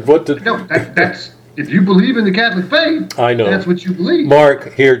 God, what did? No, that's if you believe in the Catholic faith. I know. That's what you believe.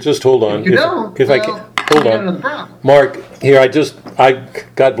 Mark, here, just hold on. If you don't, if well, I can, hold you got on. another problem. Mark, here,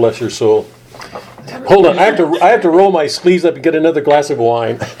 God bless your soul. Hold on, I have to roll my sleeves up and get another glass of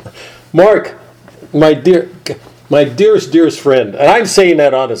wine. Mark, my dearest friend, and I'm saying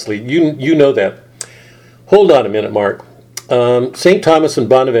that honestly. You know that. Hold on a minute, Mark. St. Thomas and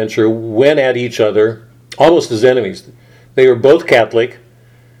Bonaventure went at each other almost as enemies. They were both Catholic.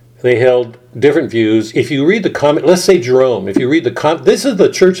 They held different views. If you read the comment, let's say Jerome, if you read this is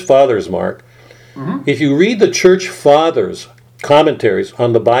the Church Fathers, Mark. Mm-hmm. If you read the Church Fathers' commentaries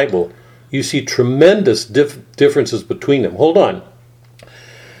on the Bible, you see tremendous differences between them. Hold on.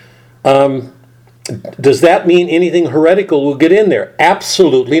 Does that mean anything heretical will get in there?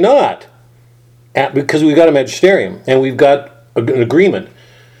 Absolutely not. Because we've got a magisterium and we've got an agreement.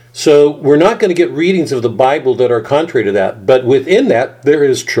 So we're not going to get readings of the Bible that are contrary to that. But within that, there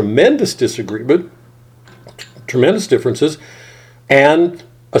is tremendous disagreement, tremendous differences, and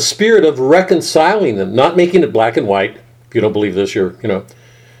a spirit of reconciling them, not making it black and white. If you don't believe this,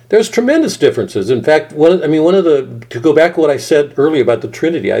 there's tremendous differences. In fact, to go back to what I said earlier about the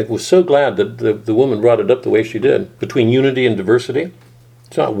Trinity, I was so glad that the woman brought it up the way she did, between unity and diversity.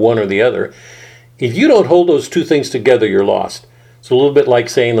 It's not one or the other. If you don't hold those two things together, you're lost. It's a little bit like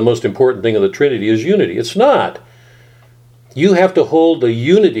saying the most important thing of the Trinity is unity. It's not. You have to hold the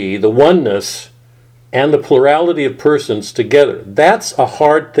unity, the oneness, and the plurality of persons together. That's a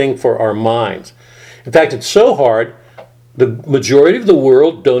hard thing for our minds. In fact, it's so hard, the majority of the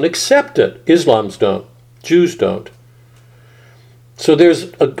world don't accept it. Islams don't. Jews don't. So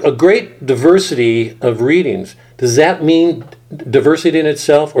there's a great diversity of readings. Does that mean diversity in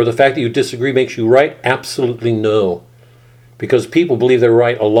itself, or the fact that you disagree makes you right? Absolutely no. Because people believe they're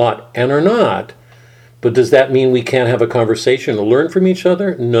right a lot and are not. But does that mean we can't have a conversation and learn from each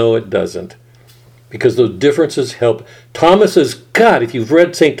other? No, it doesn't. Because those differences help. God, if you've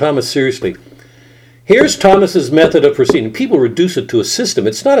read St. Thomas seriously, here's Thomas's method of proceeding. People reduce it to a system.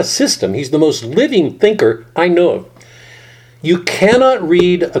 It's not a system. He's the most living thinker I know of. You cannot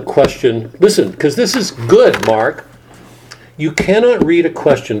read a question. Listen, because this is good, Mark. You cannot read a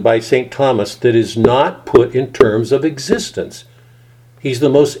question by St. Thomas that is not put in terms of existence. He's the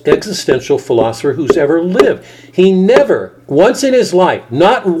most existential philosopher who's ever lived. He never, once in his life,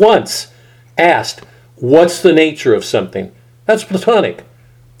 not once, asked, what's the nature of something? That's Platonic.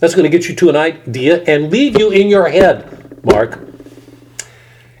 That's going to get you to an idea and leave you in your head, Mark.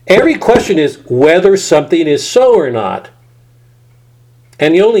 Every question is whether something is so or not.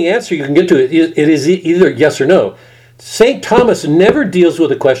 And the only answer you can get to it is either yes or no. St. Thomas never deals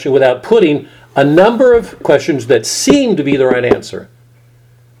with a question without putting a number of questions that seem to be the right answer,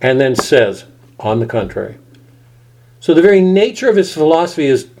 and then says, on the contrary. So the very nature of his philosophy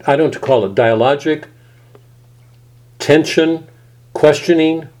is, I don't call it dialogic, tension,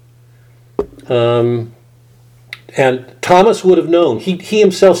 questioning. And Thomas would have known. He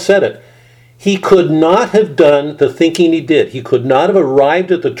himself said it. He could not have done the thinking he did. He could not have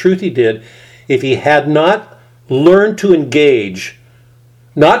arrived at the truth he did if he had not learned to engage,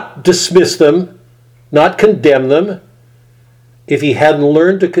 not dismiss them, not condemn them, if he hadn't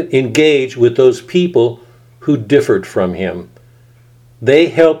learned to engage with those people who differed from him. They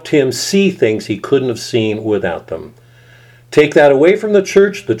helped him see things he couldn't have seen without them. Take that away from the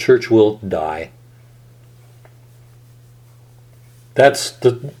church will die. That's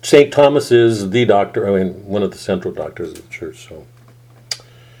St. Thomas is the doctor, one of the central doctors of the church. So,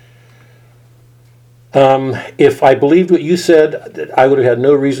 if I believed what you said, I would have had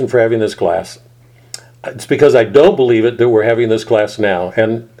no reason for having this class. It's because I don't believe it that we're having this class now,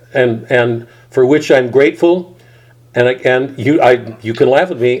 and for which I'm grateful. And you can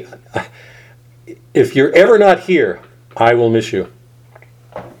laugh at me. If you're ever not here, I will miss you.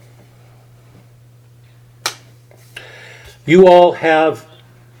 You all have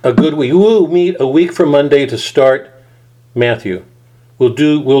a good week. We'll meet a week from Monday to start Matthew.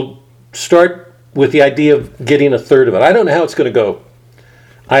 We'll start with the idea of getting a third of it. I don't know how it's going to go.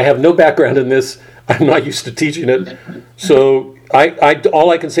 I have no background in this. I'm not used to teaching it. So all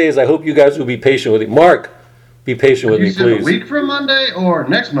I can say is I hope you guys will be patient with me. Mark, be patient with me, You said please. a week from Monday or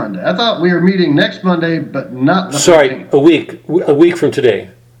next Monday? I thought we were meeting next Monday, but not the Sorry, 13th. a week from today.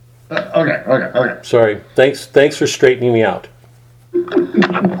 Okay. Sorry. Thanks for straightening me out. Good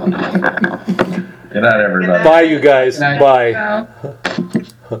night, everybody. Bye, you guys. Good night.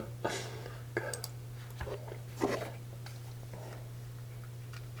 Bye.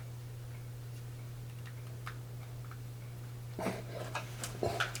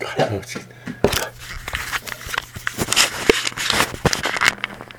 God,